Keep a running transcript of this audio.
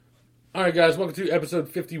All right, guys, welcome to episode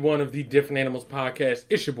 51 of the Different Animals Podcast.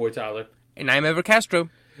 It's your boy, Tyler. And I'm Ever Castro.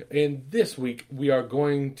 And this week, we are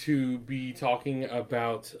going to be talking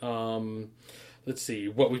about, let's see,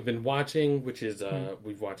 what we've been watching, which is,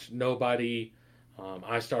 we've watched Nobody.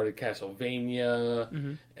 I started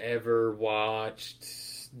Castlevania. Ever watched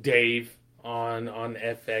Dave on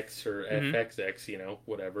FX or FXX, you know,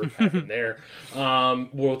 whatever happened there.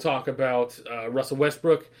 We'll talk about Russell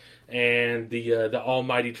Westbrook and the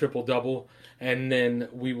almighty triple-double. And then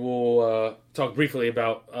we will talk briefly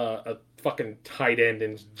about a fucking tight end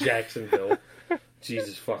in Jacksonville.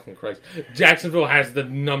 Jesus fucking Christ. Jacksonville has the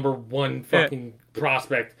number one fucking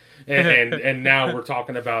prospect. And now we're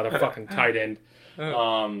talking about a fucking tight end.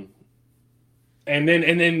 And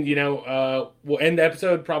then you know, we'll end the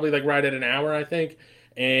episode probably like right at an hour, I think.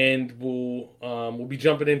 And we'll be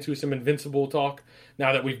jumping into some Invincible talk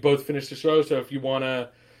now that we've both finished the show. So if you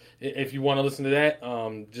wanna listen to that,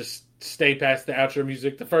 just stay past the outro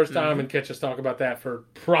music the first time and catch us talk about that for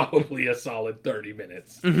probably a solid 30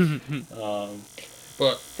 minutes.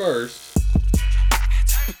 But first,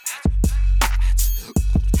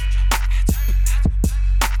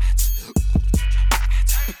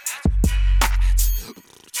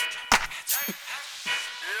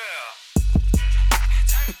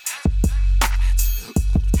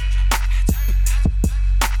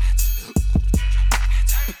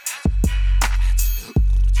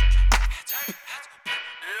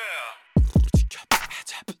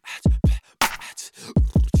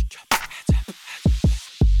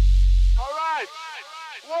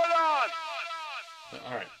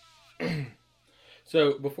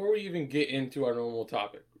 so before we even get into our normal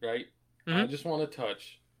topic, right? I just want to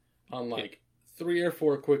touch on like 3 or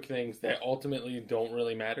 4 quick things that ultimately don't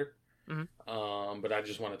really matter. But I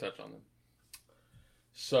just want to touch on them.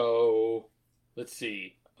 So let's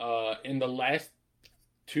see. In the last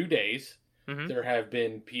 2 days, there have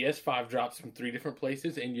been PS5 drops from 3 different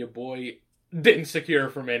places, and your boy didn't secure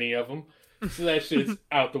from any of them. So that shit's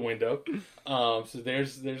out the window. So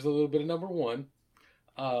there's a little bit of number one.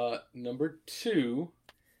 Number 2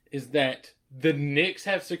 is that the Knicks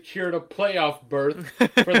have secured a playoff berth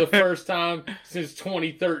for the first time since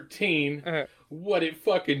 2013. What it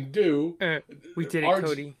fucking do? We did it,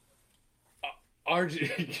 Cody.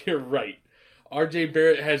 RJ, you're right. RJ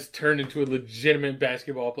Barrett has turned into a legitimate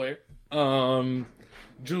basketball player.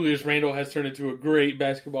 Julius Randle has turned into a great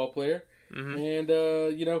basketball player. And,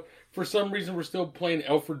 you know, for some reason we're still playing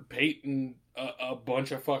Elfrid Payton a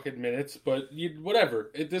bunch of fucking minutes, but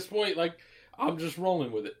whatever. At this point, like, I'm just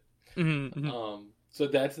rolling with it. So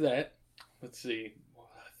that's that. Let's see.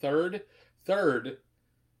 Third,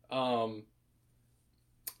 I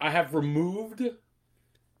have removed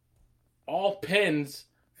all pens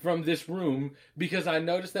from this room because I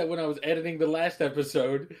noticed that when I was editing the last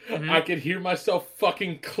episode, I could hear myself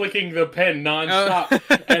fucking clicking the pen nonstop.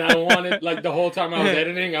 And I wanted, like, the whole time I was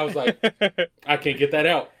editing, I was like, I can't get that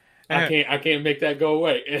out. I can't make that go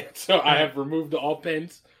away. And so I have removed all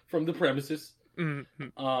pens from the premises. And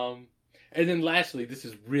then lastly, this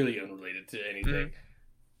is really unrelated to anything.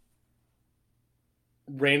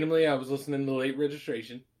 Randomly, I was listening to Late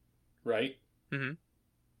Registration, right? And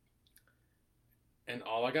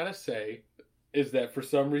all I gotta say is that for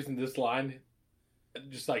some reason this line,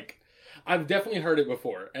 just like, I've definitely heard it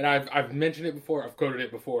before, and I've mentioned it before, I've quoted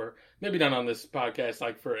it before, maybe not on this podcast,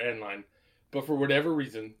 like for N-Line, but for whatever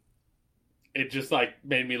reason, it just like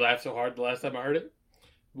made me laugh so hard the last time I heard it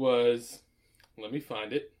was, let me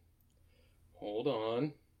find it. Hold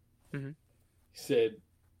on. He said,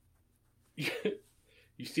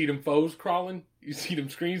 you see them foes crawling? You see them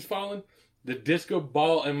screens falling? The disco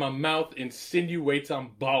ball in my mouth insinuates I'm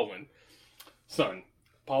balling. Son,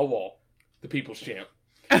 Paul Wall, the people's champ,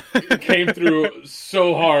 came through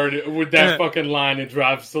so hard with that fucking line and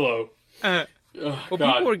Drive Slow. Well,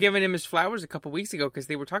 people were giving him his flowers a couple weeks ago because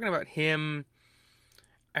they were talking about him.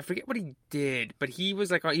 I forget what he did, but he was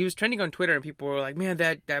like, he was trending on Twitter, and people were like, "Man,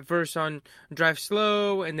 that verse on Drive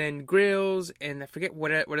Slow, and then Grills, and I forget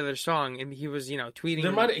what other song." And he was, you know, tweeting.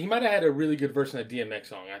 He might have had a really good verse in a DMX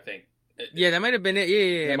song, I think. Yeah, that might have been it.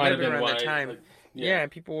 Yeah, it might have been around that time. Like, yeah,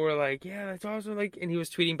 people were like, "Yeah, that's awesome!" Like, and he was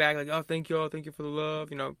tweeting back like, "Oh, thank you for the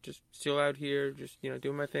love. You know, just still out here, just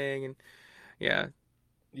doing my thing." And yeah,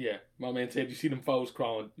 my man said, "You see them foes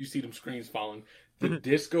crawling, you see them screens falling. The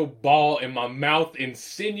disco ball in my mouth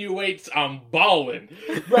insinuates I'm balling."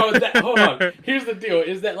 Bro, hold on. Here's the deal,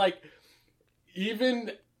 is that like,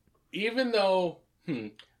 even though,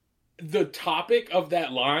 the topic of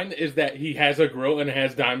that line is that he has a grill and it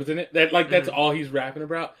has diamonds in it, that's all he's rapping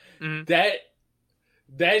about.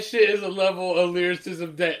 That shit is a level of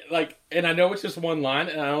lyricism that, like, and I know it's just one line,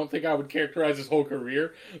 and I don't think I would characterize his whole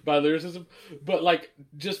career by lyricism, but, like,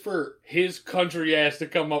 just for his country ass to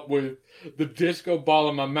come up with the disco ball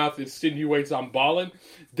in my mouth insinuates I'm balling,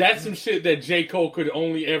 that's some shit that J. Cole could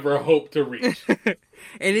only ever hope to reach. and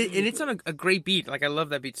it's on a great beat. Like, I love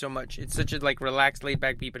that beat so much. It's such a, like, relaxed,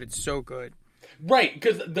 laid-back beat, but it's so good. Right,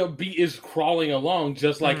 because the beat is crawling along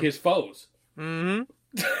just like his foes. Mm-hmm.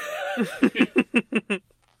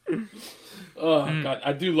 God,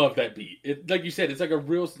 I do love that beat. It, like you said, it's like a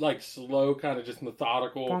real, like, slow, kind of just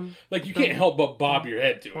methodical. Like, you can't help but bob your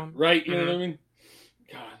head to it, right? You know what I mean?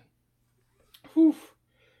 God. Whew.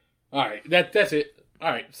 All right, that's it. All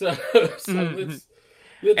right, so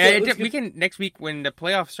we can next week when the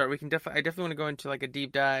playoffs start. We can I definitely want to go into like a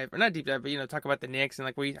deep dive, or not deep dive, but talk about the Knicks and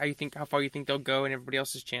like how far you think they'll go and everybody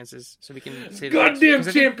else's chances, so we can say goddamn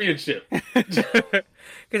championship. Because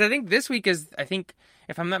I think this week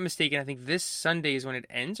if I'm not mistaken, I think this Sunday is when it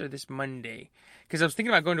ends, or this Monday. Because I was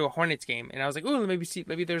thinking about going to a Hornets game, and I was like, oh,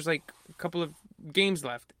 maybe there's like a couple of games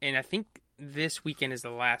left, and I think this weekend is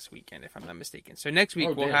the last weekend, if I'm not mistaken. So next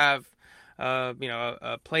week we'll have, a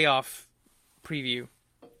playoff preview.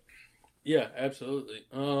 Yeah, absolutely.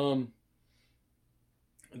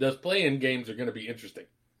 Those play-in games are going to be interesting.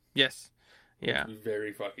 Yes. Yeah. It'll be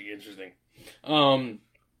very fucking interesting.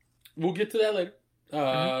 We'll get to that later.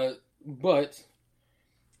 But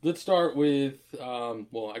let's start with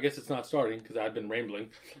well, I guess it's not starting because I've been rambling.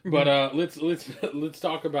 But let's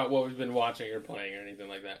talk about what we've been watching or playing or anything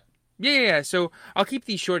like that. Yeah. So I'll keep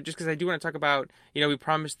these short just because I do want to talk about, we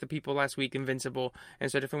promised the people last week Invincible,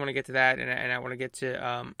 and so I definitely want to get to that, and I want to get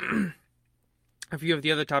to a few of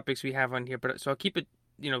the other topics we have on here. But so I'll keep it,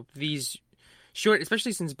 these short,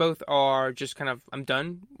 especially since both are just kind of, I'm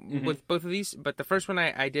done with both of these. But the first one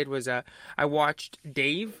I did was I watched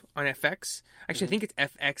Dave on FX. Actually, I think it's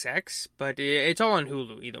FXX, but it's all on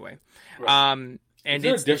Hulu either way. Right. And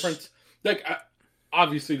is there a difference?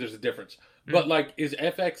 Obviously, there's a difference. But, like, is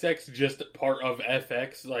FXX just part of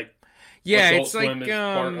FX? Like, yeah, Adult it's Swim like is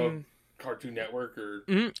part of Cartoon Network or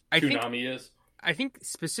Toonami is? I think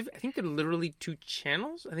they're literally two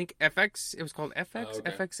channels. I think FX, it was called FX,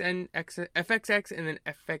 FXN, FXX, and then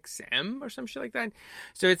FXM or some shit like that.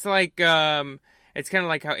 So it's like, it's kind of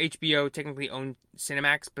like how HBO technically owned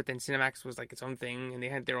Cinemax, but then Cinemax was like its own thing, and they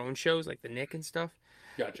had their own shows like The Nick and stuff.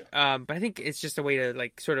 Gotcha. But I think it's just a way to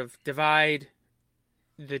like sort of divide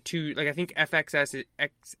the two. Like I think FXX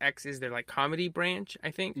is their like comedy branch, I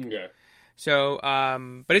think. Yeah. So,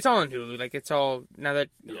 but it's all on Hulu. Like it's all, now that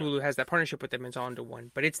Hulu has that partnership with them, it's all into one.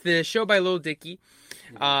 But it's the show by Lil Dicky,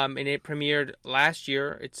 and it premiered last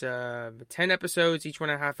year. It's 10 episodes, each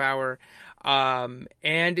 1.5 hour,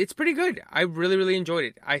 and it's pretty good. I really, really enjoyed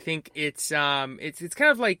it. I think it's kind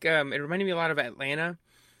of like it reminded me a lot of Atlanta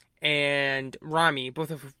and Rami, both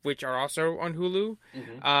of which are also on Hulu.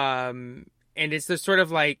 And it's this sort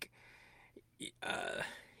of like,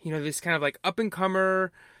 this kind of like up and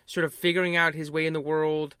comer, sort of figuring out his way in the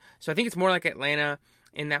world. So I think it's more like Atlanta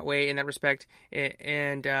in that way, in that respect.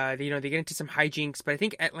 And they get into some hijinks, but I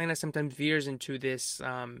think Atlanta sometimes veers into this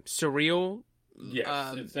surreal.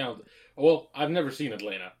 Yes, it sounds. Well, I've never seen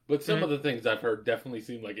Atlanta, but some of the things I've heard definitely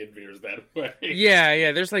seem like it veers that way.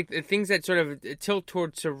 Yeah. There's like things that sort of tilt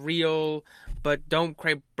towards surreal, but don't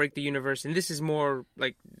quite break the universe. And this is more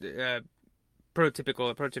like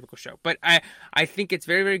prototypical show. But I think it's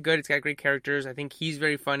very, very good. It's got great characters. I think he's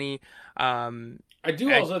very funny. I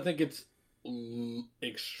also think it's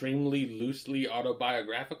extremely loosely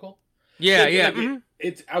autobiographical. Yeah.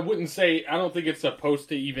 It's. I wouldn't say. I don't think it's supposed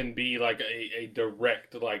to even be like a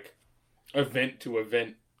direct like event to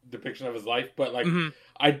event depiction of his life. But like,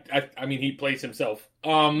 I mean, he plays himself.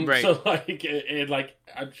 Right. So like, and like,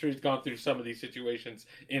 I'm sure he's gone through some of these situations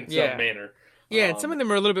in some manner. Yeah, and some of them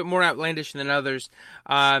are a little bit more outlandish than others.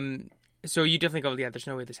 So you definitely go, yeah, there's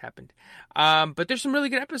no way this happened. But there's some really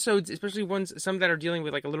good episodes, especially some that are dealing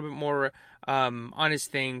with like a little bit more honest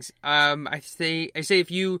things. I say if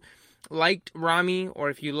you liked Rami or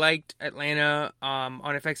if you liked Atlanta on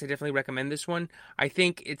FX, I definitely recommend this one. I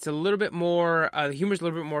think it's a little bit more, the humor's a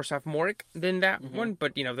little bit more sophomoric than that one,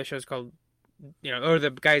 but the show's called, or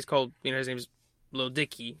the guy's called, his name's Lil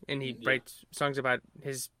Dicky, and he writes songs about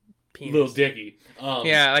his penis. Lil Dicky.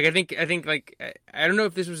 Yeah, like I think like I don't know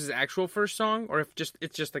if this was his actual first song or if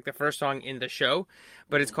it's just like the first song in the show,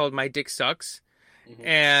 but it's called My Dick Sucks.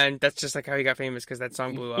 And that's just like how he got famous, because that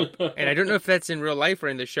song blew up. And I don't know if that's in real life or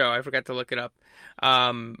in the show. I forgot to look it up.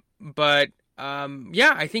 But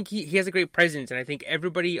I think he has a great presence, and I think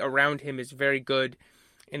everybody around him is very good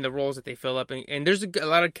in the roles that they fill up. And there's a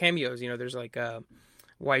lot of cameos. There's like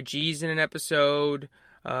YG's in an episode.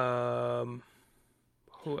 Who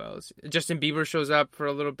else? Justin Bieber shows up for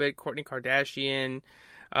a little bit. Kourtney Kardashian,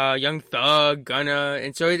 Young Thug, Gunna,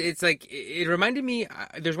 and so it's like it reminded me.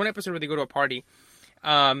 There's one episode where they go to a party,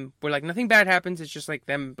 where like nothing bad happens. It's just like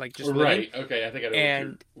them like just living. Right. Okay. I think I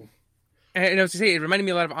know. And I was to say it reminded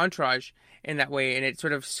me a lot of Entourage in that way, and it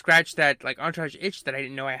sort of scratched that like Entourage itch that I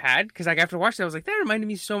didn't know I had. Because like after watching it, I was like, that reminded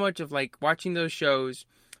me so much of like watching those shows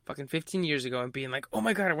fucking 15 years ago and being like, oh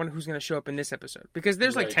my god, I wonder who's gonna show up in this episode. Because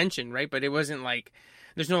there's like tension, right? But it wasn't like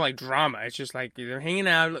there's no like drama. It's just like they're hanging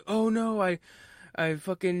out. Like, oh no, I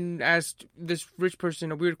fucking asked this rich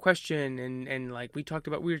person a weird question and like we talked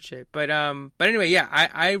about weird shit. But anyway, yeah,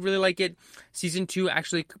 I really like it. Season 2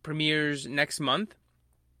 actually premieres next month.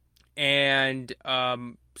 And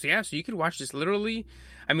so you could watch this literally.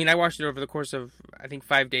 I mean, I watched it over the course of I think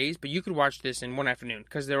 5 days, but you could watch this in one afternoon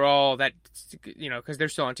because they're all that, because they're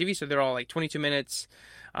still on TV, so they're all like 22 minutes,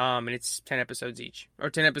 and it's 10 episodes each, or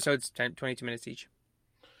 10 episodes, 22 minutes each.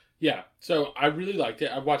 Yeah, so I really liked it.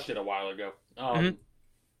 I watched it a while ago. I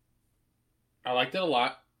liked it a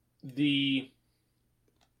lot.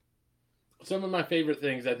 Some of my favorite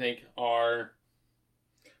things I think are,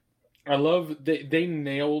 I love they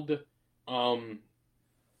nailed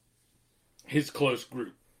his close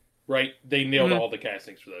group, right? They nailed all the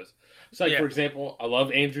castings for those. So, like, for example, I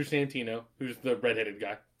love Andrew Santino, who's the redheaded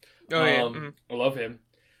guy. Oh, yeah. I love him.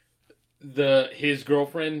 His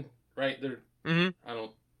girlfriend, right? I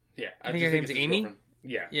think her name's Amy.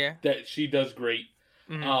 Yeah. That she does great.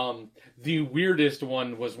 The weirdest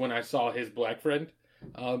one was when I saw his black friend.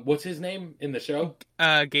 What's his name in the show?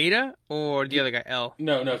 Gaeta or the other guy, L?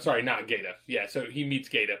 No, sorry, not Gaeta. Yeah, so he meets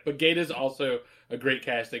Gaeta. But Gaeta's also a great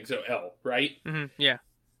casting, so L, right? Yeah.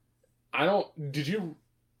 Did you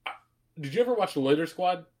ever watch The Loiter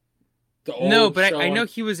Squad? No, but I know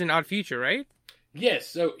he was in Odd Future, right? Yes,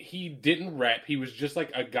 so he didn't rap. He was just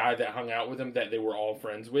like a guy that hung out with him that they were all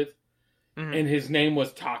friends with. And his name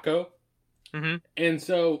was Taco. And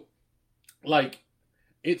so, like,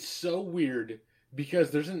 it's so weird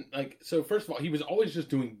because so first of all, he was always just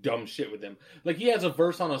doing dumb shit with him. Like, he has a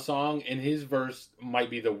verse on a song, and his verse might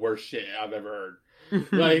be the worst shit I've ever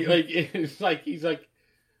heard. like, it's like, he's like,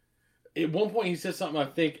 at one point he says something, I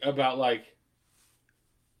think, about like,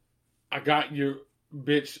 I got your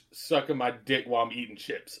bitch sucking my dick while I'm eating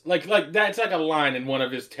chips. Like that's like a line in one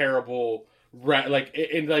of his terrible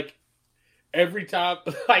every time,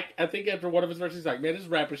 like, I think after one of his verses, he's like, man, this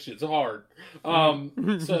rapping shit's hard.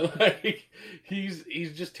 So, like,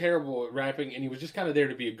 he's just terrible at rapping, and he was just kind of there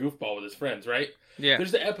to be a goofball with his friends, right? Yeah.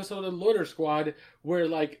 There's the episode of Loiter Squad where,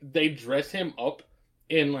 like, they dress him up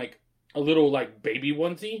in, like, a little, like, baby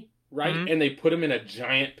onesie, right? And they put him in a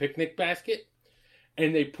giant picnic basket,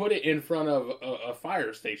 and they put it in front of a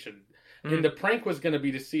fire station. And the prank was going to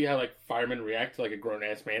be to see how, like, firemen react to, like, a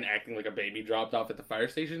grown-ass man acting like a baby dropped off at the fire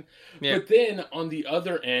station. Yeah. But then, on the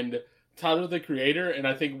other end, Tyler, the Creator, and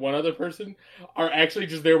I think one other person are actually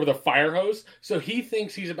just there with a fire hose. So he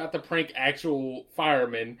thinks he's about to prank actual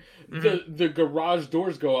firemen. The garage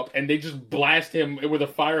doors go up, and they just blast him with a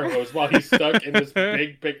fire hose while he's stuck in this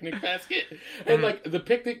big picnic basket. And, like, the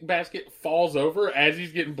picnic basket falls over as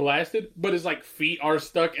he's getting blasted, but his, like, feet are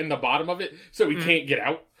stuck in the bottom of it, so he can't get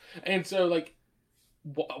out. And so, like,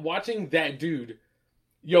 watching that dude,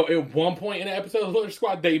 at one point in an episode of Loiter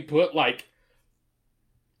Squad, they put, like,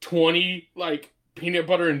 20, like, peanut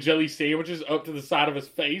butter and jelly sandwiches up to the side of his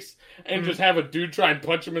face and just have a dude try and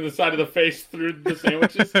punch him in the side of the face through the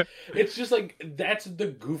sandwiches. It's just, like, that's the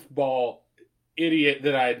goofball idiot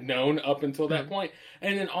that I had known up until that point.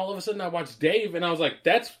 And then all of a sudden I watched Dave, and I was like,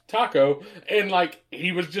 that's Taco. And, like,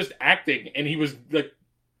 he was just acting, and he was, like,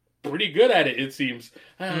 pretty good at it, it seems.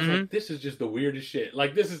 And I was like, this is just the weirdest shit.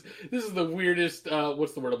 Like, this is the weirdest,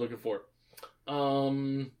 what's the word I'm looking for?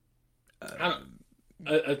 I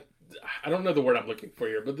don't know the word I'm looking for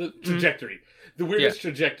here, but the trajectory. The weirdest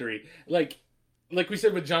trajectory. Like we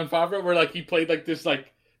said with Jon Favreau, where, like, he played, like, this,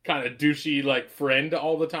 like, kind of douchey, like, friend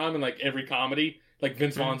all the time in, like, every comedy. Like,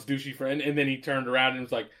 Vince Vaughn's douchey friend. And then he turned around and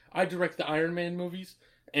was like, I direct the Iron Man movies.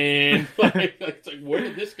 And, like, it's like, where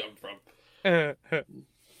did this come from?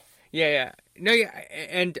 Yeah. No, yeah,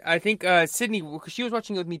 and I think Sydney, because she was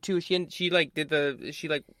watching it with me too. She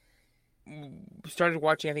started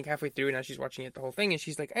watching, I think, halfway through, and now she's watching it the whole thing. And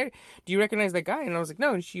she's like, "Hey, do you recognize that guy?" And I was like,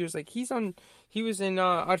 "No." And she was like, "He was in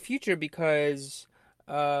Odd Future because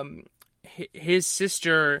his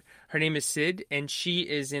sister, her name is Sid, and she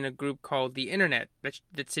is in a group called The Internet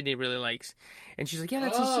that Sydney really likes." And she's like, "Yeah,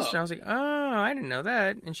 that's his sister." And I was like, "Oh, I didn't know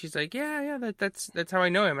that." And she's like, "Yeah, that's how I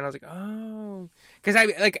know him." And I was like, "Oh," because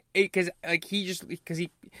if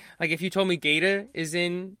you told me Gaeta is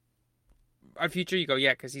in Odd Future, you go,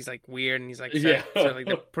 yeah, because he's like weird and he's like Yeah. sort of like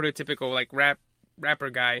the prototypical like rapper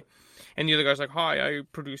guy, and the other guy's like, "Hi, I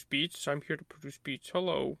produce beats. I'm here to produce beats.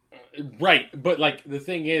 Hello." Right, but like the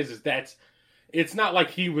thing is that's it's not like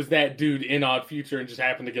he was that dude in Odd Future and just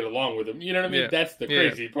happened to get along with him. You know what I mean? Yeah. That's the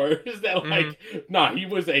crazy part. Is that like, nah, he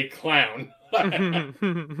was a clown.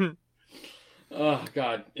 Oh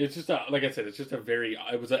God, it's just like I said, it's just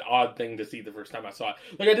it was an odd thing to see the first time I saw it.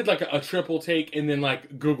 Like I did like a triple take and then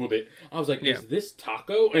like Googled it. I was like, is this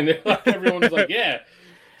taco? And then like, everyone was like, yeah.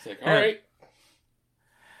 It's like, all right.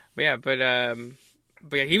 But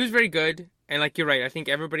yeah, he was very good. And like you're right, I think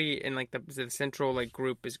everybody in like the central like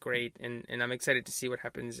group is great, and I'm excited to see what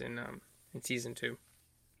happens in season 2.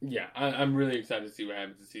 Yeah, I'm really excited to see what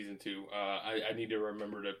happens in season 2. I need to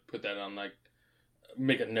remember to put that on like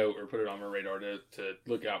make a note or put it on my radar to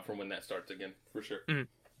look out for when that starts again for sure. Mm-hmm.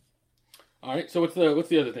 All right, so what's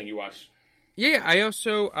the other thing you watched? Yeah, I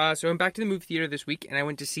also so I'm back to the movie theater this week, and I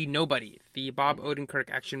went to see Nobody, the Bob Odenkirk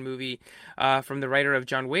action movie from the writer of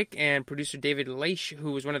John Wick and producer David Leitch,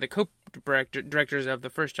 who was one of the co-directors of the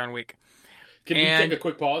first John Wick. Can we take a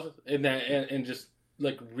quick pause and just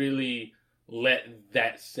like really let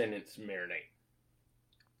that sentence marinate?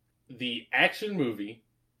 The action movie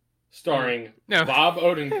starring Bob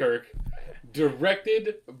Odenkirk,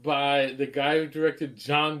 directed by the guy who directed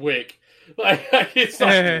John Wick. Like it's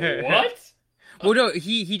like what? Well, no,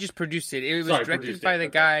 he just produced it. It was directed by the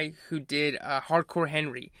guy who did Hardcore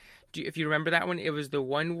Henry. If you remember that one, it was the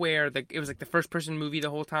one where it was like the first person movie the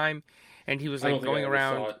whole time, and he was like going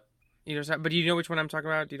around. You know, but do you know which one I'm talking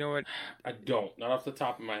about? Do you know what? I don't, not off the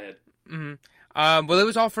top of my head. Mm-hmm. Well, it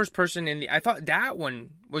was all first person, and I thought that one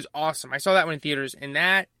was awesome. I saw that one in theaters, and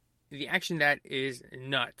the action that is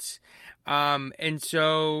nuts. And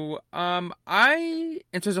so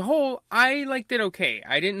as a whole, I liked it okay.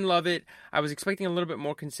 I didn't love it. I was expecting a little bit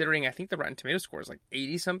more considering I think the Rotten Tomatoes score is like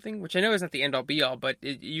 80 something, which I know is not the end all be all, but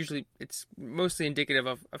it's mostly indicative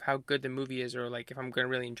of how good the movie is or like if I'm going to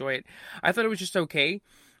really enjoy it. I thought it was just okay.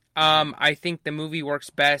 I think the movie works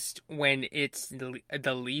best when it's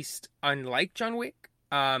the least unlike John Wick.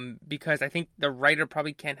 Because I think the writer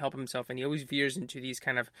probably can't help himself, and he always veers into these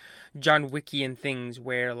kind of John Wickian things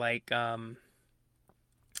where, like,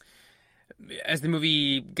 as the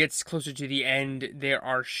movie gets closer to the end, there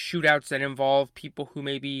are shootouts that involve people who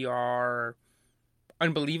maybe are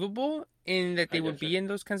unbelievable in that they would be in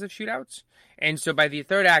those kinds of shootouts. And so by the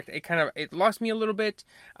third act, it lost me a little bit.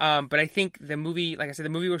 But I think the movie, like I said, the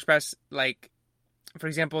movie works best, like, for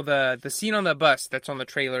example, the scene on the bus that's on the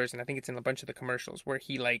trailers, and I think it's in a bunch of the commercials, where it's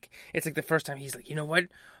like the first time he's like, you know what?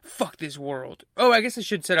 Fuck this world. Oh, I guess I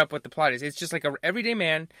should set up what the plot is. It's just like a everyday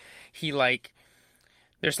man. He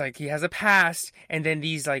has a past, and then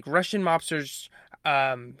these like Russian mobsters,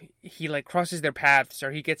 he like crosses their paths,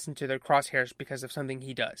 or he gets into their crosshairs because of something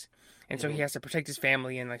he does. And so he has to protect his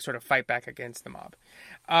family and like sort of fight back against the mob.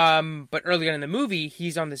 But early on in the movie,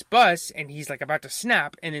 he's on this bus and he's like about to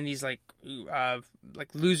snap, and then these like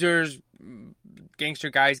losers, gangster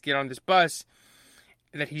guys get on this bus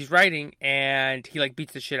that he's riding, and he like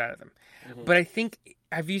beats the shit out of them. Mm-hmm. But I think,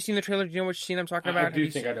 have you seen the trailer? Do you know which scene I'm talking about? I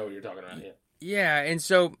do think I know what you're talking about. Yeah. Yeah, and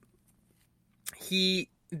so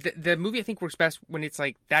the movie I think works best when it's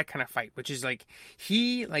like that kind of fight, which is like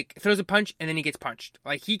he like throws a punch and then he gets punched.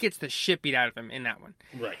 Like he gets the shit beat out of him in that one.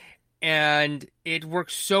 Right. And it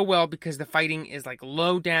works so well because the fighting is like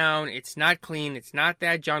low down. It's not clean. It's not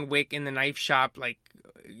that John Wick in the knife shop, like,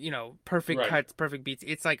 you know, perfect cuts, perfect beats.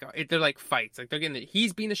 It's like they're like fights. Like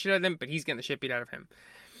he's beating the shit out of them, but he's getting the shit beat out of him.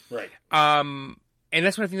 Right. And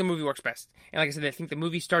that's when I think the movie works best. And like I said, I think the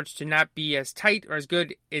movie starts to not be as tight or as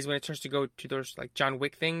good is when it starts to go to those like John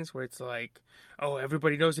Wick things where it's like, oh,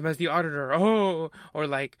 everybody knows him as the auditor. Oh, or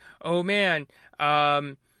like, oh man,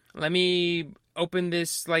 let me open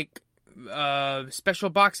this like special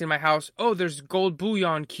box in my house. Oh, there's gold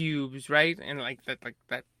bullion cubes, right? And like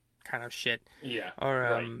that kind of shit. Yeah.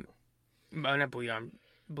 Or not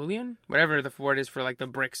bullion, whatever the word is for like the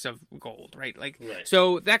bricks of gold, right? Like,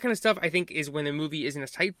 so that kind of stuff I think is when the movie isn't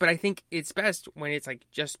as tight, but I think it's best when it's like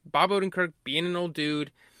just Bob Odenkirk being an old dude,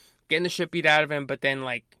 getting the shit beat out of him, but then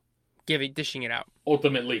like dishing it out.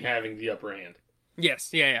 Ultimately having the upper hand.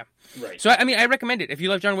 Yes, yeah. Right. So I mean, I recommend it. If you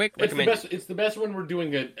love John Wick, recommend it. It's the best when we're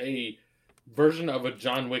doing a version of a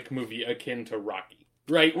John Wick movie akin to Rocky,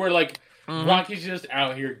 right? Where like Rocky's just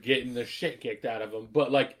out here getting the shit kicked out of him,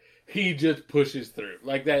 but like he just pushes through.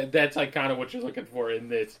 Like that's like kind of what you're looking for in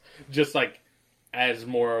this. Just like as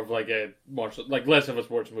more of like a less of a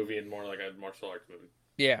sports movie and more like a martial arts movie.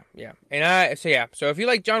 Yeah. And so if you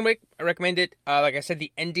like John Wick, I recommend it. Like I said,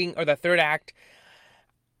 the ending or the third act,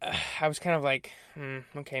 I was kind of like,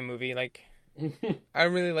 okay, movie. Like, I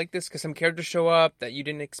really like this because some characters show up that you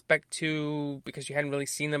didn't expect to because you hadn't really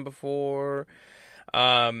seen them before.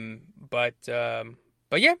 Um, but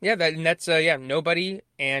yeah, that's yeah, Nobody,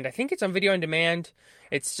 and I think it's on video on demand.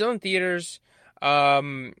 It's still in theaters.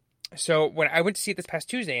 Um, so when I went to see it this past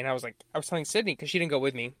Tuesday, and I was telling Sydney because she didn't go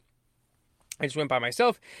with me. I just went by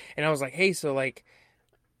myself, and I was like, hey, so like,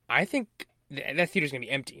 I think that theater's gonna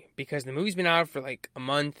be empty because the movie's been out for like a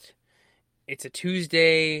month. It's a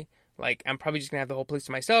Tuesday. Like, I'm probably just gonna have the whole place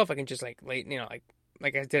to myself. I can just like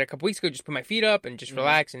like I did a couple weeks ago, just put my feet up and just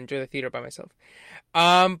relax and enjoy the theater by myself.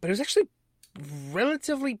 But it was actually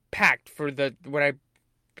relatively packed for what I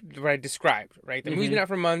described. Right, the movie's been out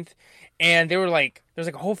for a month, and there's like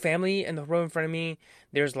a whole family in the row in front of me.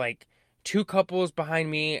 There's like two couples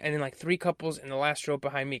behind me, and then like three couples in the last row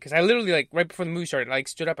behind me. Because I literally like right before the movie started, like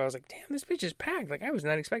stood up. I was like, "Damn, this bitch is packed!" Like I was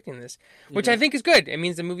not expecting this, which I think is good. It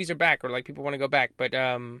means the movies are back, or like people want to go back. But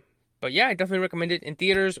yeah, I definitely recommend it in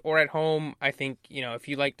theaters or at home. I think if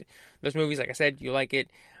you liked those movies, like I said, you like it.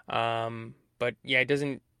 But yeah, it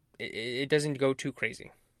doesn't go too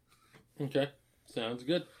crazy. Okay, sounds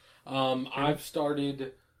good. I've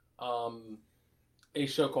started a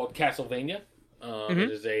show called Castlevania. It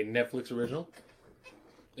is a Netflix original.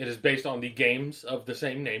 It is based on the games of the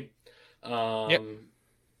same name. Yep.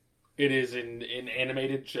 It is an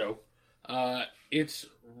animated show. It's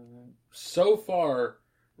so far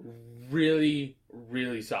really,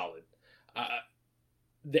 really solid.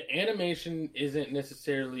 The animation isn't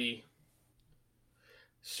necessarily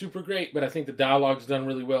super great, but I think the dialogue's done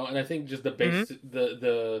really well, and I think just the basic,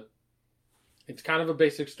 the it's kind of a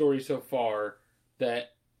basic story so far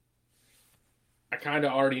that I kind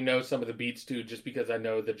of already know some of the beats to, just because I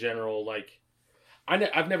know the general, like,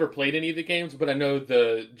 I've never played any of the games, but I know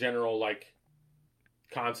the general, like,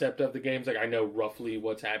 concept of the games. Like, I know roughly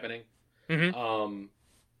what's happening.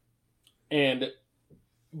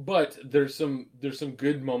 But there's some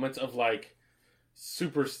good moments of, like,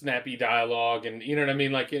 super snappy dialogue, and you know what I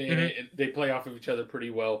mean? Like, they play off of each other pretty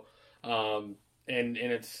well. And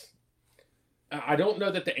it's, I don't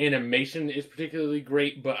know that the animation is particularly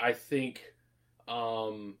great, but I think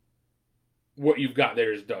what you've got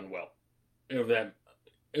there is done well.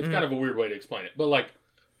 It's kind of a weird way to explain it, but like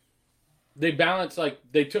they balance, like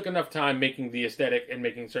they took enough time making the aesthetic and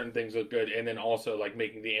making certain things look good, and then also like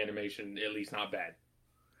making the animation at least not bad.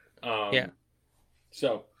 Yeah.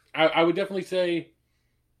 So I would definitely say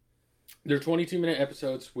they're 22-minute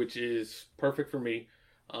episodes, which is perfect for me.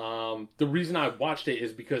 The reason I watched it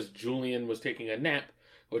is because Julian was taking a nap,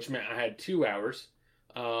 which meant I had 2 hours.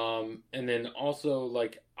 And then also,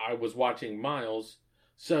 like, I was watching Miles.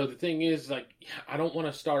 So the thing is, like, I don't want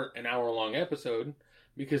to start an hour-long episode,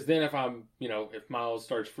 because then if if Miles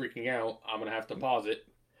starts freaking out, I'm going to have to pause it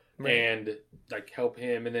and, like, help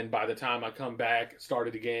him. And then by the time I come back, start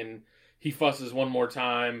it again, he fusses one more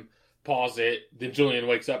time, pause it, then Julian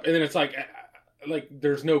wakes up. And then it's like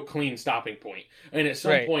there's no clean stopping point. And at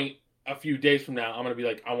some point, a few days from now, I'm going to be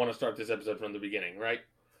like, I want to start this episode from the beginning, right?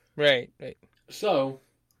 Right. So,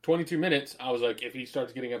 22 minutes, I was like, if he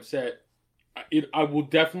starts getting upset, I will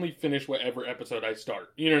definitely finish whatever episode I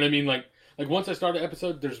start. You know what I mean? Like once I start an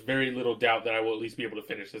episode, there's very little doubt that I will at least be able to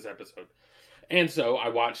finish this episode. And so I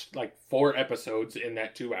watched like 4 episodes in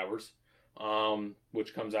that 2 hours,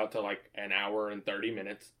 which comes out to like an hour and 30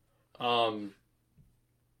 minutes. And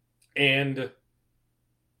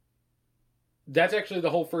that's actually the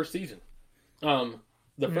whole first season.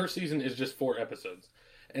 The first season is just 4 episodes.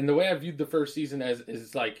 And the way I viewed the first season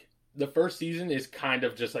is like, the first season is kind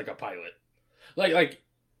of just like a pilot. Like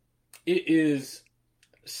it is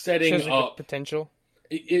setting shows up potential.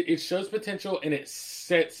 It shows potential, and it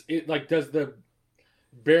like does the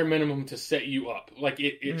bare minimum to set you up. Like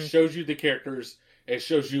it shows you the characters. It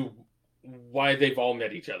shows you why they've all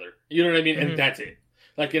met each other. You know what I mean? And that's it.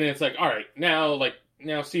 Like, and it's like, all right,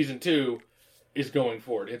 now season 2 is going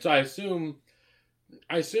forward. And so I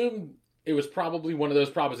assume it was probably one of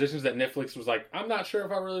those propositions that Netflix was like, I'm not sure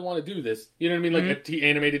if I really want to do this. You know what I mean? Like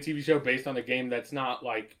animated TV show based on a game that's not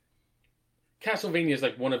like... Castlevania is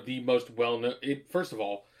like one of the most well-known... First of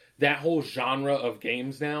all, that whole genre of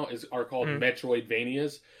games now are called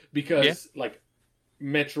Metroidvanias, because like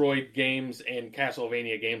Metroid games and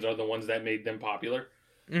Castlevania games are the ones that made them popular.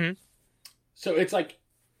 So it's like,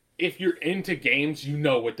 if you're into games, you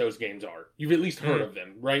know what those games are. You've at least heard of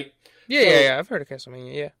them, right? Yeah, I've heard of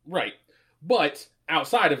Castlevania, yeah. Right. But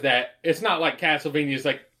outside of that, it's not like Castlevania's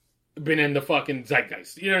like been in the fucking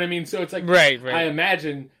zeitgeist. You know what I mean? So it's like, right. I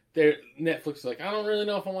imagine Netflix is like, I don't really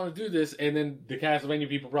know if I want to do this. And then the Castlevania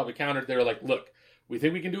people probably countered. They were like, look, we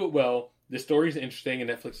think we can do it well. The story's interesting. And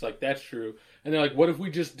Netflix is like, that's true. And they're like, what if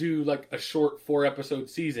we just do like a short 4-episode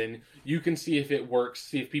season? You can see if it works,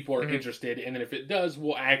 see if people are interested, and then if it does,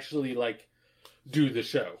 we'll actually like do the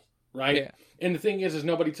show, right? Yeah. And the thing is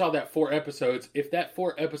nobody saw that 4 episodes. If that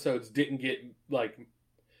 4 episodes didn't get like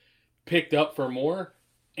picked up for more,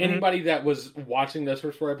 anybody that was watching those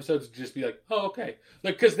first 4 episodes would just be like, oh, okay.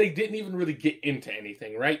 Like, because they didn't even really get into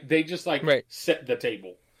anything, right? They just like set the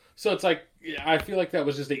table. So it's like, I feel like that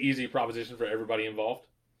was just an easy proposition for everybody involved.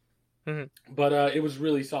 But it was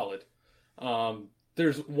really solid.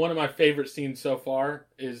 There's one of my favorite scenes so far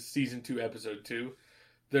is season 2, episode 2.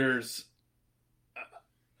 There's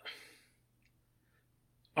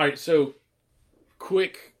all right. So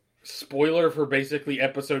quick spoiler for basically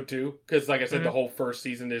episode 2, because like I said, the whole first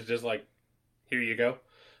season is just like, here you go.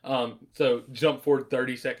 So jump forward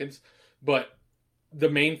 30 seconds. But the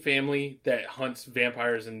main family that hunts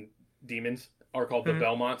vampires and demons are called the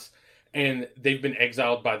Belmonts. And they've been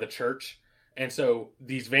exiled by the church. And so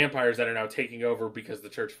these vampires that are now taking over because the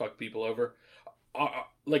church fucked people over,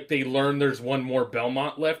 like they learn there's one more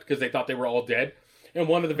Belmont left because they thought they were all dead. And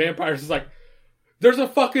one of the vampires is like, there's a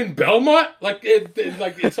fucking Belmont? Like,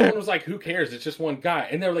 someone was like, who cares? It's just one guy.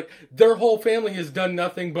 And they're like, their whole family has done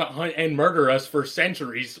nothing but hunt and murder us for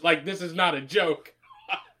centuries. Like, this is not a joke.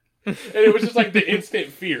 And it was just like the instant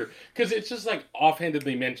fear. Because it's just like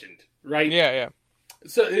offhandedly mentioned, right? Yeah.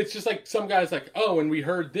 So it's just like some guy's like, oh, and we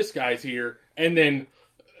heard this guy's here, and then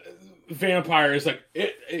vampire is like,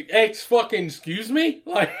 X fucking excuse me,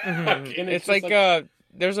 like, and it's like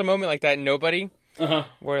there's a moment like that in Nobody,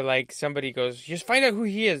 where like somebody goes, just find out who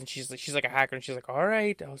he is, and she's like a hacker, and she's like, all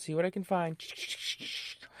right, I'll see what I can find.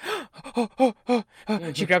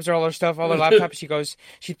 She grabs all her stuff, all her laptop, she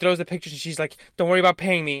throws the pictures, and she's like, don't worry about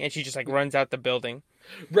paying me, and she just like runs out the building.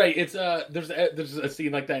 Right, it's there's a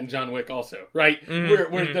scene like that in John Wick also, right?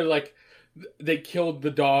 Where they're like, they killed the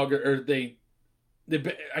dog, or they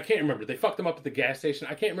I can't remember. They fucked him up at the gas station.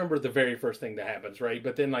 I can't remember the very first thing that happens, right?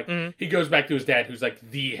 But then like he goes back to his dad, who's like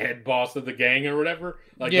the head boss of the gang or whatever,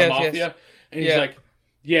 like the mafia, and he's like,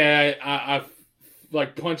 yeah, I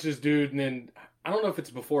like punch this dude, and then I don't know if it's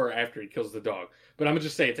before or after he kills the dog, but I'm gonna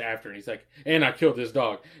just say it's after. And he's like, and I killed this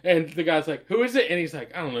dog. And the guy's like, who is it? And he's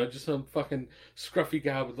like, I don't know, just some fucking scruffy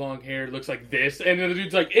guy with long hair, looks like this. And then the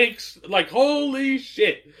dude's like, holy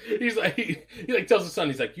shit. He's like, he like tells his son,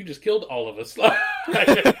 he's like, you just killed all of us.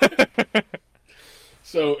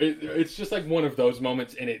 So it's just like one of those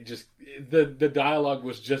moments, and it just the dialogue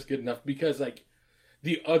was just good enough because like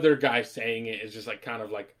the other guy saying it is just like kind of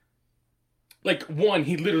like one,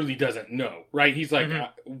 he literally doesn't know, right? He's like,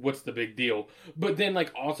 what's the big deal? But then,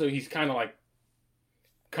 like, also, he's kind of, like,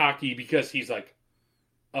 cocky because he's, like,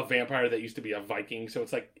 a vampire that used to be a Viking, so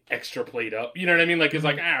it's, like, extra played up. You know what I mean? Like, it's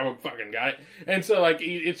like, I'm a fucking guy. And so, like,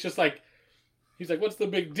 it's just, like, he's like, what's the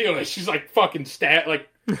big deal? And she's, like, fucking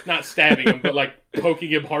not stabbing him, but, like,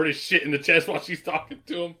 poking him hard as shit in the chest while she's talking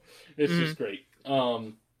to him. It's just great.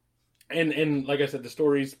 And like I said, the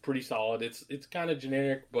story's pretty solid. It's kind of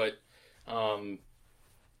generic, but...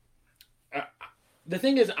 the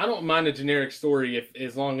thing is, I don't mind a generic story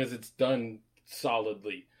as long as it's done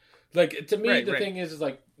solidly. Like, to me, the thing is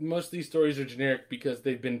like most of these stories are generic because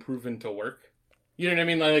they've been proven to work. You know what I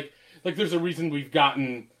mean? Like there's a reason we've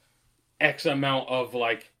gotten X amount of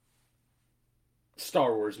like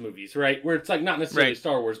Star Wars movies, right? Where it's like not necessarily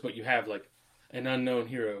Star Wars, but you have like an unknown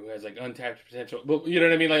hero who has like untapped potential. But you know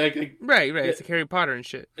what I mean? Like right. It's like Harry Potter and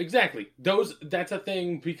shit. Exactly. That's a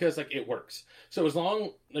thing because like it works. So as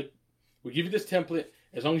long like we give you this template,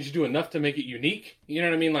 as long as you do enough to make it unique, you know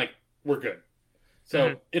what I mean? Like we're good.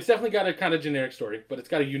 So it's definitely got a kind of generic story, but it's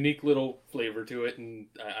got a unique little flavor to it, and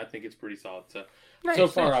I think it's pretty solid. So so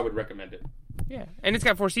far, I would recommend it. Yeah, and it's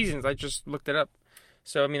got 4 seasons. I just looked it up.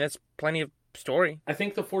 So I mean, that's plenty of story. I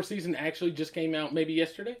think the 4th season actually just came out maybe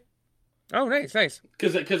yesterday. Oh, nice.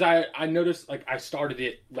 Because I noticed, like, I started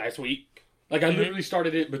it last week. Like, I literally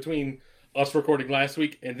started it between us recording last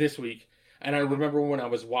week and this week. And I remember when I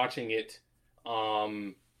was watching it,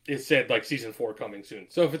 it said, like, season 4 coming soon.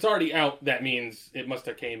 So if it's already out, that means it must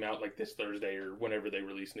have came out, like, this Thursday or whenever they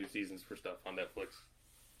release new seasons for stuff on Netflix.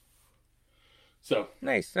 So.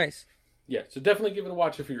 Nice. Yeah, so definitely give it a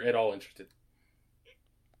watch if you're at all interested.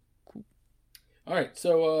 Cool. All right,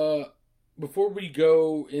 so, before we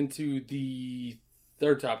go into the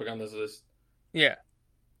third topic on this list,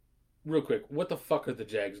 real quick, what the fuck are the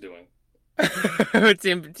Jags doing?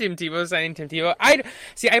 Tim Tebow signing Tim Tebow. I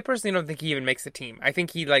personally don't think he even makes the team. I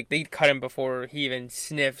think they cut him before he even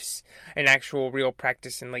sniffs an actual real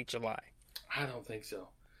practice in late July. I don't think so.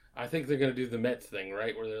 I think they're gonna do the Mets thing,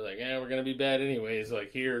 right? Where they're like, "Yeah, we're gonna be bad anyways."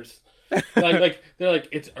 Like, here's like they're like,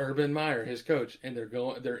 it's Urban Meyer, his coach, and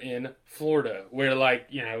they're in Florida, where like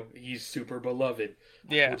he's super beloved.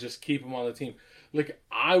 Yeah, we'll just keep him on the team. Like,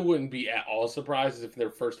 I wouldn't be at all surprised if their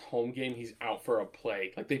first home game he's out for a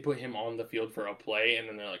play. Like, they put him on the field for a play, and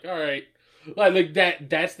then they're like, all right. Like that.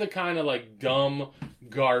 That's the kind of, like, dumb,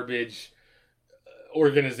 garbage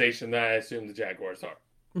organization that I assume the Jaguars are.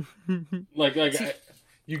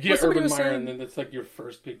 You get Urban Meyer, and then that's, like, your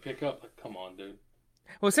first big pickup. Like, come on, dude.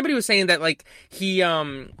 Well, somebody was saying that, like, they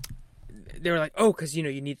were like, oh, because, you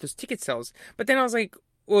need those ticket sales. But then I was like,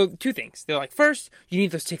 well, two things. They're like, first, you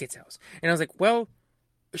need those ticket sales. And I was like, well,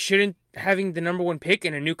 shouldn't having the number one pick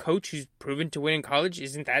and a new coach who's proven to win in college,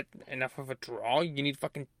 isn't that enough of a draw? You need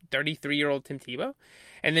fucking 33-year-old Tim Tebow.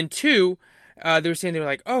 And then two, they were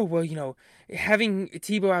like, oh, well, having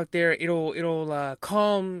Tebow out there, it'll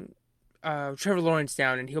calm Trevor Lawrence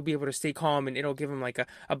down, and he'll be able to stay calm, and it'll give him like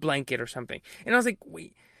a blanket or something. And I was like,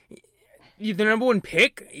 wait. The number one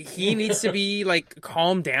pick, he needs to be like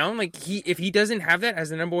calmed down. Like if he doesn't have that as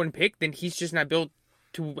the number one pick, then he's just not built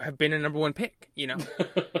to have been a number one pick.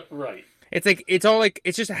 Right. It's like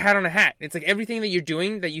it's just a hat on a hat. It's like everything that you're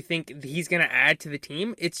doing that you think he's gonna add to the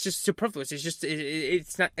team, it's just superfluous. It's just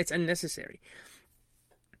it's unnecessary.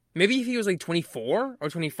 Maybe if he was like 24 or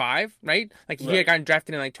 25, right? Like if he had gotten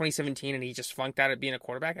drafted in like 2017 and he just flunked out at being a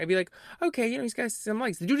quarterback, I'd be like, okay, he's got some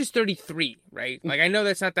legs. The dude is 33, right? Like I know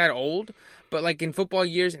that's not that old, but like in football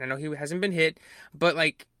years, and I know he hasn't been hit, but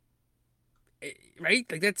like, right?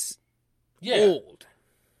 Like that's old.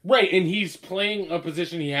 Right, and he's playing a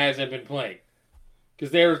position he hasn't been playing.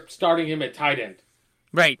 Because they're starting him at tight end.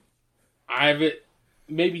 Right.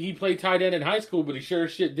 Maybe he played tight end in high school, but he sure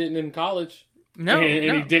as shit didn't in college. No,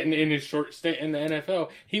 and he didn't in his short stint in the NFL.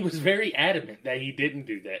 He was very adamant that he didn't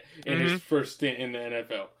do that in his first stint in the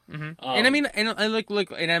NFL. Mm-hmm. And I mean, and I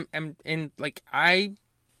look, and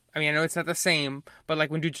I know it's not the same, but like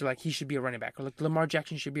when dudes are like, he should be a running back, or like Lamar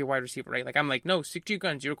Jackson should be a wide receiver, right? Like I'm like, no, stick to your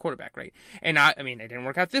guns, you're a quarterback, right? And I mean, it didn't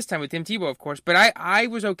work out this time with Tim Tebow, of course, but I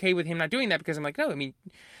was okay with him not doing that because I'm like, no, I mean,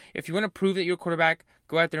 if you want to prove that you're a quarterback,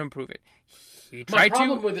 go out there and prove it. He tried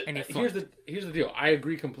to, and he here's the deal. I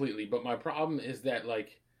agree completely, but my problem is that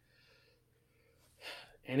like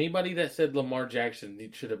anybody that said Lamar Jackson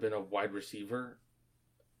should have been a wide receiver,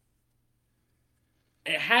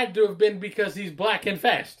 it had to have been because he's black and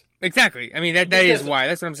fast. Exactly. I mean that is why.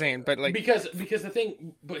 That's what I'm saying. But like because the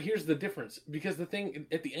thing. But here's the difference. Because the thing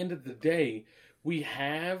at the end of the day, we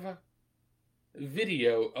have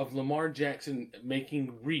video of Lamar Jackson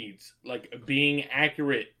making reads, like being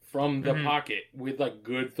accurate from the pocket with like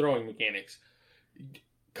good throwing mechanics.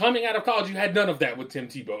 Coming out of college, you had none of that with Tim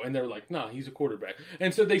Tebow, and they're like, "Nah, he's a quarterback,"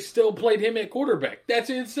 and so they still played him at quarterback. That's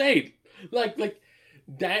insane. Like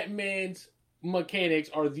that man's mechanics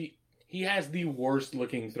are he has the worst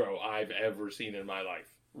looking throw I've ever seen in my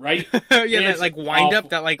life. Right? Yeah, that like wind up,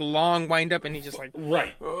 that like long wind up, and he's just like,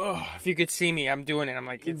 right. If you could see me, I'm doing it. I'm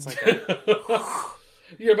like, it's like.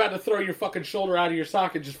 You're about to throw your fucking shoulder out of your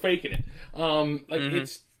socket just faking it.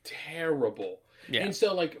 It's terrible. Yeah. And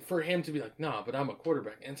so, like, for him to be like, nah, but I'm a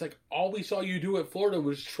quarterback. And it's like, all we saw you do at Florida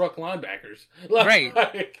was truck linebackers. Right.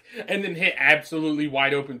 And then hit absolutely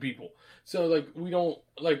wide open people. So, like, we don't,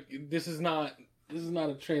 like, this is not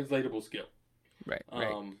a translatable skill. Right.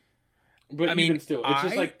 But I mean, still, it's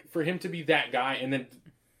just like, for him to be that guy and then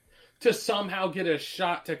to somehow get a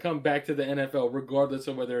shot to come back to the NFL, regardless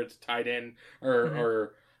of whether it's tight end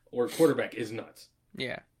or quarterback, is nuts.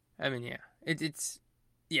 Yeah. I mean, yeah. It's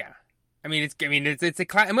yeah. I mean, it's a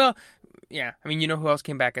class. Well, yeah. I mean, you know who else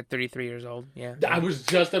came back at 33 years old? Yeah. I was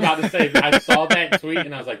just about to say, I saw that tweet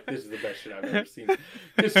and I was like, this is the best shit I've ever seen.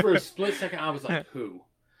 Just for a split second, I was like, who?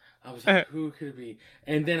 I was like, who could it be?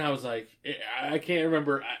 And then I was like, I can't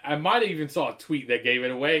remember. I might have even saw a tweet that gave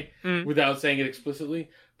it away without saying it explicitly.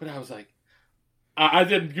 But I was like, I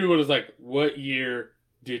didn't Google it. I was like, what year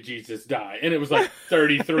did Jesus die? And it was like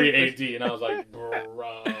 33 AD. And I was like,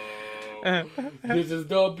 bro, this is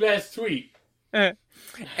the best tweet.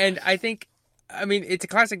 And I think, I mean, it's a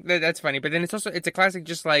classic. That's funny. But then it's a classic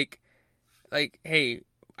just like, hey,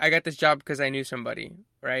 I got this job because I knew somebody,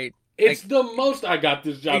 right? It's like, the most I got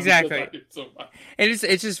this job. Exactly. So and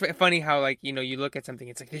it's just funny how, like, you know, you look at something,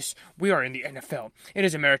 it's like this, we are in the NFL. It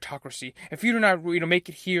is a meritocracy. If you do not, make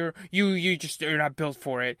it here, you just are not built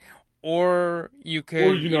for it. Or you could,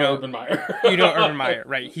 or you know Urban Meyer. You know Urban Meyer,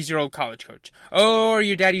 right? He's your old college coach. Or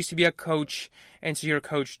your dad used to be a coach, and so you're a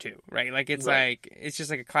coach too, right? Like it's it's just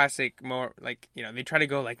like a classic, more like they try to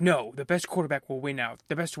go like, no, the best quarterback will win out,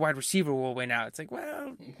 the best wide receiver will win out. It's like,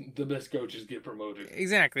 well, the best coaches get promoted.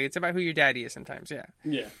 Exactly. It's about who your daddy is sometimes. Yeah.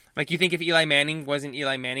 Yeah. Like you think if Eli Manning wasn't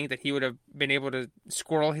Eli Manning that he would have been able to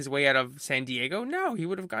squirrel his way out of San Diego? No, he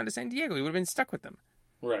would have gone to San Diego. He would have been stuck with them.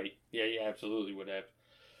 Right. Yeah. You absolutely would have.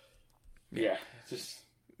 Yeah, it's just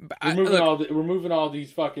we're moving all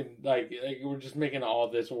these fucking like we're just making all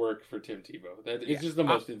this work for Tim Tebow. It's just the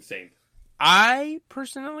most insane. I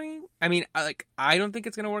personally, I mean, I don't think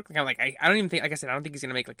it's gonna work. I don't even think, like I said, I don't think he's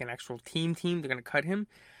gonna make like an actual team. They're gonna cut him.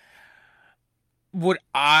 Would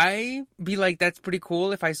I be like, that's pretty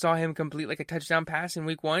cool if I saw him complete like a touchdown pass in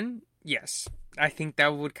week 1? Yes, I think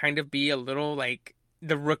that would kind of be a little like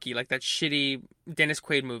The Rookie, like that shitty Dennis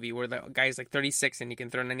Quaid movie where the guy's like 36 and he can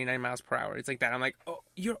throw 99 miles per hour. It's like that. I'm like, oh,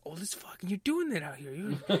 you're old as fuck and you're doing it out here.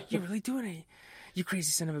 You're really doing it. You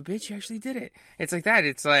crazy son of a bitch. You actually did it. It's like that.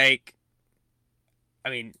 It's like, I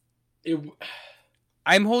mean,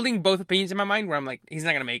 I'm holding both opinions in my mind where I'm like, he's not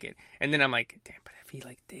going to make it. And then I'm like, damn, but if he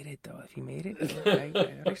like did it though, if he made it, that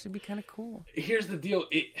would actually be kind of cool. Here's the deal.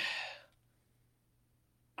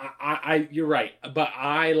 You're right. But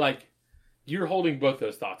I like, you're holding both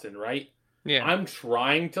those thoughts in, right? Yeah. I'm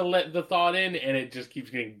trying to let the thought in, and it just keeps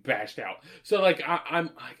getting bashed out. So, like, I'm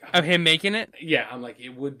of him making it? Yeah, I'm like, it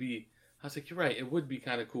would be... I was like, you're right. It would be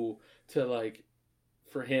kind of cool to, like,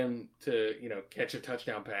 for him to, catch a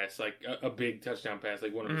touchdown pass, like, a big touchdown pass,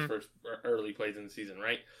 like one of his first early plays in the season,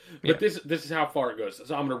 right? But this is how far it goes.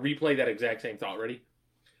 So I'm going to replay that exact same thought. Ready?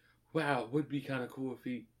 Wow, it would be kind of cool if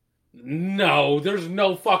he... No, there's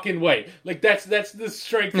no fucking way. Like that's the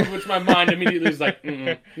strength in which my mind immediately is like,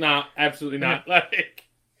 nah, absolutely not. Like,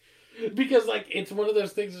 because like it's one of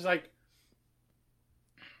those things. It's like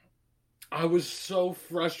I was so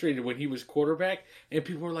frustrated when he was quarterback, and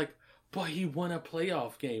people were like, "But he won a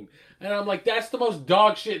playoff game," and I'm like, "That's the most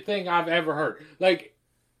dog shit thing I've ever heard." Like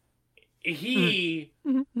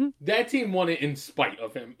that team won it in spite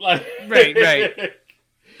of him. Like, right.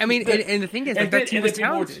 I mean, and the thing is, that team was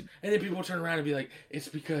talented. And then people turn around and be like, it's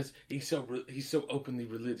because he's so openly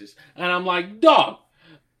religious. And I'm like, dog,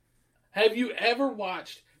 have you ever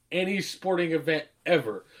watched any sporting event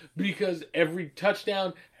ever? Because every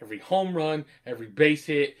touchdown, every home run, every base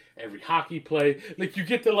hit, every hockey play, like you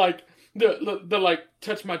get to like, the like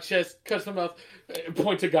touch my chest, touch my mouth,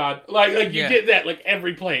 point to God. Like you get that like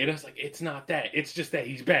every play. And I was like, it's not that. It's just that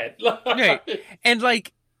he's bad. Right. And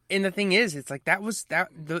like, and the thing is, it's like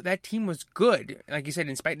that team was good. Like you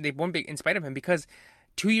said, they won big in spite of him because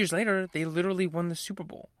 2 years later they literally won the Super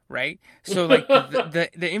Bowl, right? So like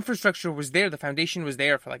the infrastructure was there, the foundation was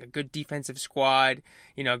there for like a good defensive squad,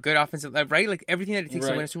 good offensive, right? Like everything that it takes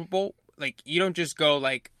to win a Super Bowl. Like you don't just go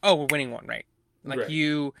like, oh, we're winning one, right? Like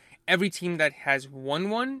every team that has won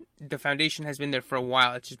one, the foundation has been there for a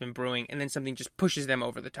while. It's just been brewing, and then something just pushes them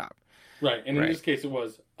over the top. Right, and in this case, it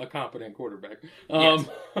was a competent quarterback. Yes.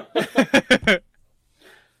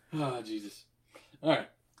 Oh, Jesus. All right.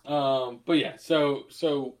 But yeah,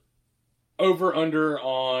 so over under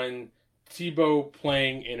on Tebow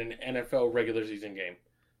playing in an NFL regular season game.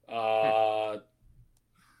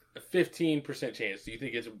 15% chance. Do you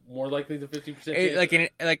think it's more likely than 15%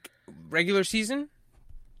 chance? Like regular season?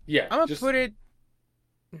 Yeah. I'm gonna put it.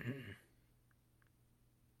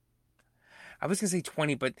 I was gonna say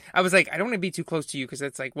 20, but I was like, I don't want to be too close to you because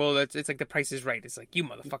it's like, well, it's like the Price is Right. It's like, you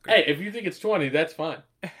motherfucker. Hey, if you think it's 20, that's fine.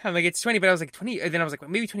 I'm like, it's 20, but I was like 20, and then I was like,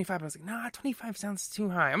 well, maybe 25. But I was like, nah, 25 sounds too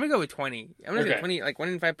high. I'm gonna go with 20. I'm gonna say 20, like 1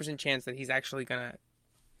 in 5% chance that he's actually gonna.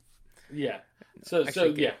 Yeah. So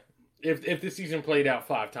yeah, if the season played out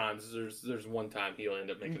 5 times, there's one time he'll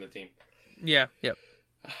end up making the team. Yeah. Yep.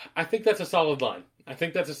 I think that's a solid line. I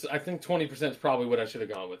think 20% is probably what I should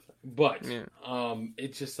have gone with, but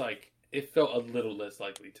it's just like. It felt a little less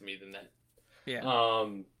likely to me than that. Yeah.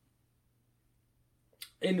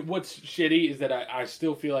 And what's shitty is that I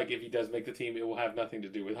still feel like if he does make the team, it will have nothing to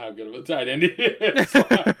do with how good of a tight end he is.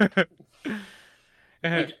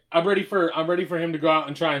 Like, I'm ready for him to go out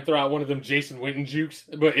and try and throw out one of them Jason Witten jukes,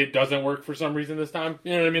 but it doesn't work for some reason this time.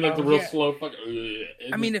 You know what I mean? Like the real slow fuck.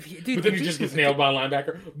 I mean, but then he just gets nailed by a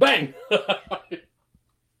linebacker. Bang!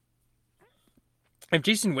 If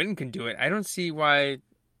Jason Witten can do it, I don't see why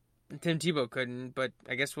Tim Tebow couldn't, but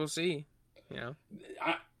I guess we'll see.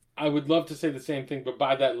 I would love to say the same thing, but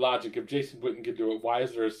by that logic, if Jason Witten could do it, why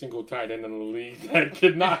is there a single tight end in the league that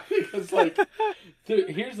could not? Because, like,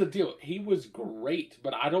 here's the deal. He was great,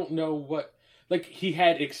 but I don't know what... Like, he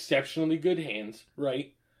had exceptionally good hands,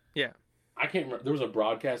 right? Yeah. I can't remember. There was a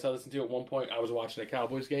broadcast I listened to at one point. I was watching a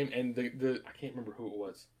Cowboys game, and the I can't remember who it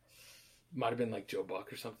was. Might have been like Joe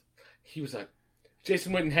Buck or something. He was like,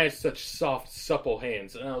 Jason Witten has such soft, supple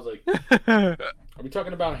hands, and I was like, "Are we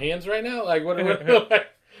talking about hands right now? Like, what are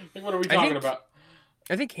we talking about?"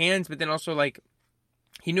 I think hands, but then also like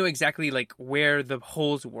he knew exactly like where the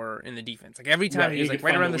holes were in the defense. Like every time he was like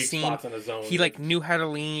right around the seam, he like knew how to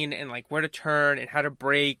lean and like where to turn and how to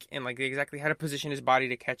break and like exactly how to position his body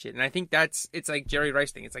to catch it. And I think it's like Jerry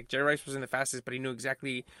Rice thing. It's like Jerry Rice wasn't the fastest, but he knew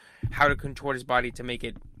exactly how to contort his body to make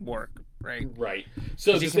it work. Right. Right.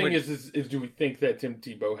 So the thing is, do we think that Tim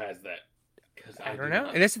Tebow has that? Because I don't know.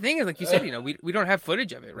 And that's the thing is, like you said, we don't have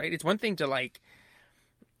footage of it, right? It's one thing to like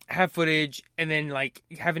have footage and then like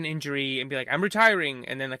have an injury and be like, I'm retiring,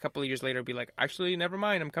 and then a couple of years later be like, actually, never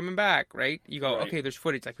mind, I'm coming back, right? You go, right. Okay, there's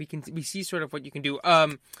footage. Like we see sort of what you can do.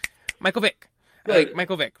 Michael Vick. Right. Like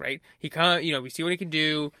Michael Vick, right? He we see what he can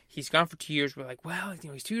do. He's gone for 2 years. We're like, well,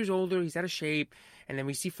 he's 2 years older. He's out of shape. And then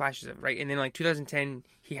we see flashes of it, right? And then like 2010,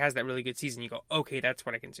 he has that really good season. You go, okay, that's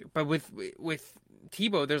what I can do. But with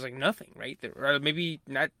Tebow, there's like nothing, right? Or maybe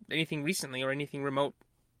not anything recently or anything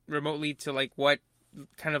remotely to like what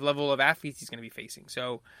kind of level of athletes he's going to be facing.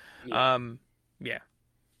 So, yeah.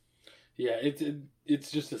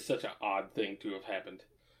 It's just such an odd thing to have happened.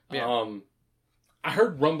 Yeah. I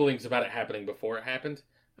heard rumblings about it happening before it happened,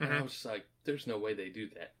 and Mm-hmm. I was just like, "There's no way they do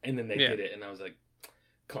that." And then they did it, and I was like,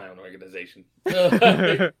 "Clown organization."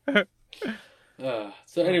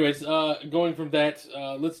 So, anyways, going from that,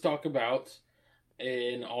 let's talk about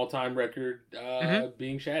an all-time record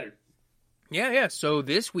being shattered. Yeah. So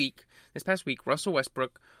this past week, Russell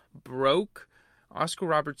Westbrook broke Oscar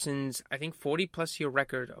Robertson's, I think, 40-plus year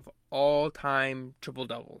record of all-time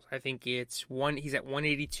triple-doubles. I think he's at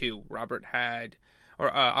 182.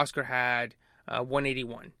 Oscar had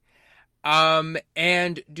 181.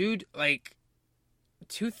 And dude, like,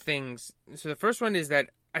 two things. So the first one is that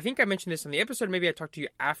I think I mentioned this on the episode. Maybe I talked to you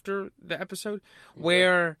after the episode,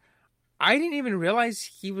 where I didn't even realize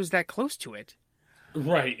he was that close to it.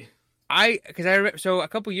 Right. So a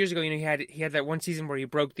couple years ago, he had that one season where he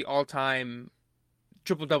broke the all-time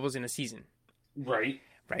triple doubles in a season. Right.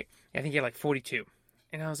 I think he had like 42,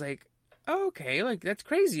 and I was like, oh, okay, like that's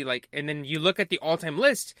crazy. Like, and then you look at the all-time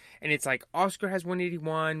list, and it's like Oscar has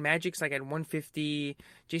 181, Magic's like at 150,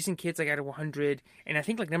 Jason Kidd's like at 100, and I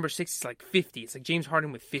think like number 6 is like 50. It's like James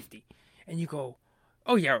Harden with 50, and you go,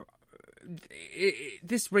 oh yeah.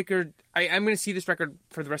 This record, I'm going to see this record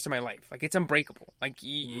for the rest of my life. Like, it's unbreakable. Like,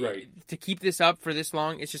 to keep this up for this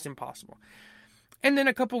long, it's just impossible. And then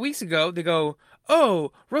a couple weeks ago, they go,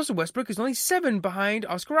 oh, Russell Westbrook is only 7 behind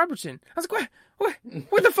Oscar Robertson. I was like,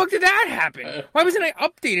 what the fuck did that happen? Why wasn't I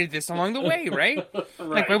updated this along the way, right?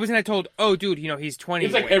 Like, why wasn't I told, oh, dude, he's 20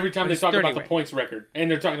 It's like every time they talk about the points record, and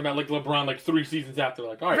they're talking about, like, LeBron, like, 3 seasons after,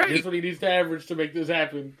 like, all right, here's what he needs to average to make this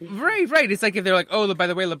happen. Right. It's like if they're like, oh, by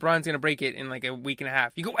the way, LeBron's going to break it in, like, a week and a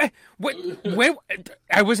half. You go, what? When?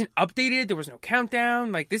 I wasn't updated. There was no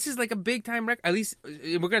countdown. Like, this is, like, a big-time record. At least,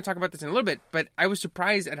 we're going to talk about this in a little bit, but I was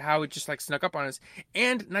surprised at how it just, like, snuck up on us.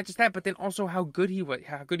 And not just that, but then also how good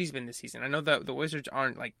he's been this season. I know the Wizards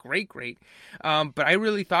aren't, like, great. But I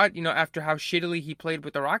really thought, after how shittily he played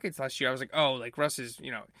with the Rockets last year, I was like, oh, like, Russ is,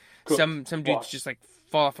 cool. Some dudes just, like,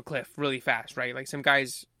 fall off a cliff really fast, right? Like, some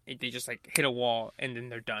guys, they just, like, hit a wall and then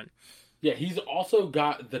they're done. Yeah, he's also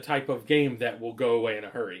got the type of game that will go away in a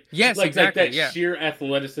hurry. Yes, like, exactly. Like that sheer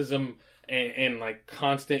athleticism and like,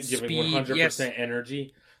 constant Speed, giving 100%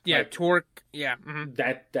 energy. Yeah, like, torque. Yeah.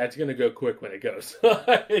 Mm-hmm. That's going to go quick when it goes.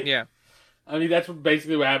 Yeah. I mean, that's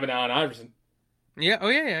basically what happened to Allen Iverson. Yeah. Oh,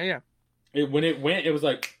 yeah. When it went, it was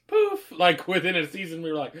like, poof. Like, within a season,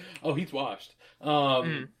 we were like, oh, he's washed.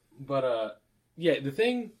 But, yeah, the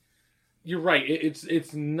thing, you're right.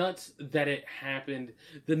 It's nuts that it happened.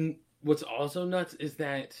 Then what's also nuts is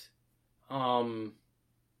that, I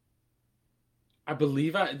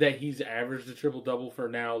believe that he's averaged a triple-double for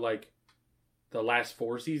now, like, the last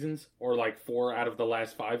 4 seasons, or like 4 out of the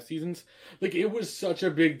last 5 seasons. Like, it was such a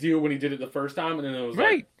big deal when he did it the first time, and then it was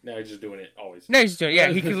like, no, he's just doing it always. No, he's just doing it.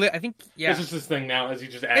 Yeah, he could. I think. Yeah, it's just this thing now, as he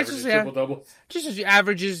just averages triple doubles. Just as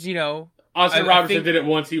averages, Austin Robertson did it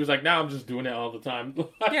once. He was like, "Now I'm just doing it all the time."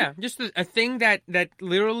 Yeah, just a thing that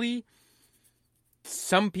literally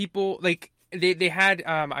some people like. They had.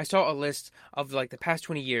 I saw a list of like the past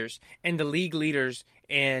 20 years and the league leaders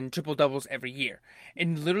in triple doubles every year.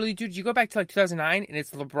 And literally, dude, you go back to like 2009, and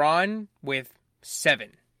it's LeBron with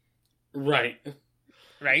 7. Right.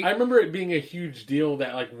 I remember it being a huge deal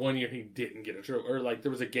that like one year he didn't get a triple, or like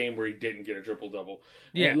there was a game where he didn't get a triple double.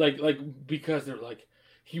 Yeah. And, like because they're like,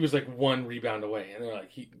 he was like one rebound away, and they're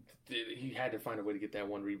like he had to find a way to get that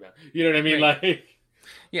one rebound. You know what I mean? Right. Like,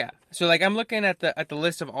 yeah. So like I'm looking at the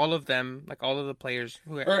list of all of them, like all of the players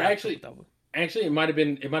who or actually, triple-double. Actually, it might have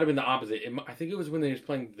been the opposite. I think it was when they was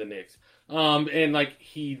playing the Knicks. And like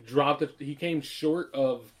he dropped it. He came short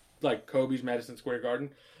of like Kobe's Madison Square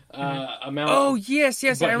Garden amount. Oh yes,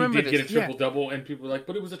 but I remember he did this. get a triple double, and people were like,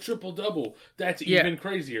 "But it was a triple double. That's even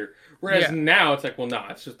crazier." Whereas now it's like, "Well, nah,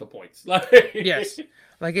 it's just the points." Like, yes,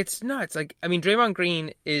 like it's nuts. Like I mean, Draymond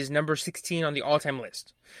Green is number 16 on the all-time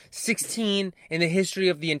list. 16 in the history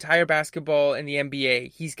of the entire basketball in the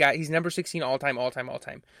NBA. He's number 16 all time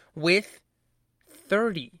with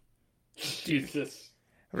 30. Jesus.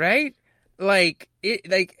 Right? Like it.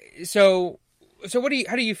 Like so. So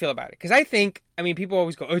how do you feel about it? Because I think, I mean, people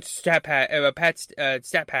always go, "Oh, it's stat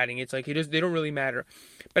padding." It's like they don't really matter.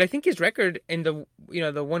 But I think his record in the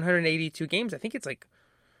 182 games, I think it's like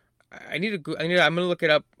I'm gonna look it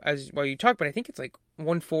up while you talk, but I think it's like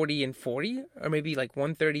 140 and 40, or maybe like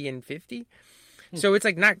 130 and 50. So it's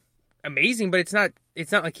like not amazing, but it's not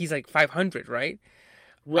like he's like 500, right?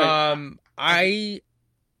 Right. What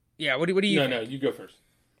do you? No, you go first.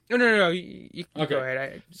 No. You okay. Go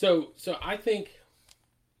ahead. So I think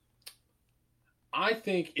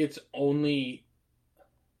it's only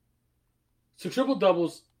triple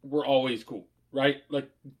doubles were always cool, right? Like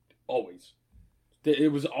always.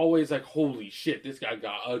 It was always like, holy shit, this guy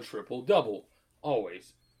got a triple double,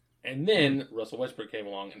 always. And then Russell Westbrook came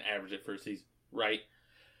along and averaged it for a season, right?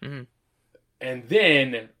 Mm-hmm. And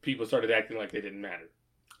then people started acting like they didn't matter.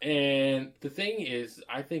 And the thing is,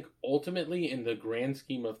 I think ultimately in the grand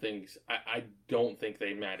scheme of things, I don't think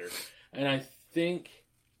they matter. And I think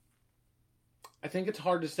it's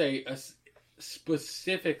hard to say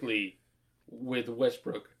specifically with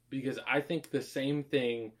Westbrook, because I think the same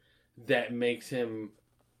thing that makes him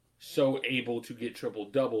so able to get triple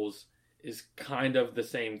doubles is kind of the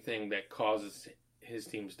same thing that causes his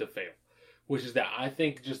teams to fail, which is that I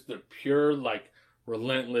think just the pure like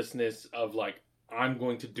relentlessness of like, I'm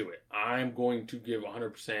going to do it. I'm going to give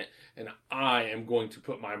 100%, and I am going to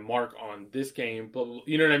put my mark on this game. But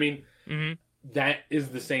you know what I mean? Mm-hmm. That is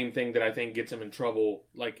the same thing that I think gets him in trouble,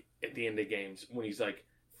 like at the end of games when he's like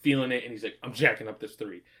feeling it and he's like, I'm jacking up this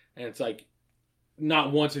three, and it's like,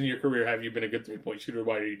 not once in your career have you been a good 3-point shooter.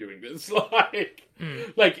 Why are you doing this?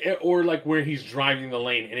 Or like where he's driving the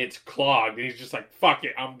lane and it's clogged and he's just like, fuck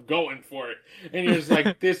it, I'm going for it, and you're just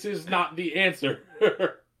like, this is not the answer.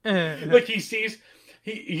 Like he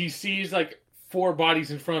sees like 4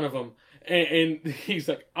 bodies in front of him, and he's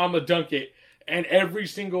like, I'm gonna dunk it, and every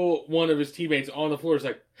single one of his teammates on the floor is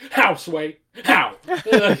like, how, Sway? How?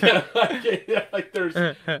 like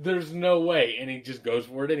there's no way, and he just goes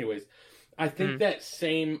for it anyways. I think that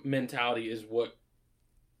same mentality is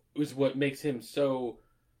what makes him so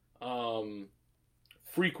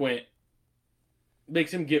frequent,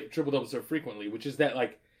 makes him get triple doubles so frequently, which is that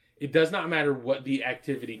like, it does not matter what the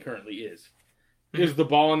activity currently is. Is the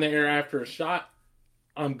ball in the air after a shot?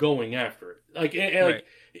 I'm going after it. Like, right.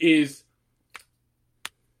 Is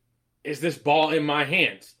this ball in my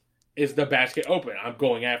hands? Is the basket open? I'm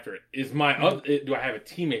going after it. Do I have a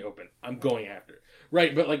teammate open? I'm going after it.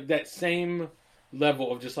 Right, but like that same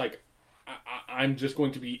level of just like, I'm just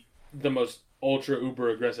going to be the most ultra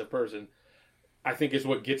uber aggressive person, I think is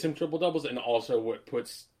what gets him triple doubles, and also what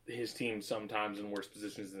puts his team sometimes in worse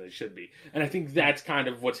positions than they should be. And I think that's kind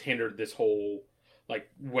of what's hindered this whole, like,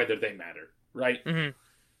 whether they matter, right?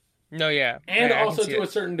 Mm-hmm. No, yeah. And also to a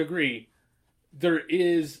certain degree, there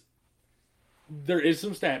is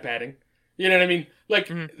some stat padding. You know what I mean? Like,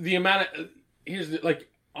 the amount of,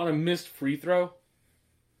 on a missed free throw,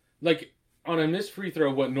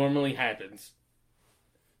 what normally happens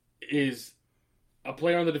is a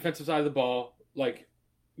player on the defensive side of the ball, like,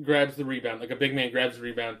 grabs the rebound, like a big man grabs the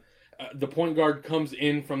rebound. The point guard comes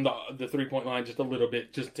in from the 3-point line just a little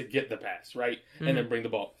bit just to get the pass, right? And then bring the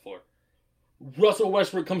ball to the floor. Russell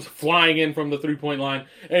Westbrook comes flying in from the 3-point line,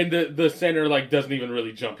 and the center like doesn't even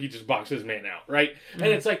really jump. He just boxes his man out, right? And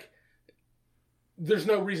it's like, there's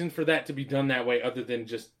no reason for that to be done that way other than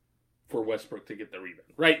just for Westbrook to get the rebound,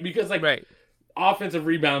 right? Because like, offensive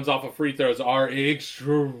rebounds off of free throws are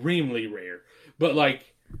extremely rare. But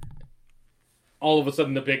like, all of a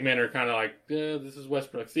sudden the big men are kind of like, this is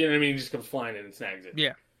Westbrook. You know what I mean? He just comes flying in and snags it.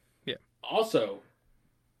 Yeah. Also,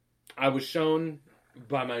 I was shown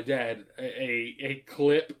by my dad a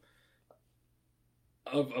clip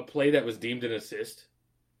of a play that was deemed an assist.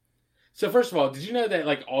 So first of all, did you know that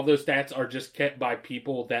like all those stats are just kept by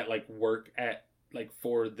people that like work at like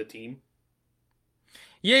for the team?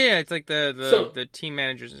 Yeah. It's like the team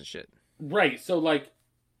managers and shit. Right. So like,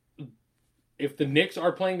 if the Knicks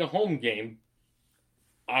are playing a home game,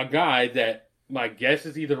 a guy that my guess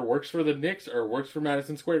is either works for the Knicks or works for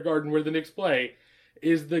Madison Square Garden where the Knicks play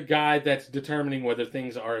is the guy that's determining whether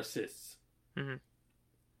things are assists. Mm-hmm.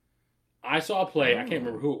 I saw a play. I can't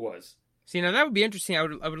remember who it was. See, now that would be interesting. I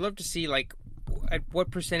would love to see like at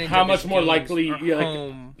what percentage. How much more likely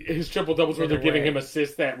home his triple doubles where they're giving him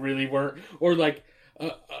assists that really weren't, or like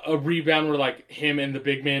a rebound where like him and the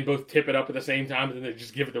big man both tip it up at the same time and then they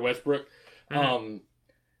just give it to Westbrook. Mm-hmm.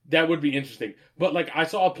 That would be interesting. But like I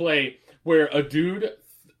saw a play where a dude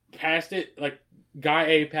passed it, like guy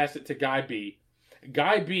A passed it to guy B.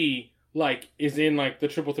 Guy B like is in like the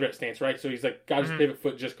triple threat stance, right? So he's like got his pivot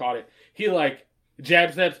foot, just caught it. He like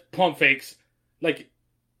jab steps, pump fakes, like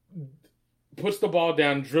puts the ball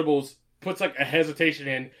down, dribbles, puts like a hesitation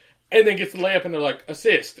in, and then gets the layup, and they're like,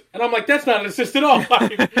 assist. And I'm like, that's not an assist at all.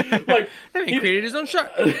 like he created his own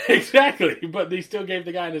shot. Exactly, but they still gave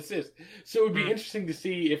the guy an assist. So it would be interesting to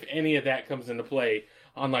see if any of that comes into play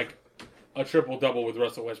on like a triple-double with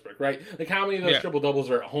Russell Westbrook, right? Like how many of those triple-doubles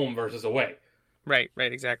are at home versus away? Right,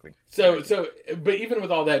 exactly. So, but even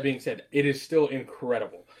with all that being said, it is still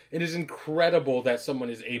incredible. It is incredible that someone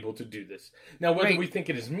is able to do this. Now, whether we think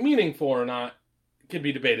it is meaningful or not can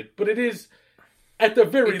be debated, but it is, at the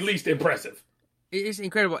very least, impressive. It is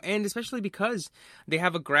incredible, and especially because they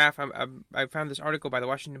have a graph. I found this article by the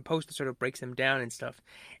Washington Post that sort of breaks them down and stuff.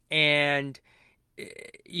 And,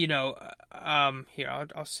 you know, here,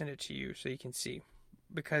 I'll send it to you so you can see.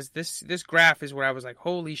 Because this graph is where I was like,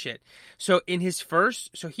 holy shit. So in his first,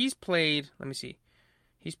 so he's played, let me see.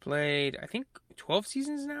 He's played, I think, 12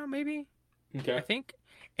 seasons now, maybe? Okay. I think.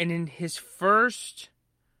 And in his first,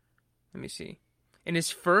 let me see. In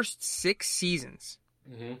his first 6 seasons,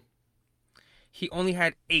 he only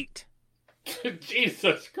had 8.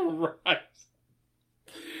 Jesus Christ.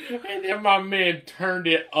 And then my man turned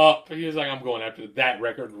it up. He was like, I'm going after that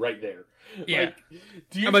record right there. Yeah. Like,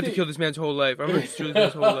 I'm about to kill this man's whole life. I'm about to steal this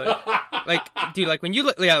man's whole life. Like, dude, like when you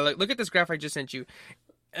look, look at this graph I just sent you.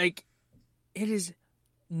 Like, it is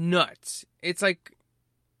nuts. It's like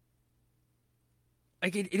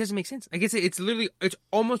it doesn't make sense. Like it's literally, it's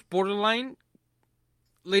almost borderline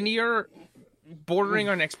linear, bordering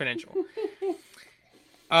on exponential.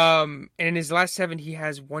 And in his last 7, he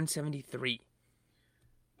has 173.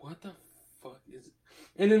 What the fuck is it?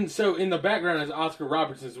 And then, so in the background is Oscar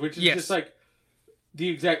Robertson's, which is just like the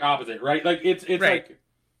exact opposite, right? Like it's like,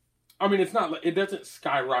 I mean, it's not, it doesn't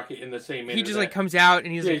skyrocket in the same manner. He just like comes out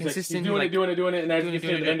and he's like consistent. He's doing it, and as he gets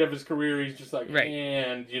to the end of his career, he's just like,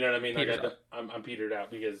 and you know what I mean? Like I'm petered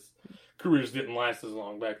out because careers didn't last as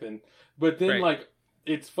long back then. But then like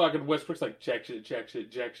it's fucking Westbrook's like jack shit,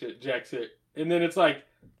 and then it's like,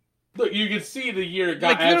 look, you can see the year it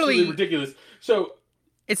got like, absolutely ridiculous. So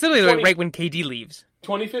it's literally like right when KD leaves.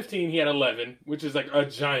 2015, he had 11, which is like a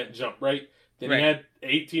giant jump, right? Then he had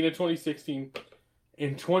 18 in 2016.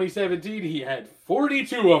 In 2017, he had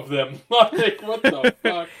 42 of them. Like, what the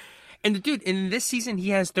fuck? And the dude, in this season, he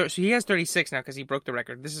has 36 now because he broke the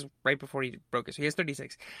record. This is right before he broke it, so he has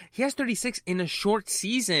 36. He has 36 in a short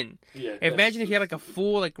season. Yeah. Imagine if he had like a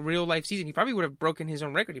full like real life season. He probably would have broken his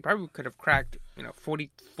own record. He probably could have cracked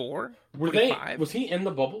 44, 45. Was he in the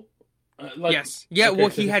bubble? Yes. Yeah. Okay, well,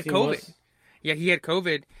 he had COVID. Yeah, he had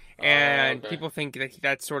COVID, and people think that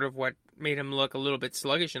that's sort of what made him look a little bit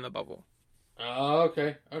sluggish in the bubble.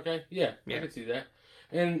 Okay. Yeah, I can see that.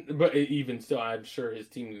 But even still, I'm sure his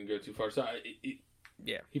team didn't go too far. So,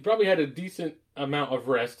 he probably had a decent amount of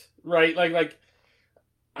rest, right? Like,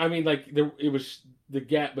 I mean, like it was the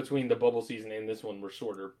gap between the bubble season and this one were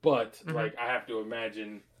shorter. But like, I have to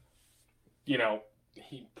imagine,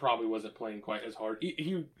 he probably wasn't playing quite as hard.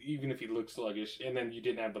 He even if he looked sluggish, and then you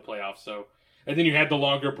didn't have the playoffs, so. And then you had the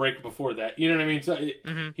longer break before that. You know what I mean? So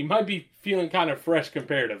he might be feeling kind of fresh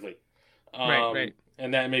comparatively. Right.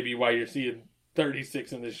 And that may be why you're seeing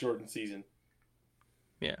 36 in this shortened season.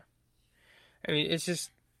 Yeah. I mean, it's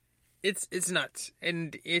just, it's nuts.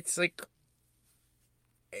 And it's like,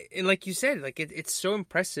 and like you said, like it's so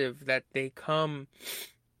impressive that they come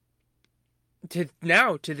to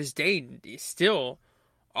this day, still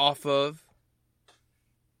off of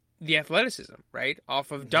the athleticism, right?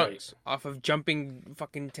 Off of dunks, off of jumping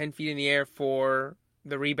fucking 10 feet in the air for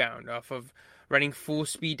the rebound, off of running full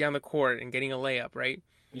speed down the court and getting a layup, right?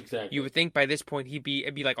 Exactly. You would think by this point it'd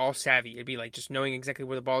be like all savvy. It'd be like just knowing exactly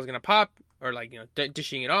where the ball is gonna pop, or like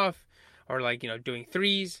dishing it off, or like doing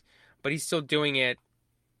threes. But he's still doing it.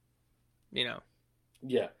 Yeah.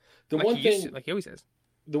 The like one thing, like he always says.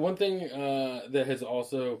 The one thing that has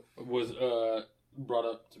also was brought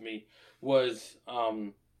up to me was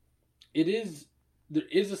it is there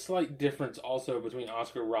is a slight difference also between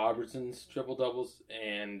Oscar Robertson's triple doubles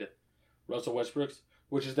and Russell Westbrook's,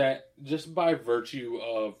 which is that just by virtue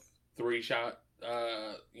of 3-point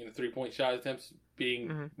shot attempts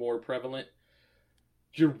being more prevalent,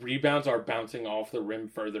 your rebounds are bouncing off the rim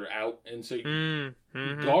further out, and so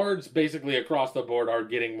guards basically across the board are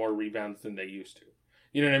getting more rebounds than they used to.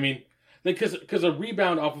 You know what I mean? Because a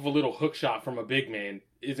rebound off of a little hook shot from a big man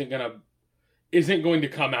isn't going to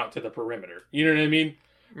come out to the perimeter. You know what I mean?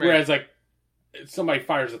 Right. Whereas like somebody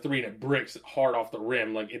fires a 3 and it bricks hard off the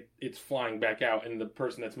rim, like it's flying back out, and the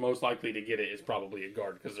person that's most likely to get it is probably a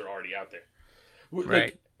guard because they're already out there. Right.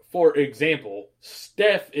 Like, for example,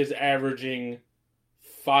 Steph is averaging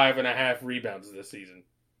 5.5 rebounds this season.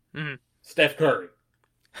 Mm-hmm. Steph Curry.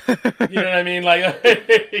 You know what I mean?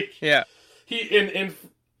 Like, yeah.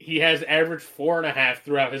 He has averaged 4.5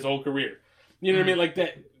 throughout his whole career. You know what I mean? Like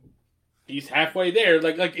that. He's halfway there.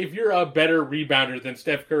 Like if you're a better rebounder than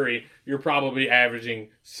Steph Curry, you're probably averaging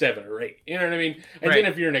 7 or 8. You know what I mean? And then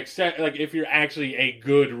if you're if you're actually a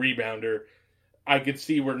good rebounder, I could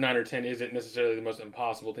see where 9 or 10 isn't necessarily the most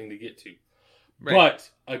impossible thing to get to. Right. But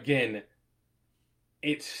again,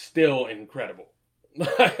 it's still incredible.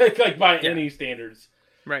 Like by any standards.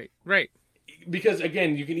 Right. Because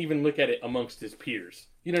again, you can even look at it amongst his peers.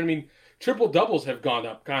 You know what I mean? Triple doubles have gone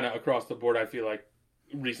up kind of across the board, I feel like,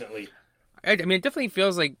 recently. I mean, it definitely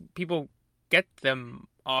feels like people get them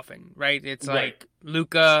often, right? It's like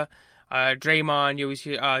Luka, Draymond, you always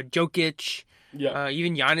hear Jokic,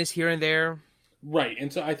 even Giannis here and there. Right,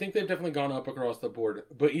 and so I think they've definitely gone up across the board.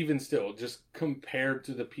 But even still, just compared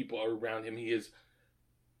to the people around him, he is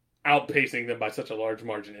outpacing them by such a large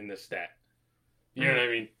margin in this stat. You know what I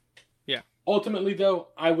mean? Yeah. Ultimately, though,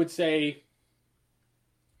 I would say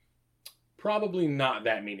probably not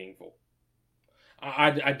that meaningful.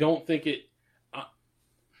 I don't think it...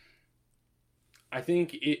 I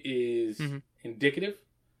think it is indicative,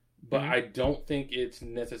 but I don't think it's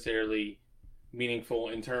necessarily meaningful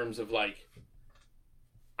in terms of like...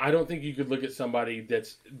 I don't think you could look at somebody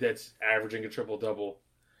that's averaging a triple-double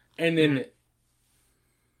and then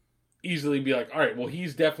easily be like, all right, well,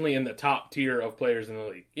 he's definitely in the top tier of players in the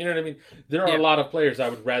league. You know what I mean? There are a lot of players I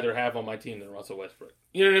would rather have on my team than Russell Westbrook.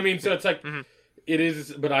 You know what I mean? So it's like, it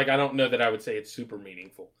is, but like, I don't know that I would say it's super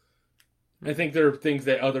meaningful. I think there are things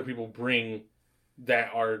that other people bring that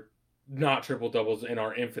are not triple-doubles and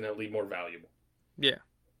are infinitely more valuable. Yeah.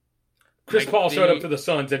 Chris Paul showed up to the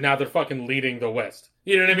Suns, and now they're fucking leading the West.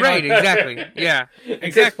 You know what I mean? Right, exactly. Yeah,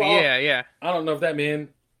 exactly. Paul, yeah. I don't know if that man...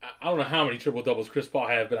 I don't know how many triple-doubles Chris Paul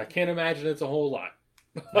has, but I can't imagine it's a whole lot.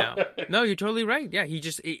 No, you're totally right. Yeah, you're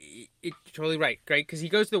totally right, Because he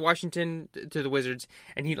goes to the Wizards,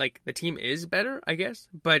 and he like the team is better, I guess,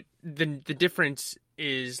 but the difference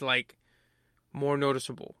is like more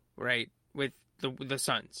noticeable, right? With the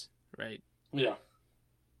Suns, right? Yeah.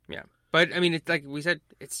 But I mean, it's like we said,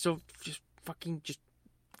 it's still just fucking just.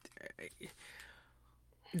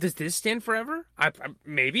 Does this stand forever? I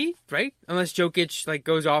maybe, right? Unless Jokic like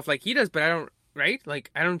goes off like he does, but I don't, right? Like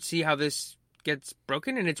I don't see how this gets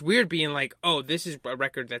broken, and it's weird being like, oh, this is a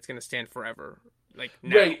record that's going to stand forever, like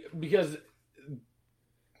now. Right? Because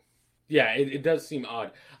it does seem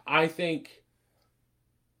odd. I think,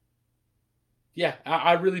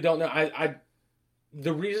 I really don't know. I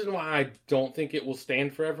the reason why I don't think it will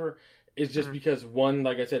stand forever is just because, one,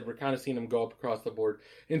 like I said, we're kind of seeing them go up across the board.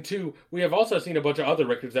 And two, we have also seen a bunch of other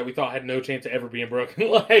records that we thought had no chance of ever being broken,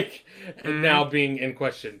 and now being in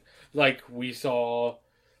question. Like, we saw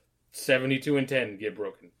 72-10 get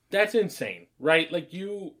broken. That's insane, right? Like,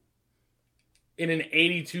 in an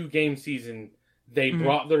 82-game season, they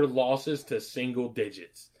brought their losses to single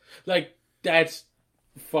digits. Like, that's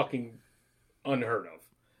fucking unheard of.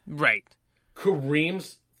 Right.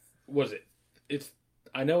 Kareem's,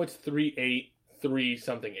 I know it's 3-8,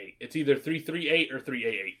 3-something-8. It's either 3-3-8 or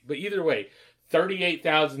 3-8-8. But either way,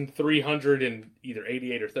 38,300 and either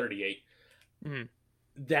 88 or 38.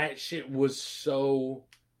 That shit was so...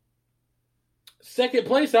 Second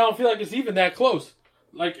place, I don't feel like it's even that close.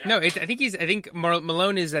 Like no, I think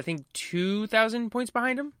Malone is 2,000 points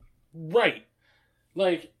behind him. Right.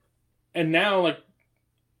 Like, and now, like,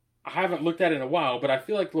 I haven't looked at it in a while, but I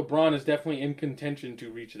feel like LeBron is definitely in contention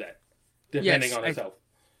to reach that, depending on his health.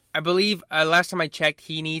 I believe last time I checked,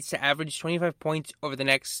 he needs to average 25 points over the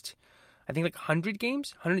next, I think, 100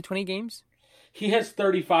 games, 120 games. He has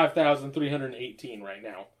 35,318 right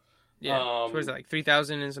now. Yeah. So what is that,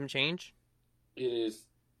 3,000 and some change? It is.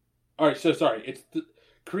 All right, so sorry.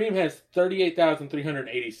 Kareem has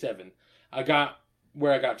 38,387. I got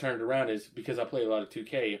where I got turned around is because I play a lot of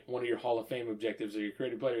 2K. One of your Hall of Fame objectives of your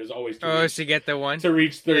creative player is always to get the one to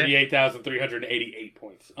reach 38,388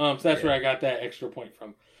 points. So that's where I got that extra point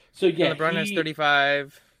from. So yeah, LeBron has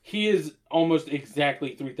 35. He is almost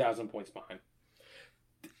exactly 3,000 points behind.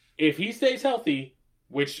 If he stays healthy,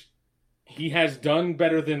 which he has done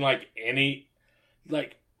better than well,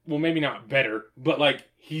 maybe not better, but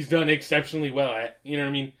he's done exceptionally well at, you know what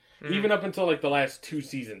I mean? Mm-hmm. Even up until the last 2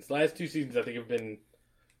 seasons. The last 2 seasons I think have been,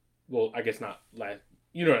 well, I guess not last,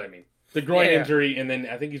 you know what I mean? The groin injury, and then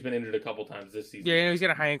I think he's been injured a couple times this season. Yeah, he's got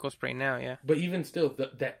a high ankle sprain now, yeah. But even still,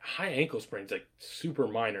 that high ankle sprain's super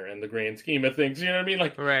minor in the grand scheme of things, you know what I mean?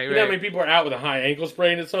 Right. You know how many people are out with a high ankle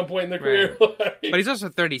sprain at some point in their career? But he's also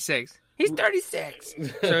 36. He's 36!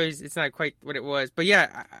 So it's not quite what it was. But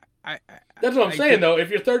yeah, that's what I'm saying, though. If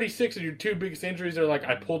you're 36 and your 2 biggest injuries are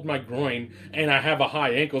I pulled my groin and I have a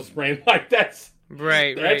high ankle sprain, that's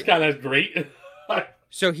kind of great.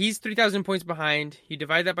 So he's 3,000 points behind. You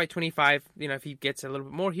divide that by 25. You know, if he gets a little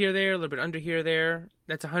bit more here, there, a little bit under here, there,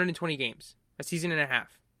 that's 120 games, a season and a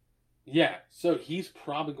half. Yeah, so he's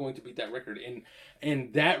probably going to beat that record,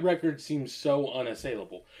 and that record seems so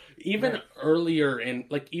unassailable. Even earlier, and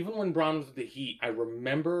even when Bron was with the Heat, I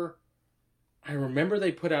remember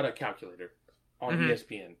they put out a calculator on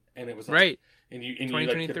ESPN, and it was and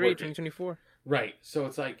 2023, 2024. Right. So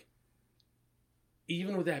it's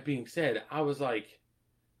even with that being said, I was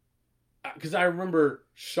because I remember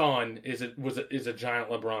Sean is a giant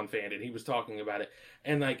LeBron fan, and he was talking about it,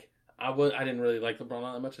 and I didn't really like LeBron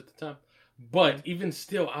all that much at the time, but even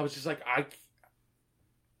still, I was just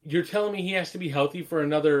you're telling me he has to be healthy for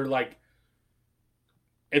another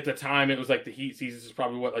at the time it was the Heat season is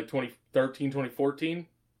probably 2013, 2014,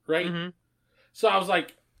 right? Mm-hmm. So I was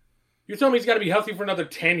you're telling me he's got to be healthy for another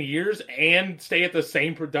 10 years and stay at the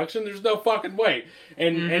same production? There's no fucking way.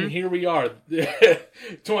 And here we are.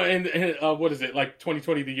 What is it?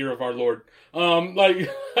 2020, the year of our Lord. And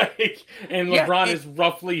LeBron is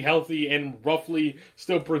roughly healthy and roughly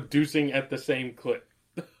still producing at the same clip.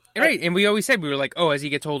 Right. And we always said, we were as he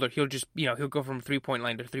gets older, he'll just, he'll go from 3-point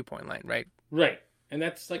line to 3-point line, right? Right. And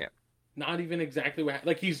that's not even exactly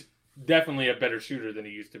what he's definitely a better shooter than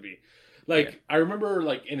he used to be. I remember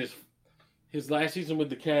in his last season with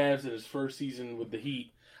the Cavs and his first season with the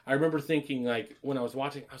Heat, I remember thinking, when I was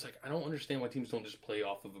watching, I was I don't understand why teams don't just play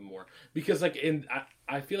off of him more. Because, I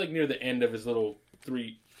feel near the end of his little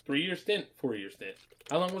 4-year stint.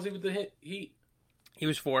 How long was he with the Heat? He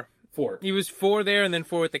was 4. 4. He was 4 there and then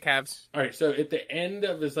 4 with the Cavs. All right, so at the end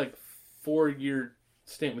of his, 4-year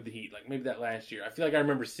stint with the Heat, maybe that last year, I feel I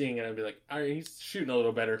remember seeing it and I'd be all right, he's shooting a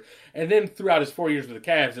little better. And then throughout his 4 years with the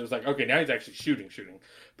Cavs, it was okay, now he's actually shooting.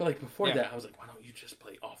 But before that, I was why don't you just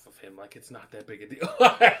play off of him? It's not that big a deal.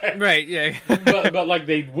 Right, yeah. but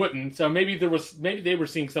they wouldn't. So maybe they were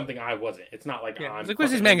seeing something I wasn't. It's not I'm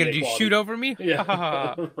what's this man gonna do? Shoot over me?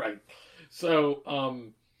 Yeah. Right. So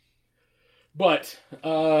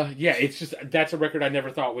it's just that's a record I never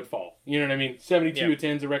thought would fall. You know what I mean? 72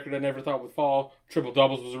 10's a record I never thought would fall. Triple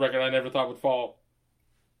doubles was a record I never thought would fall.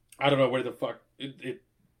 I don't know where the fuck it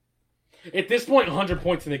at this point 100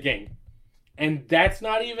 points in the game. And that's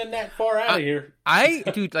not even that far out of here. I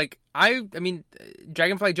mean,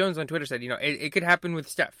 Dragonfly Jones on Twitter said, it could happen with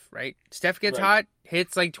Steph, right? Steph gets hot,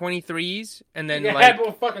 hits 23s, and then happened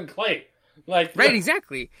with fucking Clay. Right,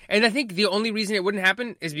 exactly. And I think the only reason it wouldn't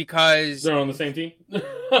happen is because they're on the same team.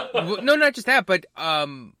 No, not just that, but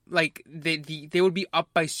they would be up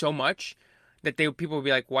by so much that people would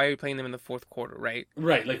be why are you playing them in the fourth quarter, right?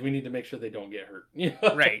 Right, we need to make sure they don't get hurt.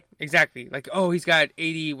 Right, exactly. He's got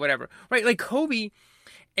 80, whatever. Right, Kobe,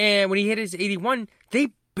 and when he hit his 81, they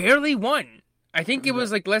barely won. I think it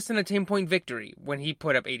was less than a 10-point victory when he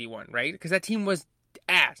put up 81, right? Because that team was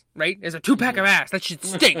ass, right? There's a 2-pack of ass. That shit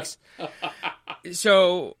stinks.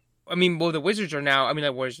 So, the Wizards are now,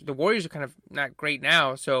 the Warriors are kind of not great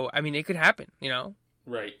now, so, it could happen,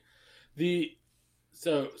 Right.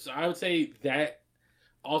 So I would say that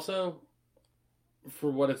also, for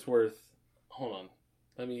what it's worth, hold on.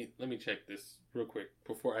 Let me check this real quick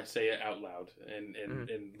before I say it out loud and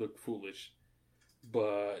look foolish.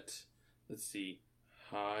 But let's see.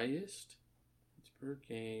 Highest per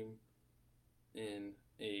game in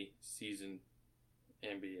a season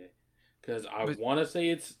NBA. Because I want to say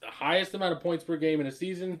it's the highest amount of points per game in a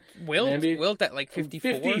season. Wilt at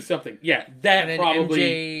 54? 50 something. Yeah, that and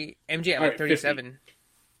probably. MJ at 37. 50.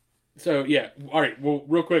 So, yeah. All right. Well,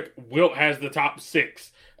 real quick, Wilt has the top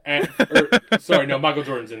 6. Michael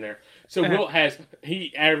Jordan's in there. So Wilt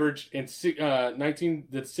he averaged in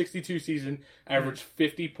the 62 season, averaged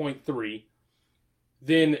 50.3.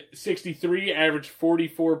 Then 63 averaged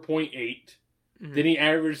 44.8. Then he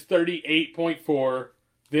averaged 38.4,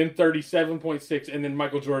 then 37.6, and then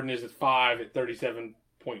Michael Jordan is at 5 at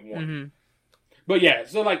 37.1. But yeah,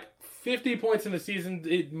 so like 50 points in the season,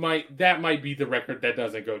 that might be the record that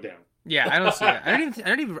doesn't go down. Yeah, I don't see that. I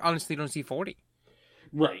don't even honestly don't see 40.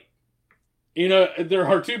 Right. You know, there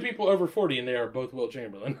are 2 people over 40, and they are both Wilt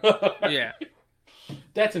Chamberlain. Yeah.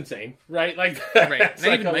 That's insane, right? Like, right.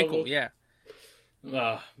 Not even Michael, yeah.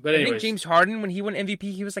 But anyways. I think James Harden, when he won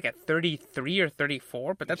MVP, he was like at 33 or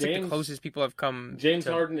 34, but that's like the closest people have come. James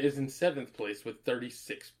Harden is in 7th place with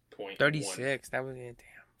 36.1. 36, that was, damn.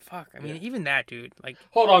 Fuck, I mean, even that, dude. Like,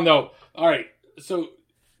 hold on, though. All right, so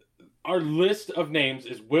our list of names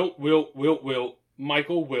is Wilt,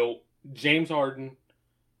 Michael Wilt, James Harden.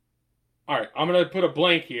 All right, I'm going to put a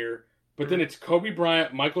blank here, but then it's Kobe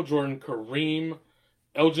Bryant, Michael Jordan, Kareem,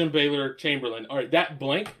 Elgin Baylor, Chamberlain. All right, that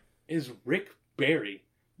blank is Rick Barry.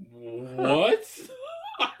 What?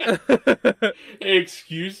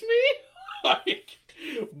 Excuse me? Like,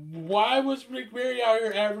 why was Rick Barry out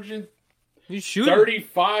here averaging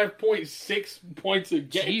 35.6 points a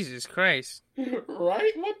game? Jesus Christ.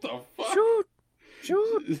 Right? What the fuck?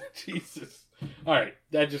 Shoot. Jesus. All right,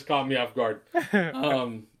 that just caught me off guard.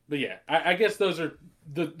 But yeah, I guess those are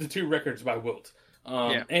the 2 records by Wilt.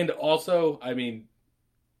 And also, I mean,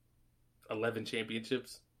 11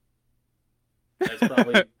 championships. That's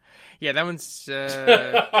probably... yeah, that one's...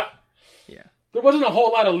 yeah. There wasn't a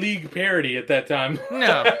whole lot of league parity at that time.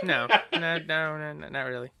 No, not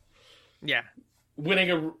really. Yeah.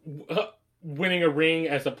 Winning a ring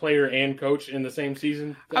as a player and coach in the same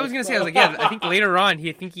season. I was gonna say, I think later on,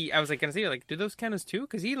 I was gonna say, like, do those count as 2?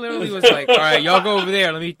 Because he literally was like, all right, y'all go over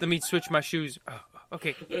there. Let me switch my shoes. Oh,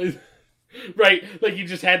 okay. Right, like he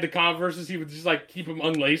just had the Converses. He would just like keep them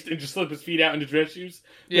unlaced and just slip his feet out into dress shoes.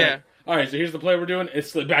 Yeah. Like, all right, so here's the play we're doing. It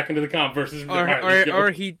slid back into the Converses. Or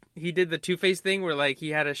he did the Two-Face thing where like he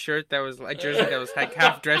had a shirt that was a jersey that was like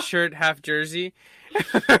half dress shirt, half jersey.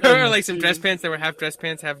 Or like some dress pants that were half dress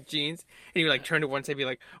pants, half jeans. And he would like turn to one side and be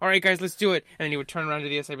like, all right, guys, let's do it. And then he would turn around to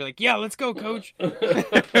the other side and be like, yeah, let's go, coach.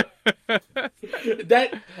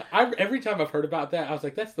 Every time I've heard about that, I was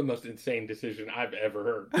like, that's the most insane decision I've ever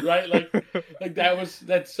heard. Right? Like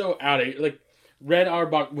that's so out of like Red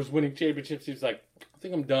Auerbach was winning championships. He was like, I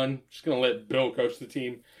think I'm done. Just gonna let Bill coach the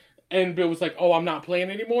team. And Bill was like, oh, I'm not playing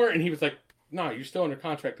anymore. And he was like, no, you're still under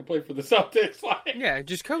contract to play for the Celtics. Like, yeah,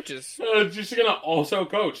 just coaches. Just gonna also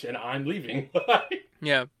coach, and I'm leaving.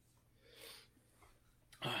 Yeah.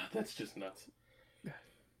 That's just nuts.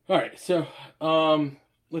 All right, so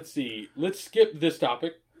let's see. Let's skip this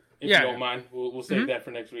topic if you don't mind. We'll save that for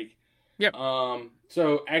next week. Yep.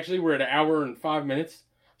 So actually, we're at 1 hour and 5 minutes.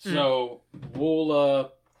 So we're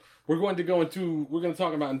going to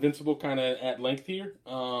talk about Invincible kind of at length here.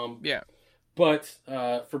 Yeah. But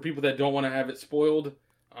for people that don't want to have it spoiled,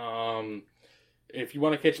 if you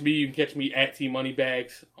want to catch me, you can catch me at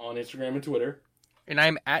TMoneybags on Instagram and Twitter. And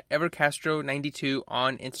I'm at EverCastro92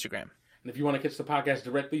 on Instagram. And if you want to catch the podcast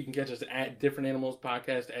directly, you can catch us at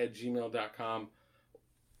differentanimalspodcast@gmail.com.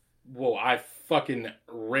 Whoa, I fucking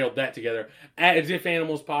railed that together. At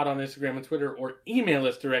diffanimalspod on Instagram and Twitter, or email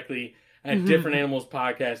us directly at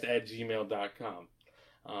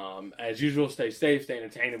differentanimalspodcast@gmail.com. As usual, stay safe, stay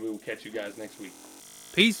entertained, and we will catch you guys next week.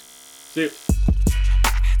 Peace. See you.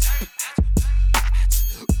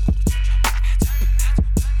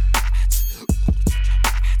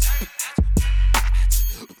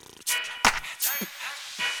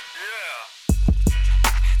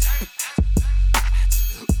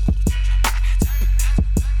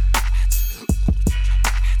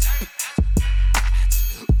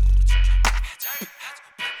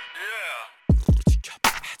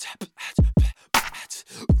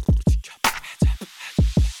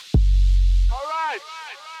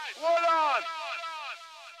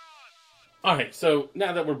 All right, so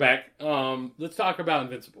now that we're back, let's talk about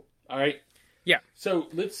Invincible. All right. Yeah. So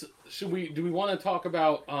do we want to talk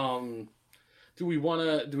about do we want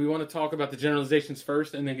to talk about the generalizations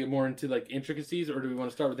first and then get more into like intricacies, or do we want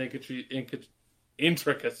to start with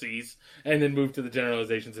intricacies and then move to the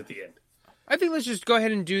generalizations at the end? I think let's just go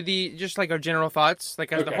ahead and do just like our general thoughts,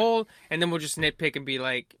 like as the whole, and then we'll just nitpick and be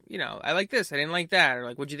like, I like this, I didn't like that, or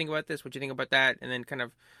like, what'd you think about this, what'd you think about that, and then kind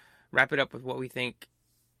of wrap it up with what we think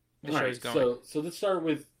the show's going. So let's start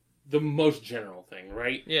with the most general thing,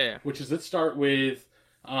 right? Yeah. Which is, let's start with,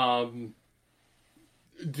 would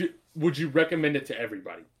you recommend it to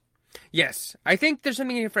everybody? Yes. I think there's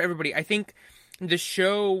something in here for everybody. I think the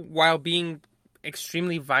show, while being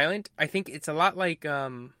extremely violent, I think it's a lot like,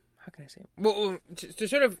 how can I say? Well, to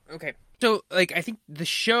sort of okay. So like I think the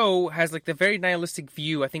show has like the very nihilistic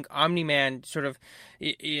view. I think Omni-Man sort of,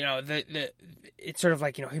 the it's sort of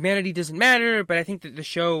like humanity doesn't matter. But I think that the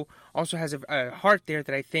show also has a heart there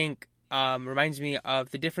that I think reminds me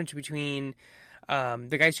of the difference between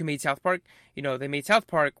the guys who made South Park. They made South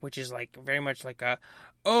Park, which is like very much like a,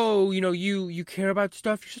 you care about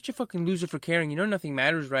stuff. You're such a fucking loser for caring. Nothing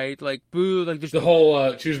matters, right? Like, boo. Like, there's the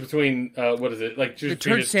whole choose between what is it? Like choose the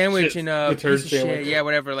turd sandwich and the turd piece of sandwich. shit. Yeah,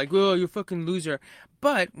 whatever. Like, oh, you're a fucking loser.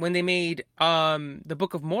 But when they made the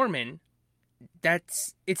Book of Mormon,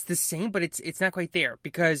 it's the same, but it's not quite there,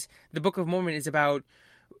 because the Book of Mormon is about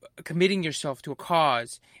committing yourself to a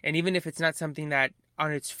cause, and even if it's not something that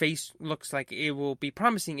on its face looks like it will be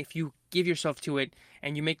promising, if you give yourself to it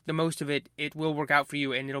and you make the most of it, it will work out for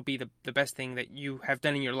you, and it'll be the best thing that you have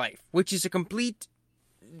done in your life, which is a complete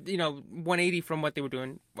 180 from what they were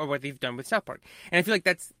doing or what they've done with South Park. And I feel like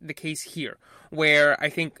that's the case here, where I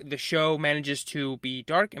think the show manages to be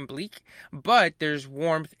dark and bleak, but there's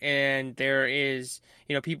warmth and there is,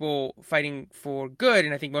 people fighting for good.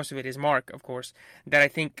 And I think most of it is Mark, of course, that I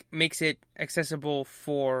think makes it accessible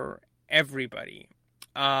for everybody.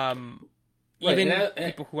 Even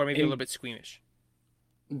people who are maybe a little bit squeamish.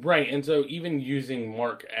 Right. And so even using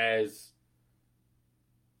Mark as,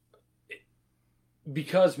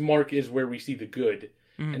 because Mark is where we see the good,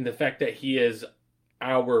 and the fact that he is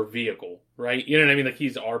our vehicle, right? You know what I mean? Like,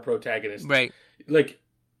 he's our protagonist. Right. Like,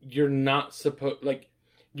 you're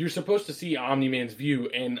supposed to see Omni-Man's view,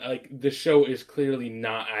 and, like, the show is clearly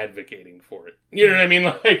not advocating for it. You know what I mean?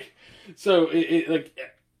 Like, so,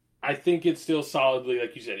 I think it's still solidly,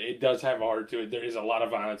 like you said, it does have a heart to it. There is a lot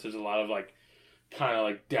of violence. There's a lot of, like, kind of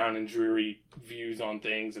like down and dreary views on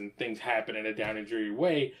things, and things happen in a down and dreary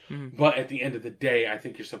way. Mm-hmm. But at the end of the day, I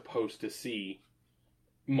think you're supposed to see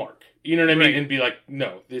Mark. You know what I mean? Right. And be like,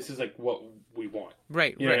 no, this is like what we want.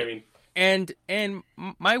 Right. You know what I mean? And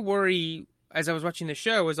my worry as I was watching the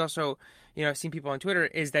show was also, I've seen people on Twitter,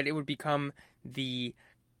 is that it would become the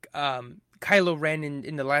Kylo Ren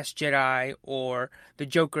in The Last Jedi, or the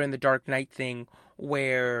Joker in The Dark Knight thing,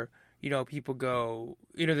 where people go,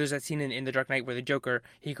 there's that scene in The Dark Knight where the Joker,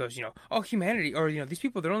 he goes, oh, humanity, or, these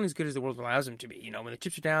people, they're only as good as the world allows them to be. When the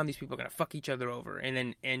chips are down, these people are going to fuck each other over. And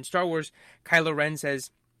then in Star Wars, Kylo Ren says,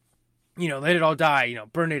 let it all die,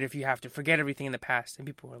 burn it if you have to, forget everything in the past. And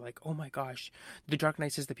people are like, oh my gosh, The Dark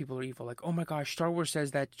Knight says that people are evil. Like, oh my gosh, Star Wars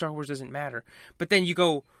says that Star Wars doesn't matter. But then you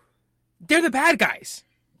go, they're the bad guys.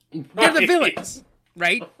 They're the villains,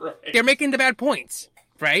 right? They're making the bad points.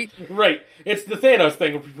 Right? Right. It's the Thanos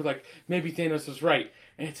thing where people are like, maybe Thanos is right.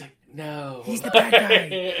 And it's like, no. He's the bad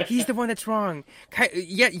guy. He's the one that's wrong.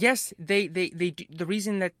 Yes, they the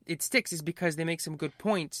reason that it sticks is because they make some good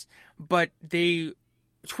points, but they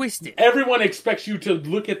twist it. Everyone expects you to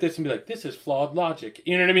look at this and be like, this is flawed logic.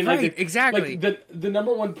 You know what I mean? Right, exactly. Like the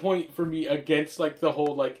number one point for me against like the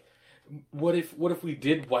whole like, what if we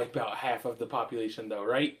did wipe out half of the population though,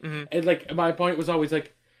 right? Mm-hmm. And like my point was always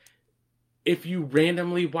like, if you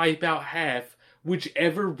randomly wipe out half,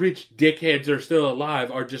 whichever rich dickheads are still alive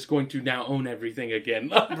are just going to now own everything again.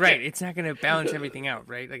 Right. It's not going to balance everything out,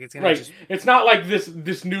 right? Like, it's going to just... It's not like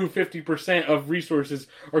this new 50% of resources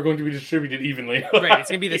are going to be distributed evenly. Right. It's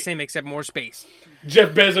going to be the same except more space.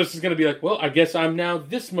 Jeff Bezos is going to be like, well, I guess I'm now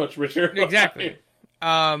this much richer. Exactly.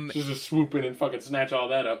 Just swoop in and fucking snatch all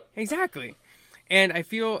that up. Exactly. And I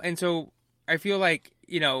feel like,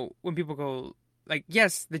 when people go... Like,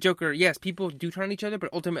 yes, the Joker, yes, people do turn on each other, but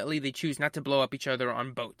ultimately they choose not to blow up each other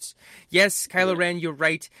on boats. Yes, Kylo Ren, you're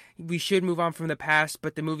right. We should move on from the past,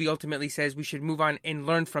 but the movie ultimately says we should move on and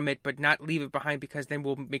learn from it, but not leave it behind, because then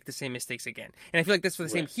we'll make the same mistakes again. And I feel like that's for the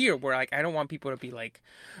same here, where, like, I don't want people to be like,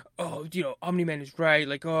 oh, Omni-Man is right.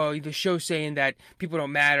 Like, oh, the show's saying that people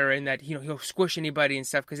don't matter and that, he'll squish anybody and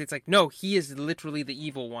stuff, because it's like, no, he is literally the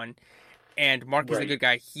evil one. And Mark is the good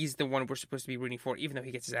guy. He's the one we're supposed to be rooting for, even though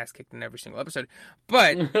he gets his ass kicked in every single episode.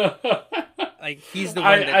 But, like, he's the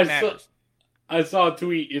one that matters. I saw a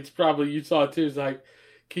tweet. It's probably, you saw it too. It's like,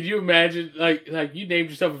 can you imagine, like you named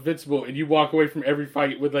yourself Invincible and you walk away from every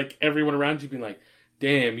fight with, like, everyone around you being like,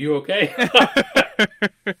 damn, you okay?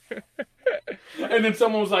 And then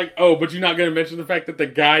someone was like, oh, but you're not going to mention the fact that the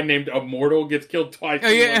guy named Immortal gets killed twice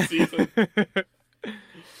in one season.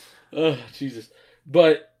 Oh, Jesus.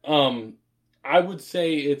 But, I would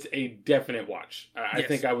say it's a definite watch. I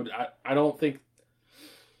think I would. I don't think.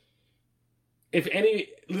 Let's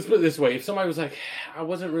put it this way: if somebody was like, I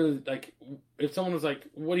wasn't really like, if someone was like,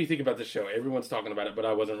 what do you think about this show? Everyone's talking about it, but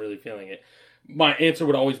I wasn't really feeling it. My answer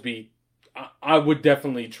would always be, I would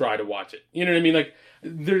definitely try to watch it. You know what I mean? Like,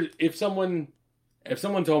 if someone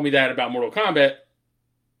told me that about Mortal Kombat,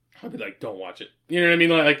 I'd be like, don't watch it. You know what I mean?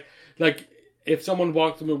 Like if someone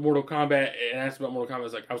walked into Mortal Kombat and asked about Mortal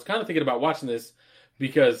Kombat, I was kind of thinking about watching this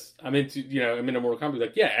because I'm into Mortal Kombat.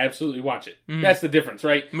 Like, yeah, absolutely watch it. That's the difference,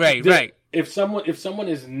 right? Right. If someone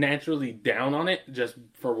is naturally down on it, just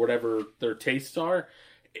for whatever their tastes are,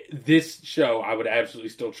 this show I would absolutely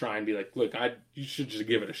still try and be like, look, you should just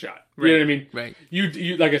give it a shot. You know what I mean? Right.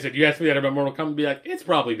 You like I said, you asked me that about Mortal Kombat, be like, it's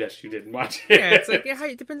probably best you didn't watch it. Yeah, it's like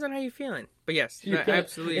it depends on how you're feeling. But yes, I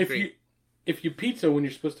absolutely agree. If you pizza when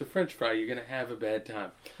you're supposed to French fry, you're gonna have a bad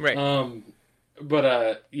time. Right.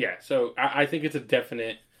 Yeah. So I think it's a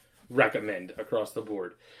definite recommend across the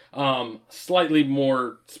board. Slightly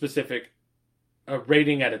more specific, a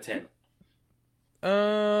rating out of 10.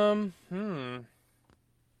 Oh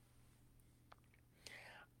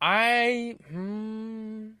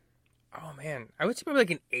man, I would say probably like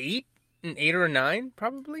an 8 or a 9,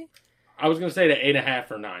 probably. I was gonna say the 8.5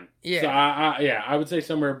 or 9. Yeah. So I would say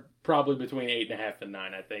somewhere probably between 8.5 and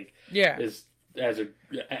 9. I think. Yeah. Is as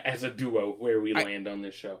a duo where we land on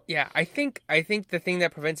this show. Yeah, I think the thing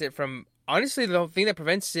that prevents it from the thing that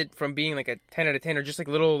prevents it from being like a 10 out of 10 or just like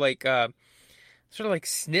little like sort of like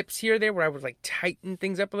snips here or there where I would like tighten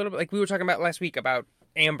things up a little bit, like we were talking about last week about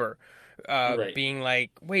Amber. Right. Being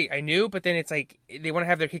like, wait, I knew, but then it's like they want to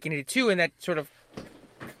have their cake and eat it too, and that sort of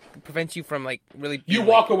prevents you from like really. You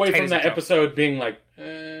walk away from that episode being like,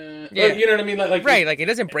 yeah, you know what I mean, like right, like it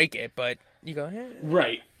doesn't break it, but you go,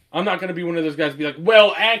 right. I'm not going to be one of those guys to be like,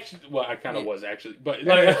 well, actually, I kind of was actually, but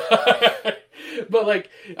like, but like,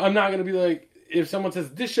 I'm not going to be like, if someone says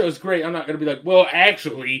this show's great, I'm not going to be like, well,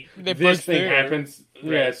 actually, this thing happens,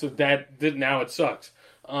 right. Yeah, so now it sucks.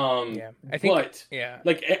 I think, but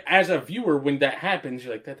like as a viewer, when that happens,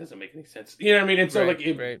 you're like, that doesn't make any sense. You know what I mean? And so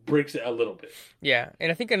it breaks it a little bit. Yeah,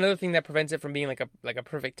 and I think another thing that prevents it from being like a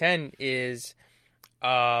perfect 10 is,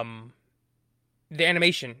 the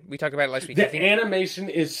animation. We talked about it last week. The animation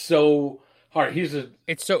is so hard.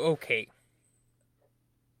 It's so okay.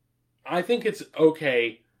 I think it's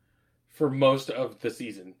okay for most of the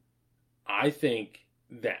season. I think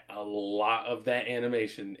that a lot of that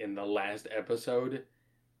animation in the last episode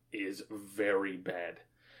is very bad.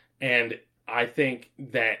 And I think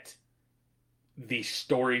that the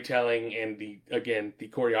storytelling and the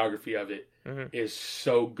choreography of it is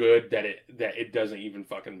so good that it doesn't even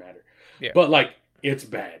fucking matter. Yeah. But like it's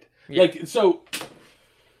bad. Yeah. Like so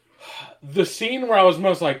the scene where I was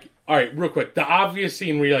most like, all right, real quick, the obvious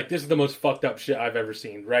scene where you're like, this is the most fucked up shit I've ever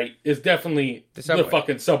seen, right? Is definitely the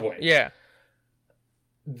fucking subway. Yeah.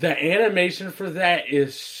 The animation for that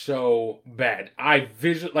is so bad. I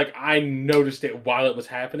noticed it while it was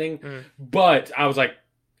happening, but I was like,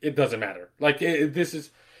 it doesn't matter. Like, here's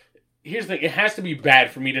the thing, it has to be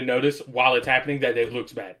bad for me to notice while it's happening that it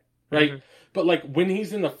looks bad, right? Mm-hmm. But, like, when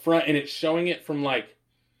he's in the front and it's showing it from, like,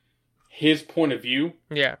 his point of view,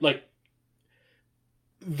 like,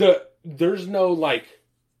 there's no, like,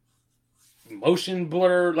 motion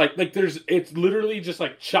blur, like, it's literally just,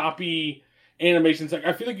 like, choppy animations. Like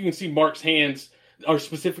I feel like you can see Mark's hands are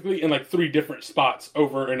specifically in like 3 different spots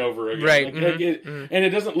over and over again. Right. And it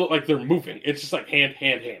doesn't look like they're moving. It's just like hand.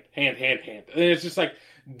 And it's just like,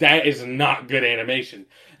 that is not good animation.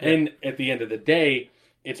 Yeah. And at the end of the day,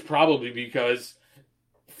 it's probably because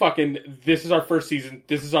fucking this is our first season,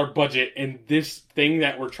 this is our budget, and this thing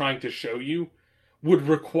that we're trying to show you would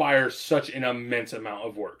require such an immense amount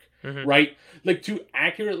of work. Right? Like to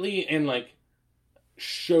accurately and like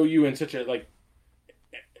show you in such a like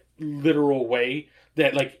literal way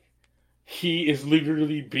that like he is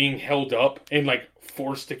literally being held up and like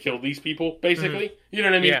forced to kill these people basically. You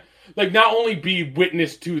know what I mean? Like not only be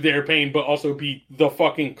witness to their pain but also be the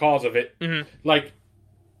fucking cause of it. Like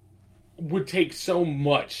would take so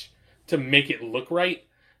much to make it look right,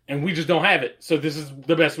 and we just don't have it, so this is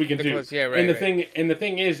the best we can do. And the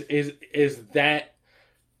thing is that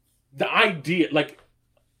the idea, like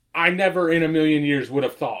I never in a million years would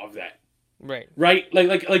have thought of that. Right?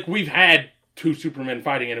 Like we've had 2 Supermen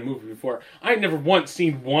fighting in a movie before. I never once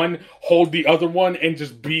seen one hold the other one and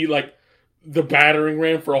just be like the battering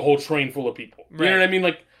ram for a whole train full of people. You know what I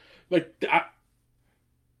mean?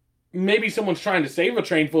 Maybe someone's trying to save a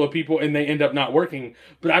train full of people and they end up not working,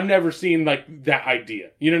 but I've never seen like that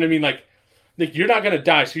idea. You know what I mean? Like you're not gonna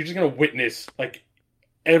die, so you're just gonna witness like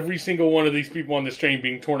every single one of these people on this train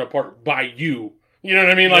being torn apart by you. You know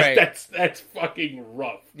what I mean? Like that's fucking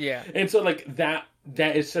rough. Yeah. And so like that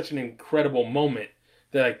is such an incredible moment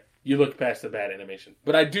that like you look past the bad animation.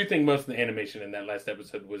 But I do think most of the animation in that last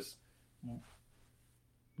episode was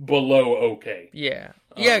below okay. Yeah.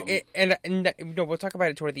 Yeah, and we'll talk about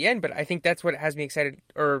it toward the end, but I think that's what has me excited,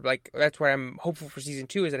 or like that's why I'm hopeful for season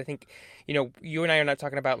 2. Is that I think, you and I are not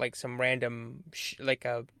talking about like some random like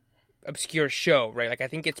a obscure show, right? Like I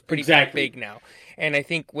think it's pretty big now, and I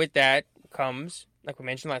think with that comes, like we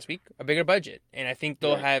mentioned last week, a bigger budget, and I think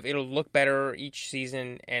it'll look better each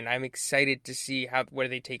season, and I'm excited to see where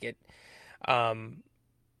they take it.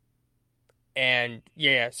 And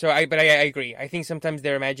so I agree. I think sometimes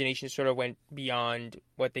their imagination sort of went beyond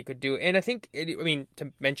what they could do. And I think,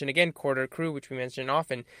 to mention again, Quarter Crew, which we mention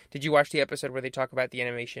often, did you watch the episode where they talk about the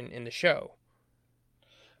animation in the show?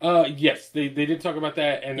 Yes, they did talk about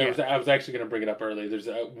that, and I was actually going to bring it up earlier. There's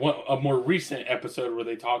a more recent episode where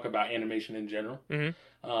they talk about animation in general.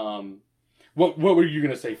 Mm-hmm. What were you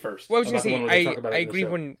going to say first? Well, I was going to say, I agree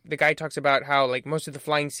when the guy talks about how like most of the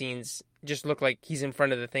flying scenes just look like he's in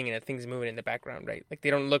front of the thing and the thing's moving in the background, right? Like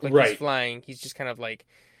they don't look like he's flying. He's just kind of like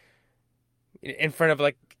in front of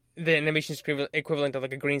like the animation equivalent of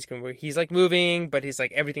like a green screen where he's like moving, but he's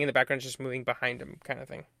like everything in the background is just moving behind him, kind of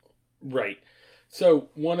thing. Right. So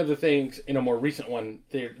one of the things in a more recent one,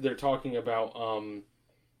 they're talking about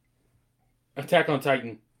Attack on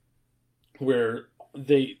Titan, where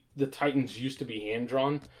the Titans used to be hand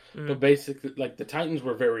drawn, but basically like the Titans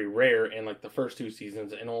were very rare in like the first 2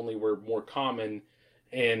 seasons, and only were more common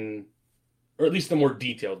in, or at least the more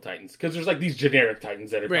detailed Titans, because there's like these generic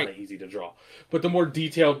Titans that are kind of easy to draw, but the more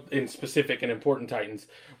detailed and specific and important Titans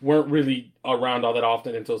weren't really around all that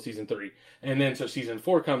often until season 3, and then so season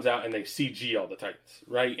 4 comes out and they CG all the Titans,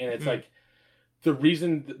 right? And it's like the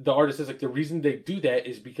reason the artist is like the reason they do that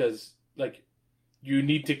is because like you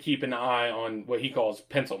need to keep an eye on what he calls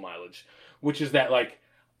pencil mileage, which is that like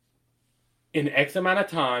in X amount of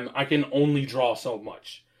time I can only draw so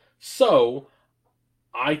much, so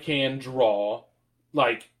I can draw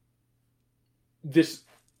like this,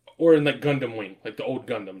 or in like Gundam Wing, like the old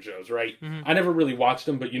Gundam shows, right? Mm-hmm. I never really watched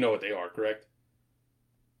them, but you know what they are, correct?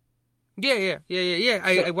 Yeah.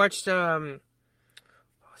 I watched. I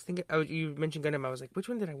was thinking. You mentioned Gundam. I was like, which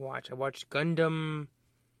one did I watch? I watched Gundam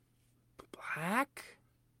Black.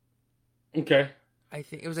 Okay. I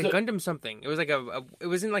think it was like Gundam something. It was like it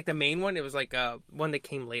wasn't like the main one. It was like one that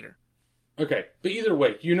came later. Okay, but either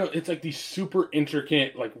way, it's like these super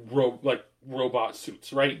intricate like robot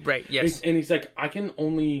suits, right? Right. Yes. And he's like, I can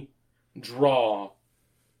only draw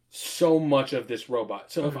so much of this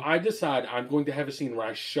robot. So if I decide I'm going to have a scene where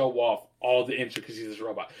I show off all the intricacies of this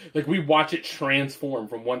robot, like we watch it transform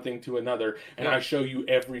from one thing to another, and I show you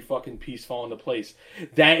every fucking piece fall into place,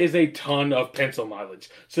 that is a ton of pencil mileage.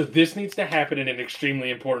 So this needs to happen in an extremely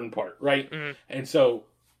important part, right? Mm-hmm. And so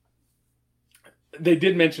they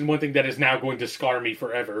did mention one thing that is now going to scar me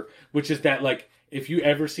forever, which is that like if you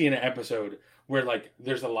ever see in an episode where like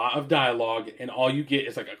there's a lot of dialogue and all you get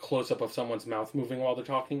is like a close-up of someone's mouth moving while they're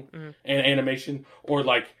talking and animation, or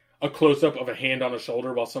like a close-up of a hand on a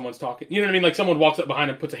shoulder while someone's talking. You know what I mean? Like someone walks up behind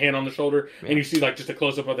and puts a hand on the shoulder and you see like just a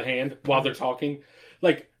close-up of the hand while they're talking.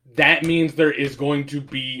 Like that means there is going to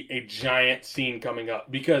be a giant scene coming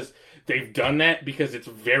up, because they've done that because it's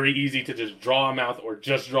very easy to just draw a mouth or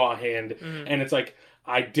just draw a hand. And it's like,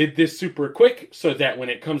 I did this super quick so that when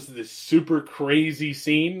it comes to this super crazy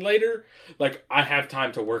scene later, like I have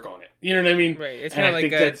time to work on it. You know what I mean? Right. It's kind of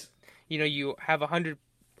like you have 100%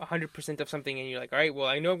 of something and you're like, all right, well,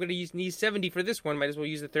 I know I'm going to need 70 for this one. Might as well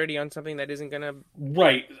use the 30 on something that isn't going to...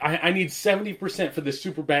 Right. I need 70% for this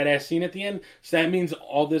super badass scene at the end. So that means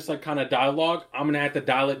all this like kind of dialogue, I'm going to have to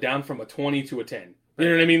dial it down from a 20 to a 10. You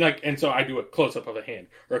know what I mean? Like, and so I do a close-up of a hand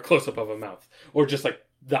or a close-up of a mouth or just like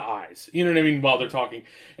the eyes, you know what I mean, while they're talking.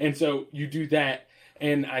 And so you do that,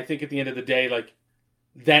 and I think at the end of the day, like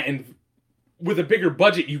that, and with a bigger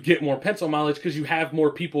budget, you get more pencil mileage because you have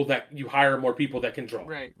more people that you hire, more people that can draw.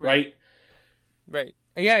 Right.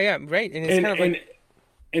 Yeah, right. And it's kind of like...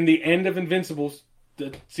 in the end of Invincibles,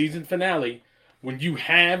 the season finale, when you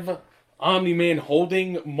have Omni-Man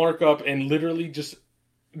holding Markup and literally just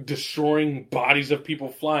destroying bodies of people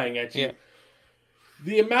flying at you. Yeah.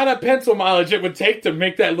 The amount of pencil mileage it would take to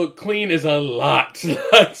make that look clean is a lot.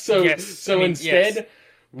 Instead,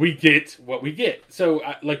 we get what we get. So,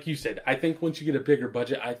 like you said, I think once you get a bigger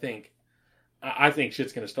budget, I think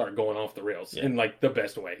shit's going to start going off the rails in like the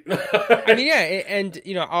best way. I mean, and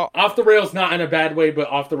off the rails, not in a bad way, but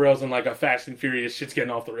off the rails in like a Fast and Furious, shit's getting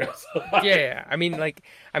off the rails. Yeah. I mean, like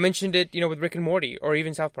I mentioned it, with Rick and Morty or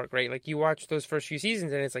even South Park, right? Like you watch those first few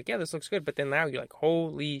seasons and it's like, yeah, this looks good, but then now you're like,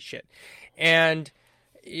 holy shit. And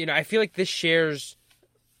I feel like this shares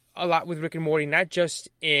a lot with Rick and Morty, not just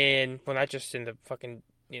in the fucking,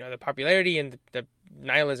 the popularity and the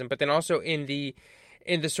nihilism, but then also in the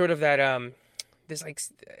sort of that, this like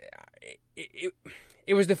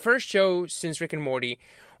it was the first show since Rick and Morty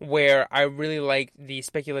where I really liked the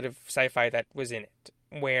speculative sci-fi that was in it,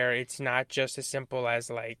 where it's not just as simple as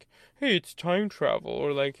like, hey, it's time travel,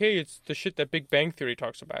 or like, hey, it's the shit that Big Bang Theory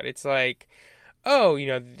talks about. It's like, oh,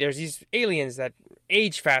 there's these aliens that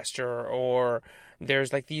age faster, or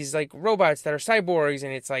there's like these like robots that are cyborgs,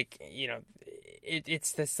 and it's like,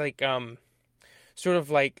 it's this like sort of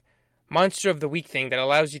like monster of the week thing that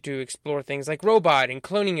allows you to explore things like robot and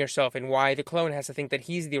cloning yourself, and why the clone has to think that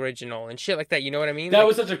he's the original and shit like that. You know what I mean? That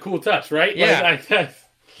was such a cool touch, right? Yeah.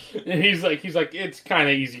 And he's like, it's kind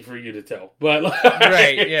of easy for you to tell, but like,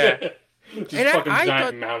 right, yeah. Just and fucking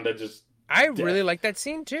giant mound that just. I really like that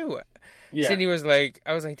scene too. Yeah. Sydney was like,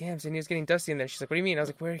 I was like, damn, Sydney was getting dusty in there. She's like, what do you mean? I was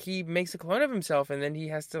like, where he makes a clone of himself and then he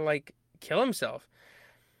has to like kill himself.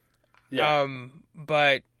 Yeah.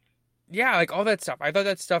 But yeah, like all that stuff. I thought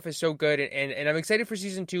that stuff is so good, and I'm excited for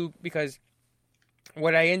season 2 because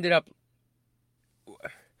what I ended up,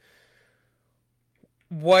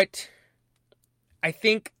 what I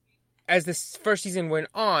think as this first season went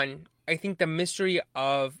on, I think the mystery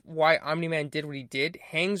of why Omni-Man did what he did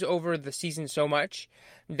hangs over the season so much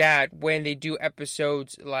that when they do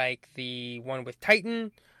episodes like the one with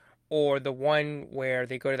Titan or the one where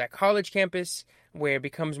they go to that college campus where it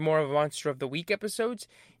becomes more of a Monster of the Week episodes,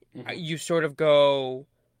 you sort of go,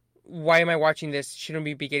 why am I watching this? Shouldn't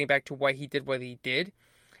we be getting back to why he did what he did?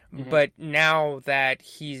 But now that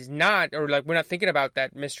he's not, or like we're not thinking about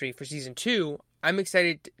that mystery for season 2, I'm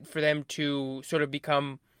excited for them to sort of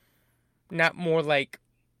become not more like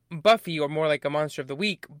Buffy or more like a Monster of the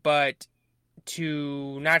Week, but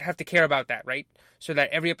to not have to care about that, right? So that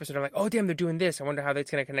every episode I'm like, oh damn, they're doing this. I wonder how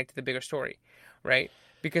that's going to connect to the bigger story, right?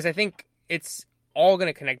 Because I think it's all going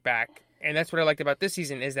to connect back. And that's what I liked about this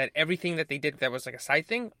season, is that everything that they did that was like a side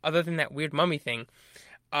thing, other than that weird mummy thing,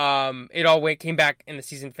 it all came back in the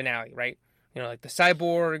season finale, right? Like the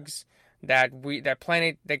cyborgs, that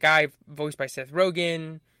planet, the guy voiced by Seth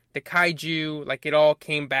Rogen, the kaiju, like it all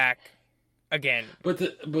came back again. But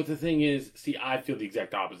the thing is, see, I feel the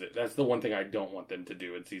exact opposite. That's the one thing I don't want them to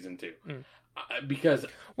do in season 2, because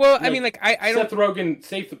I mean, like I don't.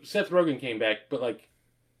 Seth Rogen came back, but like,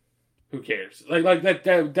 who cares? Like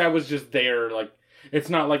that was just there. Like, it's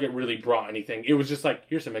not like it really brought anything. It was just like,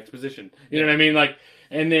 here's some exposition. You know what I mean? Like,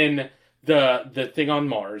 and then the thing on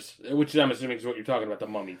Mars, which I'm assuming is what you're talking about, the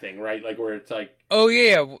mummy thing, right? Like where it's like, oh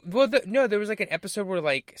yeah. Well, no, there was like an episode where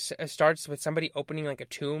like it starts with somebody opening like a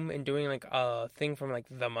tomb and doing like a thing from like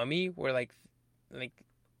the Mummy, where like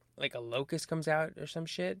a locust comes out or some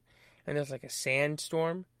shit, and there's like a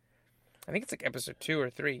sandstorm. I think it's like episode 2 or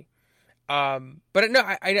 3. But no,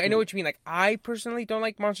 I know what you mean. Like, I personally don't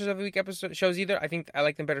like Monsters of the Week shows either. I think I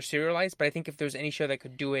like them better serialized, but I think if there's any show that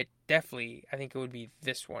could do it, definitely, I think it would be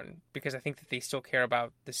this one, because I think that they still care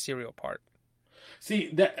about the serial part. See,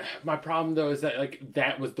 that my problem though is that like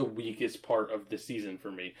that was the weakest part of the season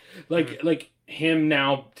for me. Like him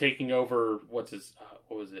now taking over. What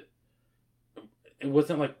was it? It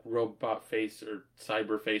wasn't like robot face or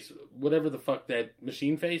cyber face, whatever the fuck that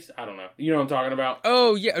machine face. I don't know. You know what I'm talking about?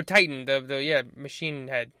 Oh yeah, Titan, the machine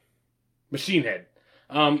head. Machine head.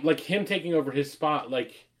 Like him taking over his spot,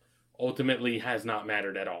 like ultimately has not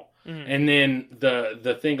mattered at all. And then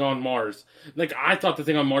the thing on Mars, like I thought the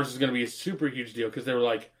thing on Mars was going to be a super huge deal because they were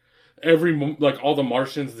like all the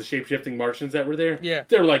Martians, the shape-shifting Martians that were there. Yeah,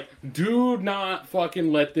 they were like, do not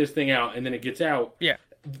fucking let this thing out, and then it gets out. Yeah.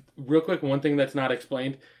 Real quick, one thing that's not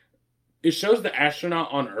explained, it shows the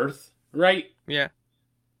astronaut on Earth, right? Yeah.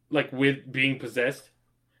 Like with being possessed,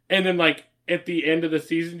 and then like at the end of the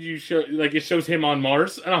season, it shows him on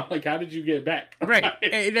Mars, and I'm like, how did you get back? Right.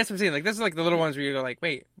 That's what I'm saying. Like, this is like the little ones where you go like,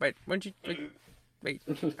 wait, why don't you? Wait.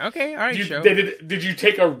 Okay. All right. Did you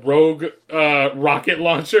take a rogue rocket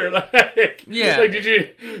launcher? Yeah. Like,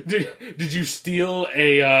 did you steal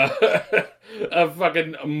a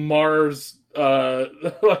fucking Mars?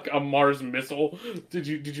 Like a Mars missile? Did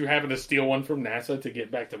you happen to steal one from NASA to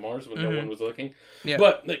get back to Mars when no one was looking? Yeah.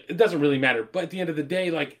 But like, it doesn't really matter. But at the end of the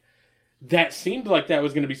day, like that seemed like that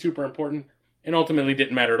was going to be super important, and ultimately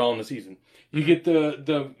didn't matter at all in the season. You get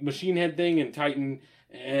the machine head thing and Titan,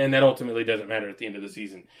 and that ultimately doesn't matter at the end of the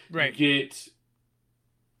season. Right. You get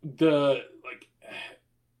the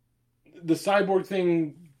cyborg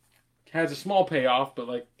thing has a small payoff, but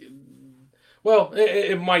like. Well,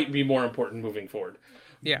 it might be more important moving forward.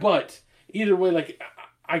 Yeah. But either way, like,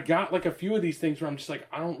 I got like a few of these things where I'm just like,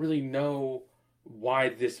 I don't really know why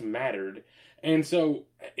this mattered. And so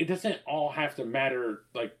it doesn't all have to matter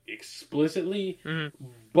like explicitly,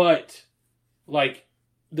 but like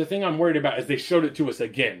the thing I'm worried about is they showed it to us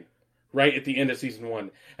again, right at the end of season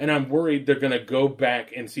 1. And I'm worried they're going to go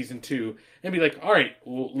back in season 2 and be like, all right,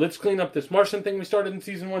 well, let's clean up this Martian thing we started in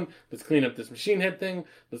season 1. Let's clean up this Machine Head thing.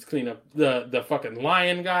 Let's clean up the fucking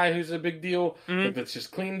lion guy who's a big deal. Mm-hmm. Like, let's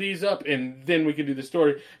just clean these up and then we can do the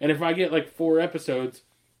story. And if I get like 4 episodes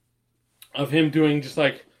of him doing just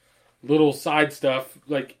like little side stuff,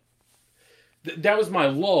 like that was my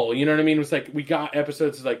lull. You know what I mean? It was like we got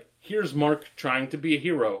episodes like, here's Mark trying to be a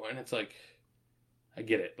hero. And it's like, I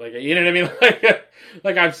get it. Like, you know what I mean?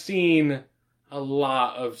 Like I've seen a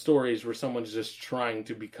lot of stories where someone's just trying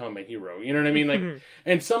to become a hero. You know what I mean? Like,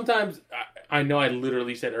 and sometimes I know I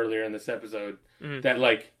literally said earlier in this episode that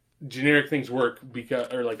like generic things work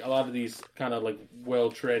because, or like a lot of these kind of like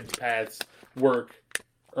well-tread paths work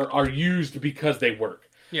or are used because they work.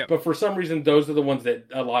 Yeah. But for some reason, those are the ones that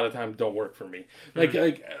a lot of times don't work for me. Like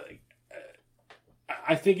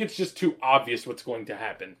I think it's just too obvious what's going to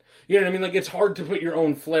happen. You know what I mean? Like, it's hard to put your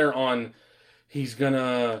own flair on he's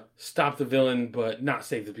gonna stop the villain but not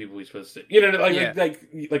save the people he's supposed to. You know,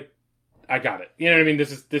 like I got it. You know what I mean?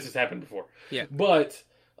 This has happened before. Yeah. But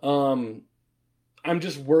I'm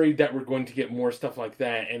just worried that we're going to get more stuff like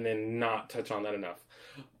that and then not touch on that enough.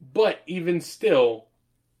 But even still,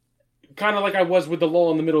 kind of like I was with the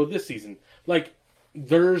lull in the middle of this season, like,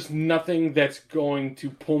 there's nothing that's going to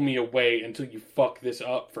pull me away until you fuck this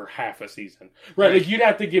up for half a season. Right? Like, you'd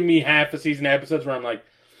have to give me half a season episodes where I'm like,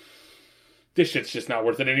 this shit's just not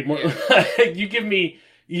worth it anymore. You give me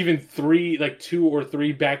even 2 or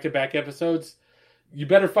 3 back-to-back episodes, you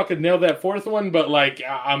better fucking nail that 4th one, but, like,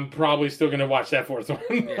 I'm probably still going to watch that 4th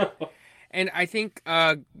one. Yeah. And I think,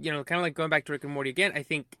 kind of like going back to Rick and Morty again, I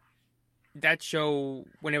think that show,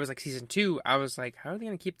 when it was like season 2, I was like, how are they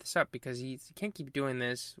going to keep this up? Because he can't keep doing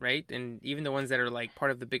this, right? And even the ones that are like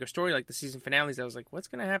part of the bigger story, like the season finales, I was like, what's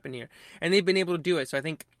going to happen here? And they've been able to do it. So I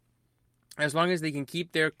think as long as they can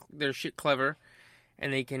keep their shit clever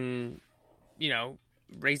and they can,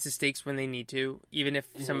 raise the stakes when they need to, even if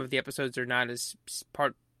some of the episodes are not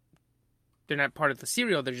they're not part of the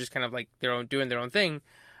serial, they're just kind of like doing their own thing.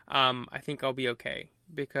 I think I'll be okay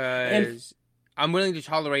because I'm willing to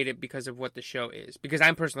tolerate it because of what the show is. Because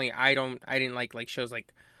I'm personally, I didn't like shows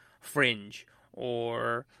like Fringe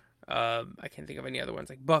or I can't think of any other ones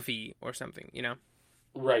like Buffy or something,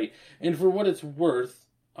 Right. And for what it's worth,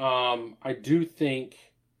 I do think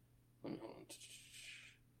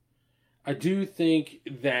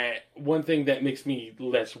that one thing that makes me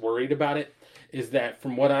less worried about it is that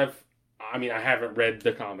from what I haven't read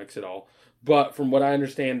the comics at all, but from what I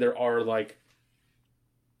understand, there are like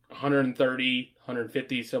 130,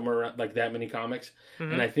 150, somewhere like that many comics.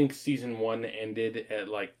 Mm-hmm. And I think season 1 ended at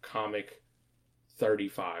like comic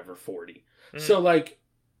 35 or 40. Mm-hmm. So like,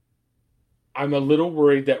 I'm a little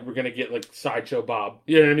worried that we're going to get like Sideshow Bob.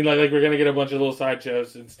 You know what I mean? Like we're going to get a bunch of little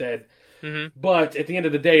sideshows instead. Mm-hmm. But at the end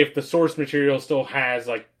of the day, if the source material still has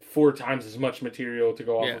like 4 times as much material to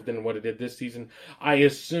go off of than what it did this season, I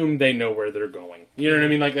assume they know where they're going. You know what I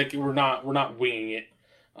mean? Like we're not winging it,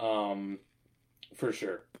 for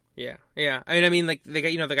sure. Yeah. I mean, like the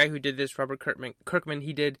guy who did this, Robert Kirkman,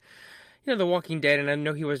 he did, The Walking Dead, and I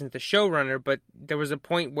know he wasn't the showrunner, but there was a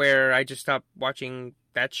point where I just stopped watching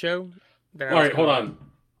that show. All right, hold on.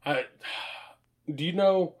 Do you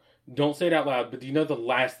know? Don't say it out loud, but do you know the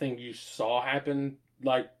last thing you saw happen?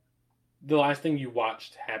 Like, the last thing you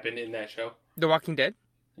watched happen in that show? The Walking Dead?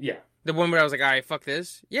 Yeah. The one where I was like, all right, fuck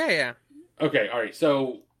this? Yeah. Okay, all right.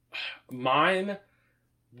 So, mine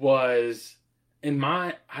was...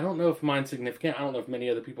 I don't know if mine's significant. I don't know if many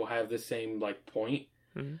other people have the same, like, point.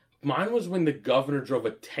 Mm-hmm. Mine was when the governor drove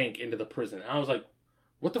a tank into the prison. I was like,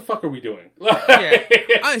 what the fuck are we doing?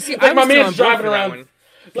 Yeah. See, like, my man's driving around...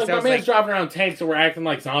 Like, my man's driving around tanks, so we're acting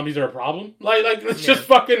like zombies are a problem. Like let's just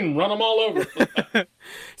fucking run them all over.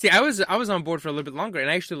 See, I was on board for a little bit longer, and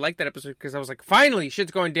I actually liked that episode because I was like, finally,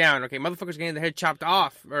 shit's going down. Okay, motherfuckers getting their head chopped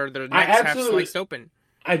off, or their necks half sliced open.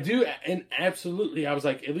 I do, and absolutely, I was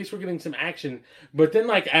like, at least we're getting some action. But then,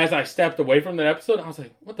 like, as I stepped away from that episode, I was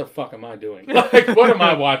like, what the fuck am I doing? Like, what am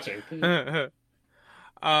I watching? No,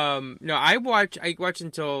 I watched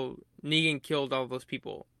until Negan killed all those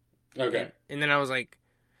people. Okay. And then I was like,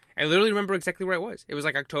 I literally remember exactly where I was. It was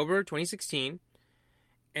like October 2016,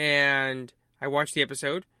 and I watched the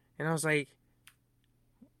episode, and I was like,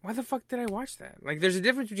 why the fuck did I watch that? Like, there's a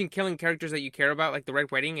difference between killing characters that you care about, like the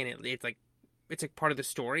Red Wedding, and it's like part of the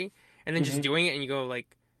story, and then just doing it, and you go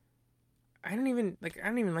like, I don't even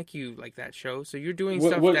like you like that show. So you're doing What,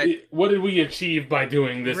 stuff what, that what did we achieve by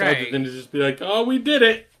doing this other right. than to just be like, oh, we did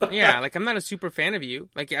it? Yeah, like I'm not a super fan of you.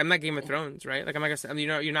 Like I'm not Game of Thrones, right? Like I'm not gonna,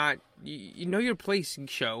 you're not, you know your place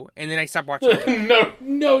show, and then I stopped watching it.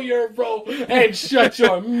 No, you're a role and shut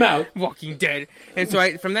your mouth. Walking Dead, and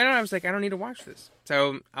so from then on I was like, I don't need to watch this.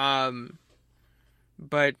 So, but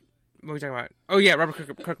what were we talking about? Oh yeah, Robert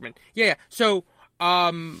Kirkman. Yeah. So,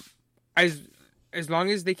 as long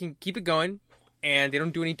as they can keep it going, and they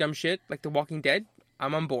don't do any dumb shit like The Walking Dead,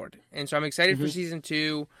 I'm on board, and so I'm excited for season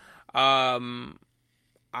 2.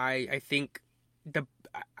 I think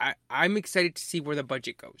I'm excited to see where the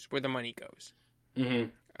budget goes, where the money goes.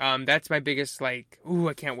 Mm-hmm. That's my biggest I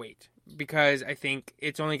can't wait, because I think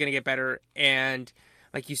it's only going to get better. And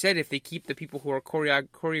like you said, if they keep the people who are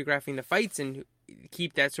choreographing the fights and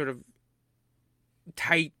keep that sort of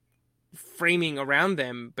tight framing around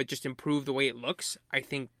them, but just improve the way it looks, I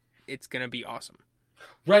think it's going to be awesome.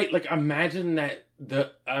 Right, like imagine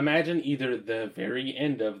either the very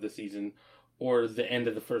end of the season or the end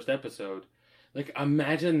of the first episode. Like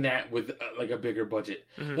imagine that with like a bigger budget.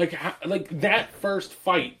 Mm-hmm. Like that first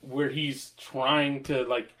fight where he's trying to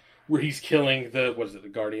where he's killing the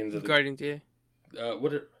Guardians of the Guardians, yeah.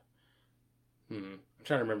 I'm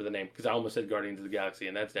trying to remember the name because I almost said Guardians of the Galaxy,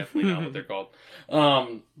 and that's definitely not what they're called.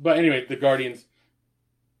 But anyway, the Guardians,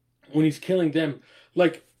 when he's killing them,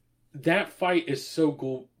 like that fight is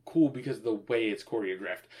so cool because of the way it's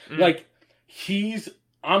choreographed. Like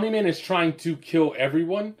Omni-Man is trying to kill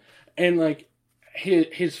everyone, and like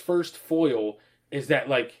his first foil is that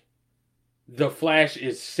like the Flash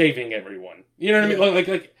is saving everyone. You know what I mean?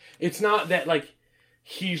 Like it's not that like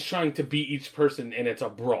he's trying to beat each person and it's a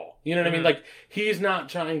brawl. You know what I mean? Like he's not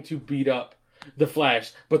trying to beat up the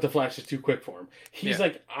Flash, but the Flash is too quick for him. He's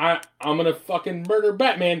like, I'm gonna fucking murder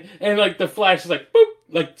Batman, and like the Flash is like, boop,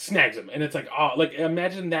 like snags him, and it's like, oh, like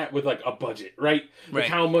imagine that with like a budget, right? Like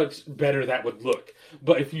how much better that would look.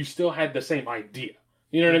 But if you still had the same idea,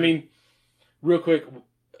 you know what I mean? Real quick,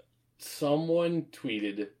 someone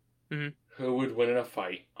tweeted who would win in a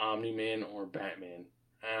fight, Omni-Man or Batman,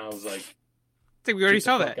 and I was like, I think we already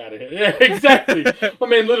saw that. Yeah, exactly. My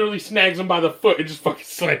man literally snags him by the foot and just fucking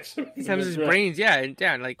slams him. He slams his brains, and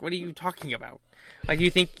down. Like, what are you talking about? Like,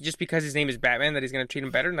 you think just because his name is Batman that he's going to treat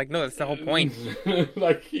him better? Like, no, that's the whole point.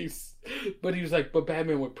 But he was like, but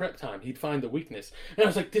Batman with prep time, he'd find the weakness. And I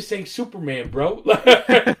was like, this ain't Superman, bro.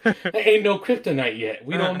 There ain't no kryptonite yet.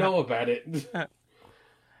 We don't know about it.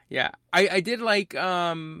 Yeah, I did like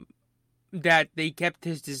that they kept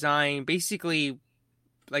his design basically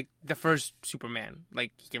like the first Superman.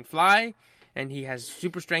 Like, he can fly, and he has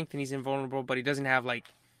super strength, and he's invulnerable, but he doesn't have, like,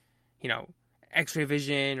 you know, X-ray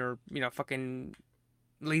vision or, you know, fucking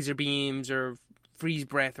laser beams or freeze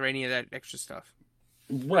breath or any of that extra stuff.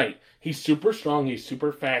 Right. He's super strong, he's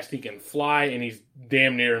super fast, he can fly, and he's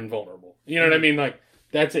damn near invulnerable. You know what I mean? Like,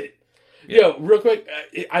 that's it. Yeah. Yo, real quick,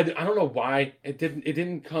 I don't know why it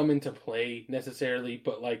didn't come into play necessarily,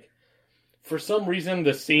 but, like, for some reason,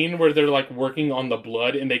 the scene where they're, like, working on the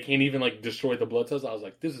blood and they can't even, like, destroy the blood cells, I was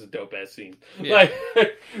like, this is a dope-ass scene. Yeah. Like,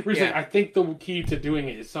 I think the key to doing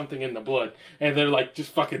it is something in the blood. And they're, like,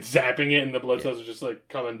 just fucking zapping it and the blood cells are just, like,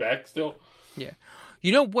 coming back still. Yeah.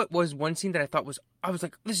 You know what was one scene that I was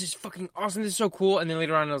like, this is fucking awesome, this is so cool. And then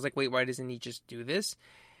later on, I was like, wait, why doesn't he just do this?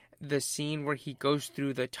 The scene where he goes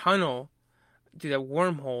through the tunnel, through that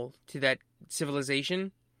wormhole to that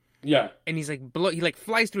civilization. Yeah. And he's like, he like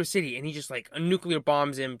flies through a city and he just like nuclear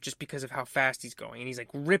bombs him just because of how fast he's going. And he's like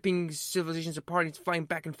ripping civilizations apart. He's flying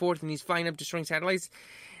back and forth and he's flying up, destroying satellites.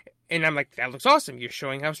 And I'm like, that looks awesome. You're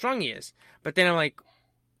showing how strong he is. But then I'm like,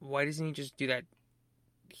 why doesn't he just do that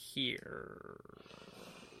here?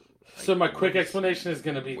 Like, so my quick explanation is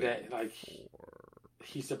going to be that like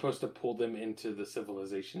he's supposed to pull them into the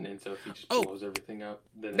civilization. And so if he just blows everything up.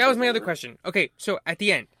 Then that was my other question. Okay. So at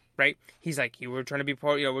the end. Right, he's like, we're trying to be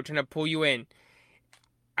part. You know, we're trying to pull you in.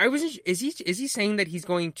 I wasn't. Is he saying that he's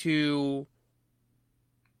going to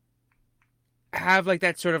have like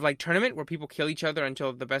that sort of like tournament where people kill each other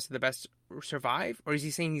until the best of the best survive, or is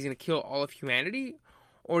he saying he's going to kill all of humanity,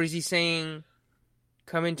 or is he saying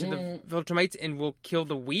come into the Viltrumites and we'll kill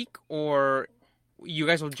the weak, or you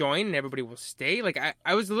guys will join and everybody will stay? Like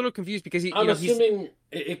I was a little confused because I'm assuming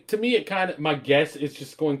to me it kind of my guess is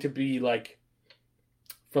just going to be like.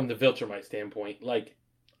 From the Viltrumite standpoint, like,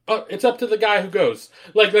 it's up to the guy who goes.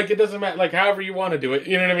 Like it doesn't matter. Like, however you want to do it,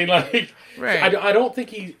 you know what I mean? Like, right. I don't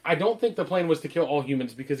think the plan was to kill all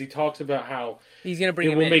humans because he talks about how he's gonna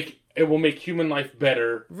bring it will make human life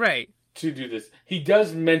better, right? To do this, he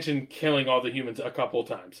does mention killing all the humans a couple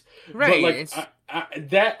times, right? But like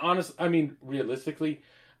that, honest, I mean, realistically,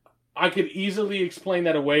 I could easily explain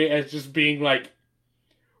that away as just being like,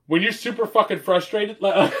 when you're super fucking frustrated,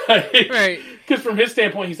 like, right? Because from his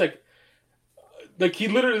standpoint, he's like he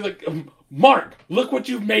literally like, Mark, look what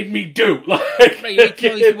you've made me do. Like, right, you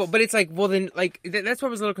kill these people, but it's like, well, then, like, that's what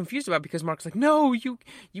I was a little confused about, because Mark's like, no, you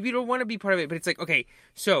don't want to be part of it, but it's like, okay,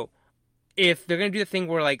 so if they're gonna do the thing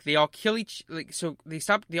where like they all kill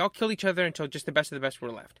they all kill each other until just the best of the best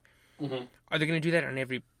were left. Mm-hmm. Are they gonna do that on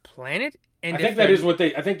every planet? And I think that is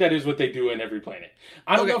what they do in every planet.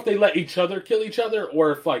 I don't know if they let each other kill each other,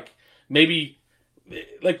 or if like maybe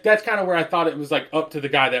like that's kind of where I thought it was like up to the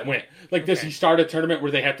guy that went. Like, does he start a tournament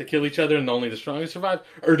where they have to kill each other and only the strongest survive,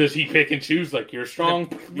 or does he pick and choose? Like, you're strong,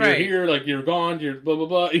 you're here, like you're gone, you're blah blah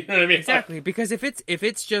blah. You know what I mean? Exactly, because if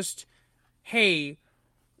it's just, hey,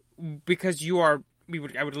 because I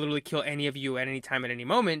would literally kill any of you at any time at any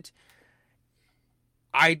moment.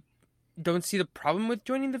 I don't see the problem with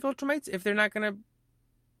joining the Viltrumites if they're not gonna,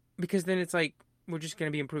 because then it's like we're just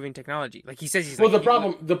gonna be improving technology. Like he says, he's the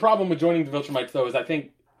problem with joining the Viltrumites though is I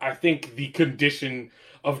think the condition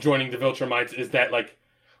of joining the Viltrumites is that like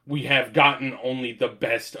we have gotten only the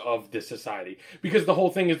best of this society, because the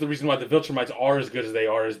whole thing is the reason why the Viltrumites are as good as they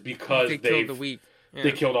are is because they killed the weak. Yeah.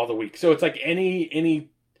 They killed all the weak. So it's like any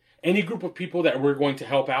group of people that we're going to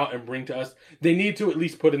help out and bring to us, they need to at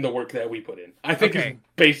least put in the work that we put in. I think is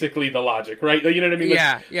basically the logic, right? You know what I mean?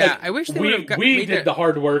 Like, yeah. Like, I wish they would have. We did the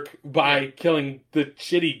hard work by killing the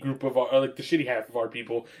shitty group of our, like the shitty half of our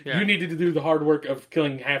people. Yeah. You needed to do the hard work of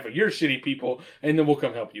killing half of your shitty people, and then we'll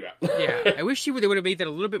come help you out. Yeah, I wish they would have made that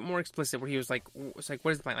a little bit more explicit, where he was like, "It's like,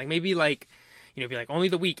 what is the plan?" Like maybe like, be like only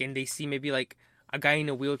the weak, and they see maybe like a guy in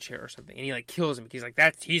a wheelchair or something, and he like kills him. He's like,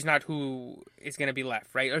 he's not who is gonna be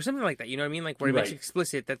left, right, or something like that. You know what I mean? Like where it makes it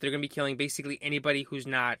explicit that they're gonna be killing basically anybody who's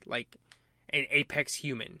not like an apex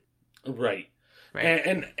human. Right.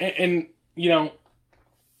 And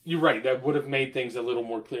you're right. That would have made things a little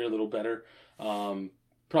more clear, a little better.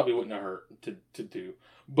 Probably wouldn't have hurt to do.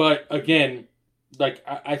 But again, like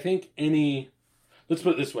I think let's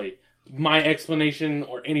put it this way. My explanation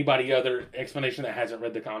or anybody other explanation that hasn't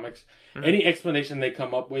read the comics, any explanation they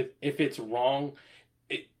come up with, if it's wrong,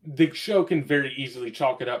 the show can very easily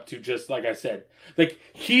chalk it up to just like I said. Like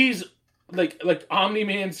he's like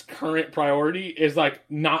Omni-Man's current priority is like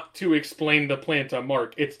not to explain the plan to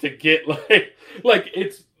Mark. It's to get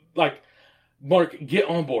it's like Mark, get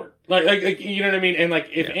on board. Like you know what I mean? And like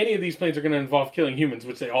if any of these plans are going to involve killing humans,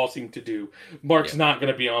 which they all seem to do, Mark's not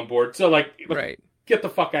going to be on board. So right. Get the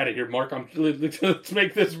fuck out of here, Mark. Let's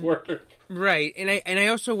make this work. Right, and I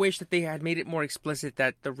also wish that they had made it more explicit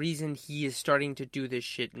that the reason he is starting to do this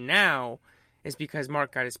shit now is because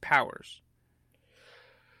Mark got his powers.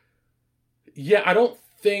 Yeah, I don't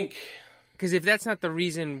think... Because if that's not the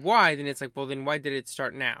reason why, then it's like, well, then why did it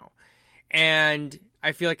start now? And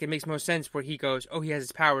I feel like it makes most sense where he goes, oh, he has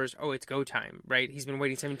his powers, oh, it's go time, right? He's been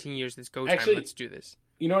waiting 17 years, it's go time, let's do this.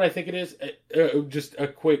 You know what I think it is? Just a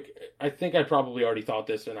quick... I think I probably already thought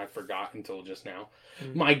this and I forgot until just now.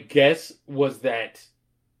 Mm-hmm. My guess was that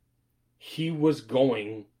he was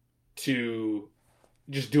going to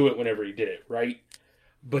just do it whenever he did it, right?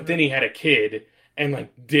 But then he had a kid and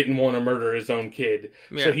didn't want to murder his own kid.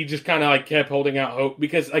 Yeah. So he just kind of kept holding out hope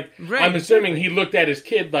because I'm assuming he looked at his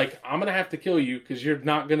kid I'm going to have to kill you because you're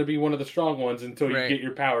not going to be one of the strong ones until you get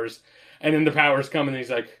your powers. And then the powers come and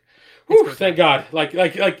he's like, whew, thank God. Like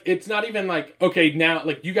it's not even okay, now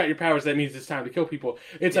you got your powers, that means it's time to kill people.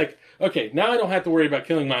 It's okay, now I don't have to worry about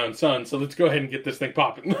killing my own son, so let's go ahead and get this thing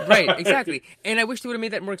popping. Right, exactly. And I wish they would have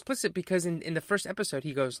made that more explicit because in the first episode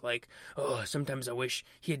he goes oh, sometimes I wish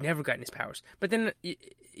he had never gotten his powers. But then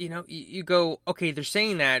you go, okay, they're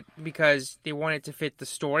saying that because they want it to fit the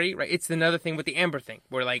story, right? It's another thing with the Amber thing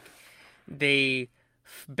where they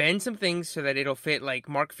bend some things so that it'll fit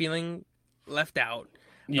Mark feeling left out.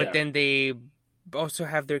 But then they also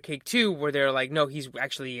have their cake too, where they're like, no, he's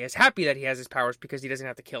actually as happy that he has his powers because he doesn't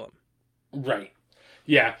have to kill him. Right.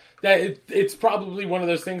 Yeah. It's probably one of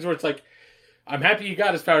those things where it's I'm happy he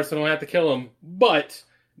got his powers so I don't have to kill him, but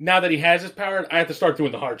now that he has his power, I have to start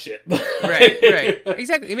doing the hard shit. Right.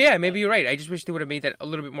 Exactly. Yeah, maybe you're right. I just wish they would have made that a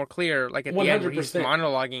little bit more clear, at the 100%. End where he's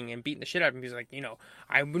monologuing and beating the shit out of him. He's like,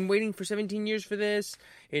 I've been waiting for 17 years for this.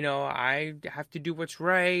 I have to do what's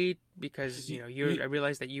right because, I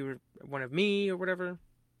realize that you're one of me or whatever.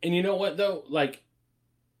 And you know what, though?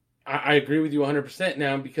 I agree with you 100%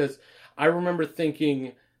 now because I remember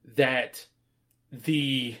thinking that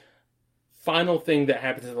the final thing that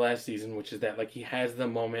happens in the last season, which is that he has the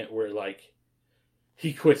moment where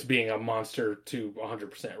he quits being a monster to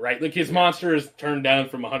 100%, right? His monster is turned down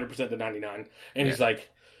from 100% to 99, and he's like,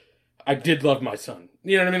 I did love my son.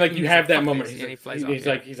 You know what I mean? Like, you have that moment. He's like,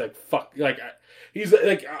 fuck. Like, he's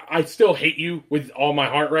like, I still hate you with all my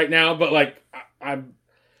heart right now, but like,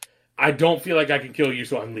 I don't feel like I can kill you,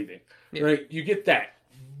 so I'm leaving. Yeah. Right? You get that.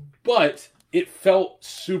 But it felt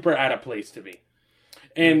super out of place to me.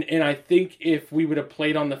 And I think if we would have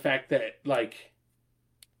played on the fact that, like,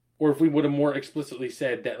 or if we would have more explicitly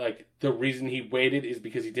said that, like, the reason he waited is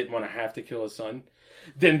because he didn't want to have to kill his son,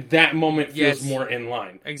 then that moment feels more in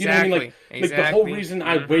line. Exactly. You know what I mean? Like the whole reason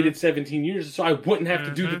I waited 17 years is so I wouldn't have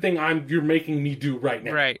to do the thing you're making me do right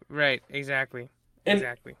now. Right. Exactly.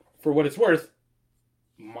 For what it's worth,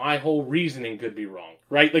 my whole reasoning could be wrong,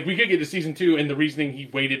 right? Like, we could get to season 2 and the reasoning he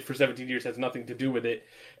waited for 17 years has nothing to do with it.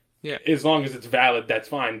 Yeah. As long as it's valid, that's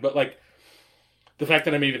fine. But, like, the fact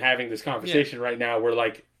that I'm even having this conversation right now where,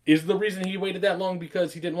 like, is the reason he waited that long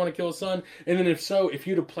because he didn't want to kill his son? And then if so, if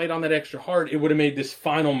you'd have played on that extra hard, it would have made this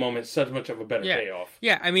final moment such much of a better payoff.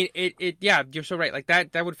 Yeah, I mean, you're so right. Like,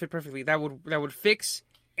 that would fit perfectly. That would fix,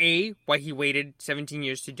 A, why he waited 17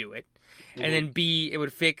 years to do it. And then B, it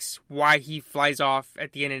would fix why he flies off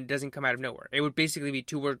at the end and it doesn't come out of nowhere. It would basically be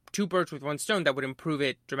two birds with one stone that would improve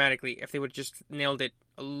it dramatically if they would just nailed it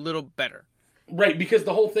a little better. Right, because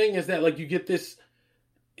the whole thing is that, like, you get this...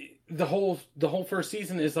 The whole first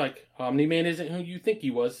season is like, Omni-Man isn't who you think he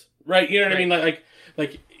was. Right? You know what I mean?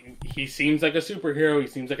 Like he seems like a superhero, he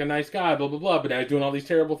seems like a nice guy, blah, blah, blah, but now he's doing all these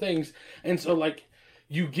terrible things. And so, like,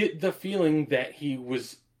 you get the feeling that he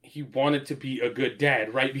wanted to be a good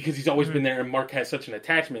dad, right? Because he's always been there and Mark has such an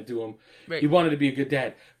attachment to him. Right. He wanted to be a good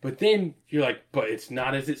dad. But then you're like, but it's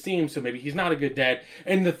not as it seems, so maybe he's not a good dad.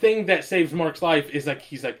 And the thing that saves Mark's life is, like,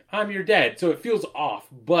 he's like, I'm your dad. So it feels off.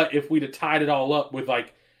 But if we'd have tied it all up with,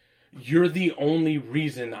 like, you're the only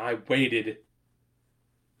reason I waited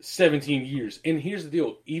 17 years. And here's the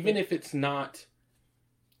deal. Even if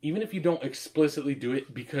you don't explicitly do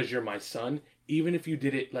it because you're my son, even if you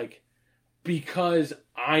did it, like, because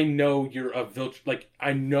I know you're a Viltrum, like,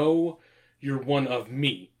 I know you're one of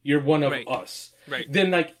me. You're one of us. Right. Then,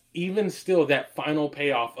 like, even still, that final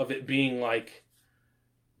payoff of it being like,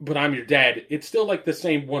 but I'm your dad, it's still, like, the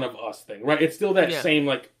same one of us thing, right? It's still that same,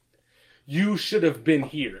 like, you should have been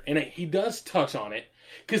here. And he does touch on it.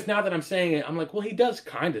 Because now that I'm saying it, I'm like, well, he does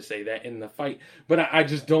kind of say that in the fight. But I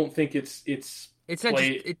just don't think it's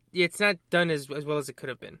not done as well as it could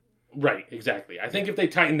have been. Right, exactly. I think if they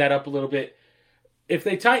tighten that up a little bit,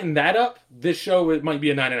 this show, it might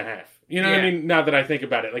be a 9.5. You know what I mean? Now that I think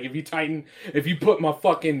about it. Like, if you put my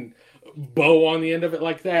fucking bow on the end of it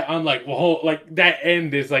like that, I'm like, well, like, that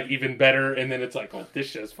end is, like, even better, and then it's like, oh, this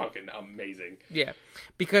show's fucking amazing. Yeah,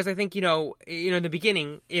 because I think, in the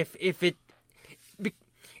beginning, if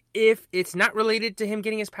it's not related to him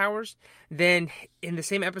getting his powers, then in the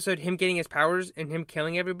same episode, him getting his powers and him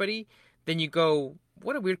killing everybody, then you go,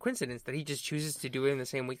 what a weird coincidence that he just chooses to do it in the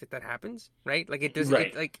same week that happens, right? Like, it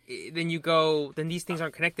doesn't, then you go, then these things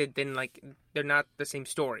aren't connected, then, like, they're not the same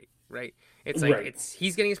story, right? It's like,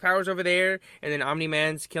 he's getting his powers over there, and then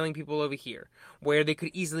Omni-Man's killing people over here, where they could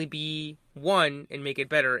easily be one and make it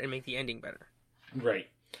better and make the ending better. Right.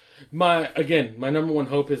 My number one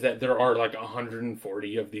hope is that there are, like,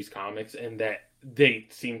 140 of these comics, and that they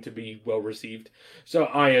seem to be well received. So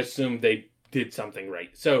I assume they did something right.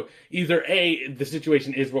 So either A, the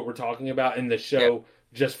situation is what we're talking about, and the show,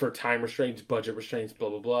 just for time restraints, budget restraints, blah,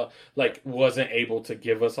 blah, blah, like, wasn't able to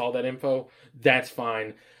give us all that info. That's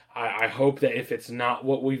fine. I hope that if it's not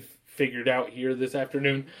what we've figured out here this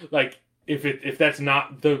afternoon, like, if that's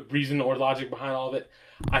not the reason or logic behind all of it,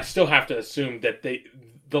 I still have to assume that the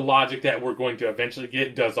logic that we're going to eventually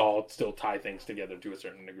get does all still tie things together to a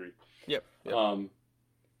certain degree. Yep.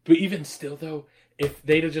 But even still, though, if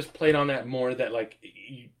they'd have just played on that more, that, like,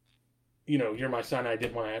 you're my son, I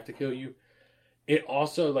didn't want to have to kill you. It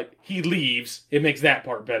also, like, he leaves. It makes that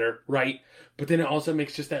part better, right? But then it also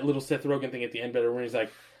makes just that little Seth Rogen thing at the end better, where he's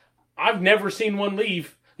like, I've never seen one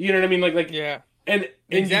leave. You know what I mean? Like, yeah. And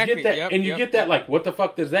exactly. You get that, you get that, like, what the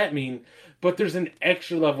fuck does that mean? But there's an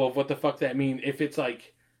extra level of what the fuck that mean if it's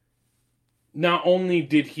like, not only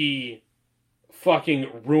did he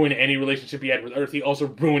fucking ruin any relationship he had with Earth, he also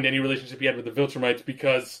ruined any relationship he had with the Viltrumites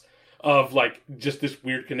because of, like, just this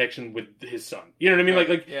weird connection with his son. You know what I mean?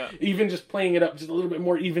 Like, even just playing it up just a little bit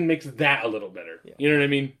more even makes that a little better. Yeah. You know what I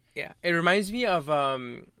mean? Yeah. It reminds me of,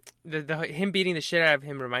 him beating the shit out of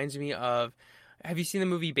him reminds me of, have you seen the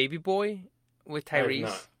movie Baby Boy with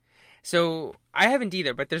Tyrese? So, I haven't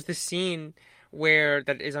either, but there's this scene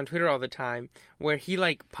that is on Twitter all the time, where he,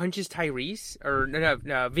 like, punches Tyrese, or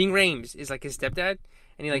Ving Rhames is, like, his stepdad,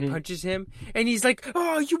 and he like punches him, and he's like,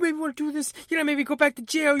 "Oh, you made me want to do this. You know, maybe go back to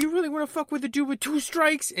jail. You really want to fuck with the dude with 2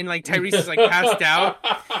 strikes?" And like Tyrese is like passed out.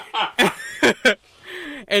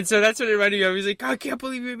 And so that's what it reminded me of. He's like, "I can't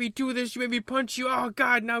believe you made me do this. You made me punch you. Oh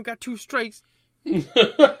God, now I've got 2 strikes."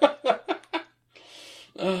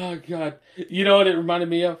 Oh God! You know what it reminded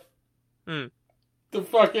me of? The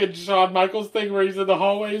fucking Shawn Michaels thing where he's in the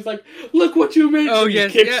hallway. He's like, "Look what you made!" Oh me.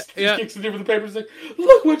 yes, He kicks the dude with the papers. Like,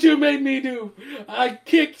 "Look what you made me do! I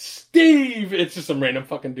kicked Steve." It's just some random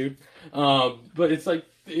fucking dude. But it's like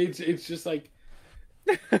it's just like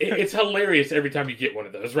it's hilarious every time you get one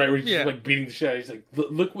of those, right? Where he's just like beating the shit out. He's like,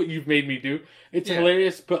 "Look what you've made me do." It's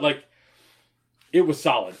hilarious, but like it was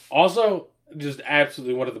solid. Also, just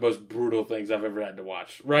absolutely one of the most brutal things I've ever had to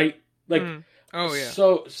watch. Right? Like. Oh yeah.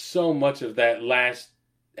 So much of that last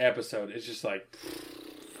episode is just like,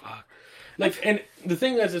 fuck. Like, and the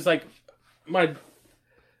thing is like, my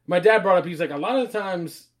dad brought up. He's like, a lot of the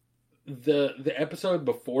times, the episode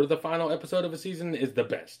before the final episode of a season is the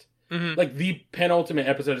best. Mm-hmm. Like the penultimate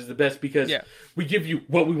episode is the best because we give you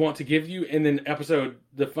what we want to give you, and then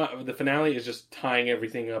the finale is just tying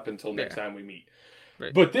everything up until next time we meet.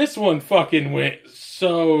 Right. But this one fucking went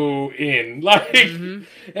so in. Like, and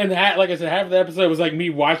like I said, half of the episode was like me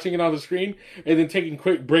watching it on the screen and then taking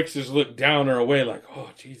quick breaks to just look down or away like, oh,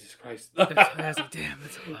 Jesus Christ. That's like, damn,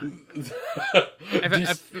 that's a lot.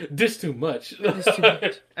 This too much. This too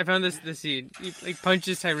much. I found this scene. He like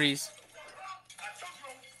punches Tyrese.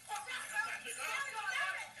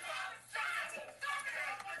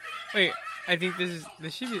 Wait, I think this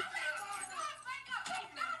should be...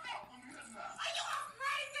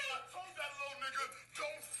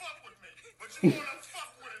 You wanna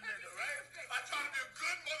fuck with a nigga, right? I try to be a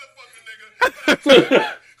good motherfucking nigga.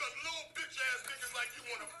 Cause little bitch ass niggas like you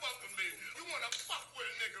wanna fuck with me. You wanna fuck with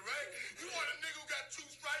a nigga, right? You want a nigga who got 2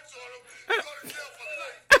 stripes on him, you go to jail for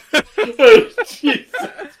life. Jesus.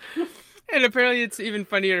 And apparently it's even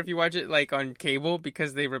funnier if you watch it like on cable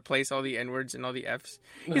because they replace all the N-words and all the Fs.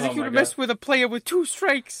 He's like, you would mess with a player with 2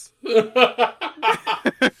 strikes.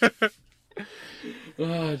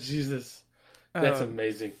 Oh, Jesus. That's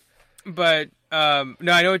amazing. But no,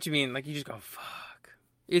 I know what you mean. Like you just go, fuck.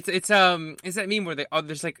 It's that meme where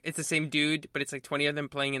there's like it's the same dude, but it's like 20 of them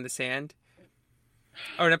playing in the sand.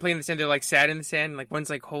 Or not playing in the sand, they're like sad in the sand. Like one's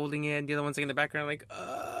like holding it, the other one's like in the background, like.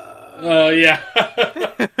 Oh yeah.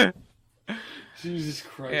 Jesus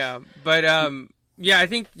Christ. Yeah, but yeah, I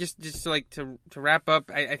think just like to wrap up,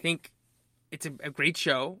 I think it's a great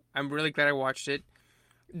show. I'm really glad I watched it.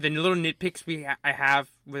 The little nitpicks I have,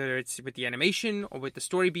 whether it's with the animation or with the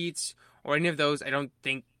story beats or any of those, I don't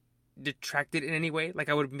think detracted in any way. Like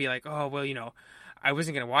I would be like, oh well, you know, I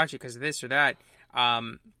wasn't gonna watch it because of this or that. I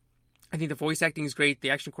think the voice acting is great, the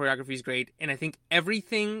action choreography is great, and I think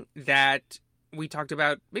everything that we talked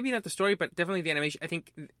about, maybe not the story, but definitely the animation. I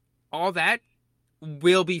think all that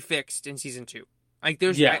will be fixed in season 2. Like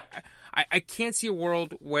there's, I can't see a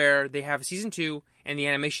world where they have season 2 and the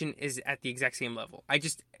animation is at the exact same level. And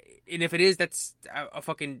if it is, that's a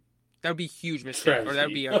fucking, that would be a huge mistake. Or that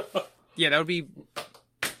would be that would be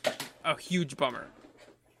a huge bummer.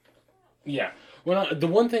 Yeah. Well, the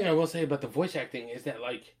one thing I will say about the voice acting is that,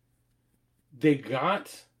 like, they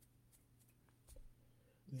got,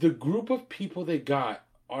 the group of people they got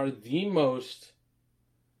are the most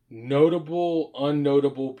notable,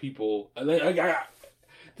 unnotable people.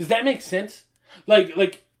 Does that make sense?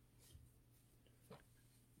 Like,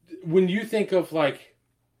 when you think of, like,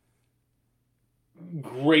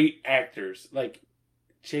 great actors, like,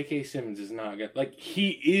 J.K. Simmons is not good. Like, he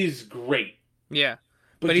is great. Yeah.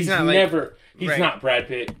 But he's not never, he's not Brad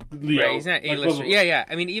Pitt, Leo. Right, he's not A-lister. Yeah.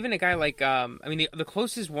 I mean, even a guy like, the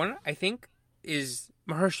closest one, I think, is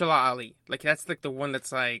Mahershala Ali. Like, that's, like, the one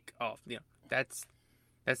that's, like, oh, you know, that's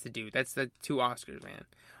the dude. That's the 2 Oscars, man.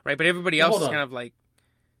 Right? But everybody else is kind of, like...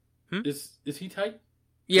 Is he Titan?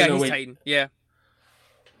 Yeah, he's Titan. Yeah.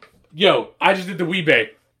 Yo, I just did the Weebay.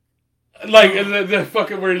 Like, the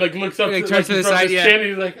fucking where he, like, looks up like, turns to the side, chin, and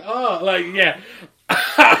he's like, oh, like, yeah.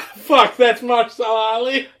 Fuck, that's Mahershala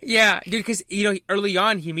Ali. Yeah, dude, because, you know, early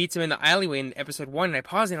on, he meets him in the alleyway in episode 1, and I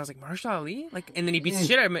paused, and I was like, Mahershala Ali? Like, and then he beats the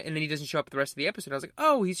shit out of him, and then he doesn't show up the rest of the episode. I was like,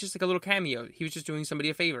 oh, he's just, like, a little cameo. He was just doing somebody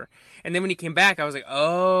a favor. And then when he came back, I was like,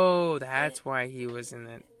 oh, that's why he was in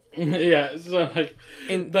it. Yeah, so, like,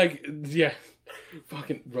 and, like, yeah.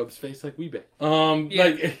 Fucking rub his face like Weebay.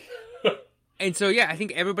 Like... And so, yeah, I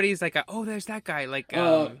think everybody's like, oh, there's that guy. Like,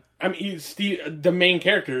 I mean, Steve, the main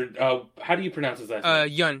character, how do you pronounce his last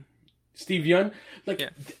name? Yeun. Steve Yeun? Like,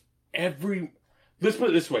 let's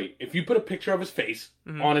put it this way. If you put a picture of his face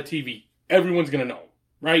on a TV, everyone's going to know him.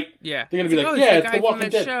 right? Yeah. They're gonna be like, oh, yeah, the it's guy The from Walking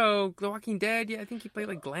that Dead. show, The Walking Dead. Yeah, I think he played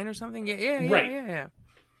like Glenn or something. Yeah, Right. yeah.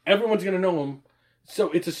 Everyone's gonna know him.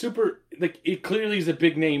 So it's a super, like, it clearly is a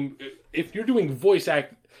big name. If you're doing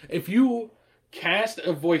if you cast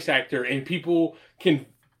a voice actor and people can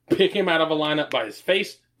pick him out of a lineup by his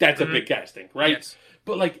face, that's a big casting, right? Yes.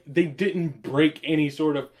 But, like, they didn't break any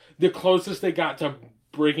sort of, the closest they got to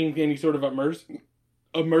breaking any sort of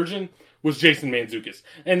immersion was Jason Mantzoukas.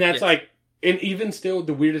 And that's Yes. like, and even still,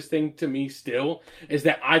 the weirdest thing to me still is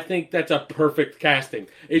that I think that's a perfect casting.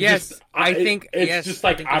 It's just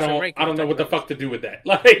like I don't know what the fuck to do with that.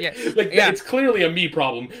 Like, it's clearly a me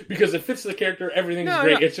problem because it fits the character, everything's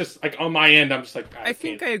great. No. It's just like on my end, I'm just like I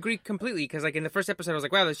think I agree completely because like in the first episode I was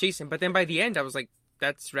like, wow, that's Jason, but then by the end I was like,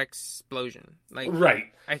 that's Rex Explosion. Like, right?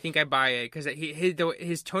 I think I buy it because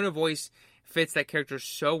his tone of voice fits that character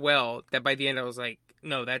so well that by the end I was like,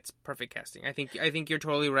 no, that's perfect casting. I think you're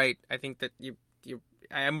totally right. I think that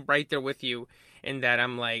I am right there with you in that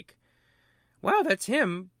I'm like, wow, that's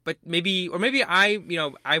him. But maybe I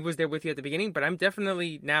was there with you at the beginning, but I'm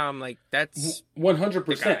definitely now I'm like, that's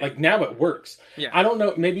 100%. Like now it works. Yeah. I don't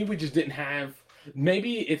know. Maybe we just didn't have.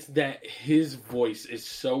 Maybe it's that his voice is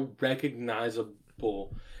so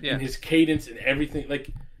recognizable and his cadence and everything. Like,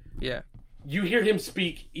 yeah. You hear him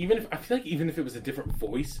speak, even if it was a different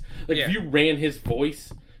voice, like if you ran his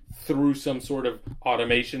voice through some sort of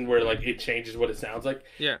automation where like it changes what it sounds like,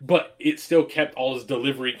 but it still kept all his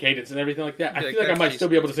delivery, cadence, and everything like that. I feel like I might still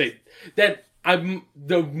be able to say that.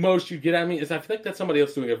 The most you get out of me is I feel like that's somebody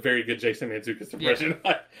else doing a very good Jason Mantzoukas impression.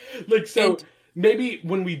 Yeah. Maybe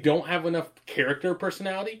when we don't have enough character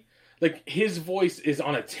personality, like his voice is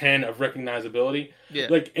on a 10 of recognizability. Yeah.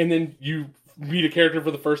 Like, and then you meet a character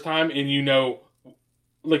for the first time and you know,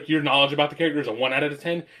 like your knowledge about the character is a 1 out of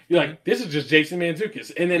 10. You're like, this is just Jason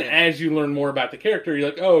Mantzoukas. And then as you learn more about the character, you're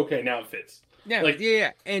like, oh, okay, now it fits. Yeah,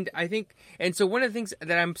 yeah. And I think, and so one of the things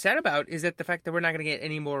that I'm sad about is that the fact that we're not going to get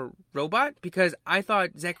any more robot, because I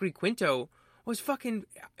thought Zachary Quinto was fucking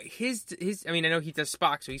his. I mean, I know he does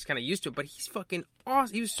Spock, so he's kind of used to it, but he's fucking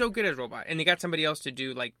awesome. He was so good as robot, and they got somebody else to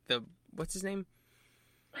do like what's his name?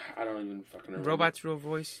 I don't even fucking remember. Robot's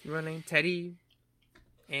real name? Teddy?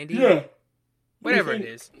 Andy? Yeah. Whatever it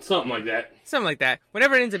is. Something like that.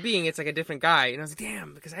 Whatever it ends up being, it's like a different guy. And I was like,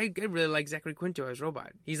 damn, because I really like Zachary Quinto as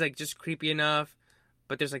Robot. He's like just creepy enough,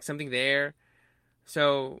 but there's like something there.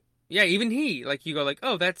 So, yeah, even he, like you go like,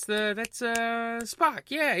 oh, that's Spock.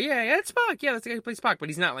 Yeah, that's Spock. Yeah, that's the guy who plays Spock. But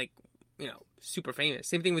he's not like, super famous.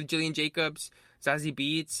 Same thing with Jillian Jacobs, Zazie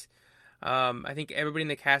Beetz. I think everybody in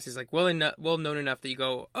the cast is like well known enough that you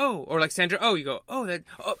go, oh, or like Sandra Oh, you go, oh.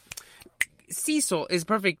 Cecil is a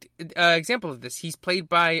perfect example of this. He's played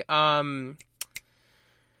by oh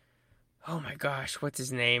my gosh, what's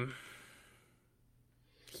his name?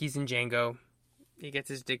 He's in Django. He gets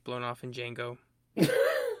his dick blown off in Django.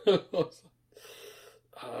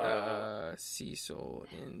 Cecil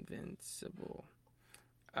Invincible.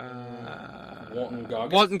 Walton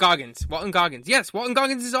Goggins. Walton Goggins. Yes, Walton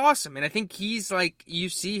Goggins is awesome, and I think he's like, you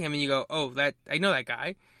see him and you go, oh, I know that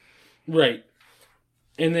guy. Right.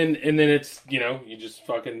 And then it's, you just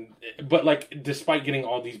fucking, but like, despite getting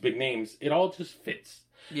all these big names, it all just fits.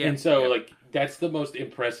 Yeah. And so like, that's the most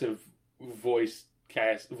impressive voice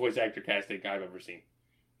actor casting I've ever seen.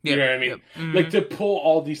 You know what I mean? Yep. Mm-hmm. Like, to pull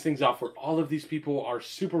all these things off where all of these people are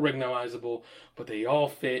super recognizable, but they all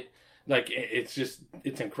fit. Like, it's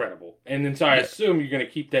incredible. And then so I assume you're going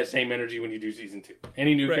to keep that same energy when you do season 2.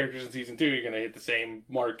 Any new characters in season 2, you're going to hit the same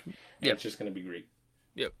mark. And it's just going to be great.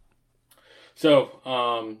 Yep.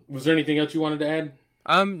 So, was there anything else you wanted to add?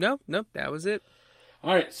 No, that was it.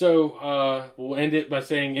 All right, so we'll end it by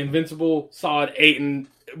saying Invincible, solid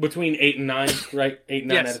between 8 and 9, right? 8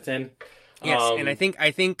 and 9 out of 10. Yes, and I think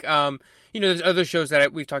there's other shows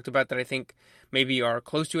that we've talked about that I think maybe are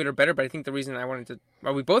close to it or better, but I think the reason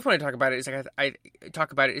we both want to talk about it is like I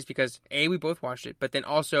talk about it is because A, we both watched it, but then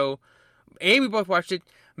also we both watched it.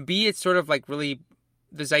 B, it's sort of like really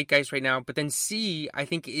the zeitgeist right now, but then C, I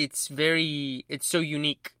think it's so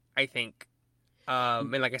unique, I think.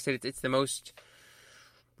 And like I said, it's the most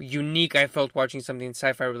unique I felt watching something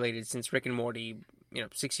sci-fi related since Rick and Morty,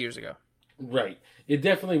 6 years ago. Right. It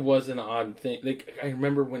definitely was an odd thing. Like, I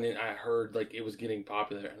remember when I heard like it was getting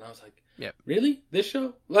popular, and I was like, "Yeah, really? This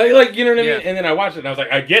show? Like, you know what I mean?" And then I watched it, and I was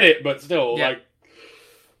like, "I get it, but still,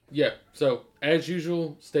 yeah." So as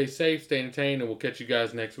usual, stay safe, stay entertained, and we'll catch you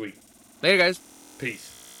guys next week. Later, guys.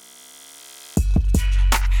 Peace.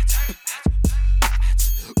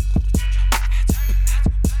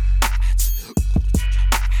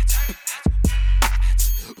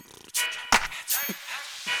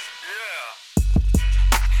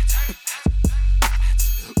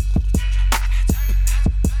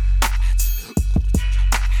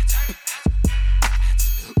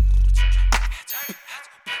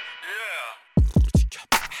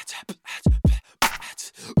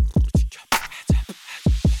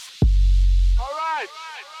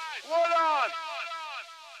 Hold on.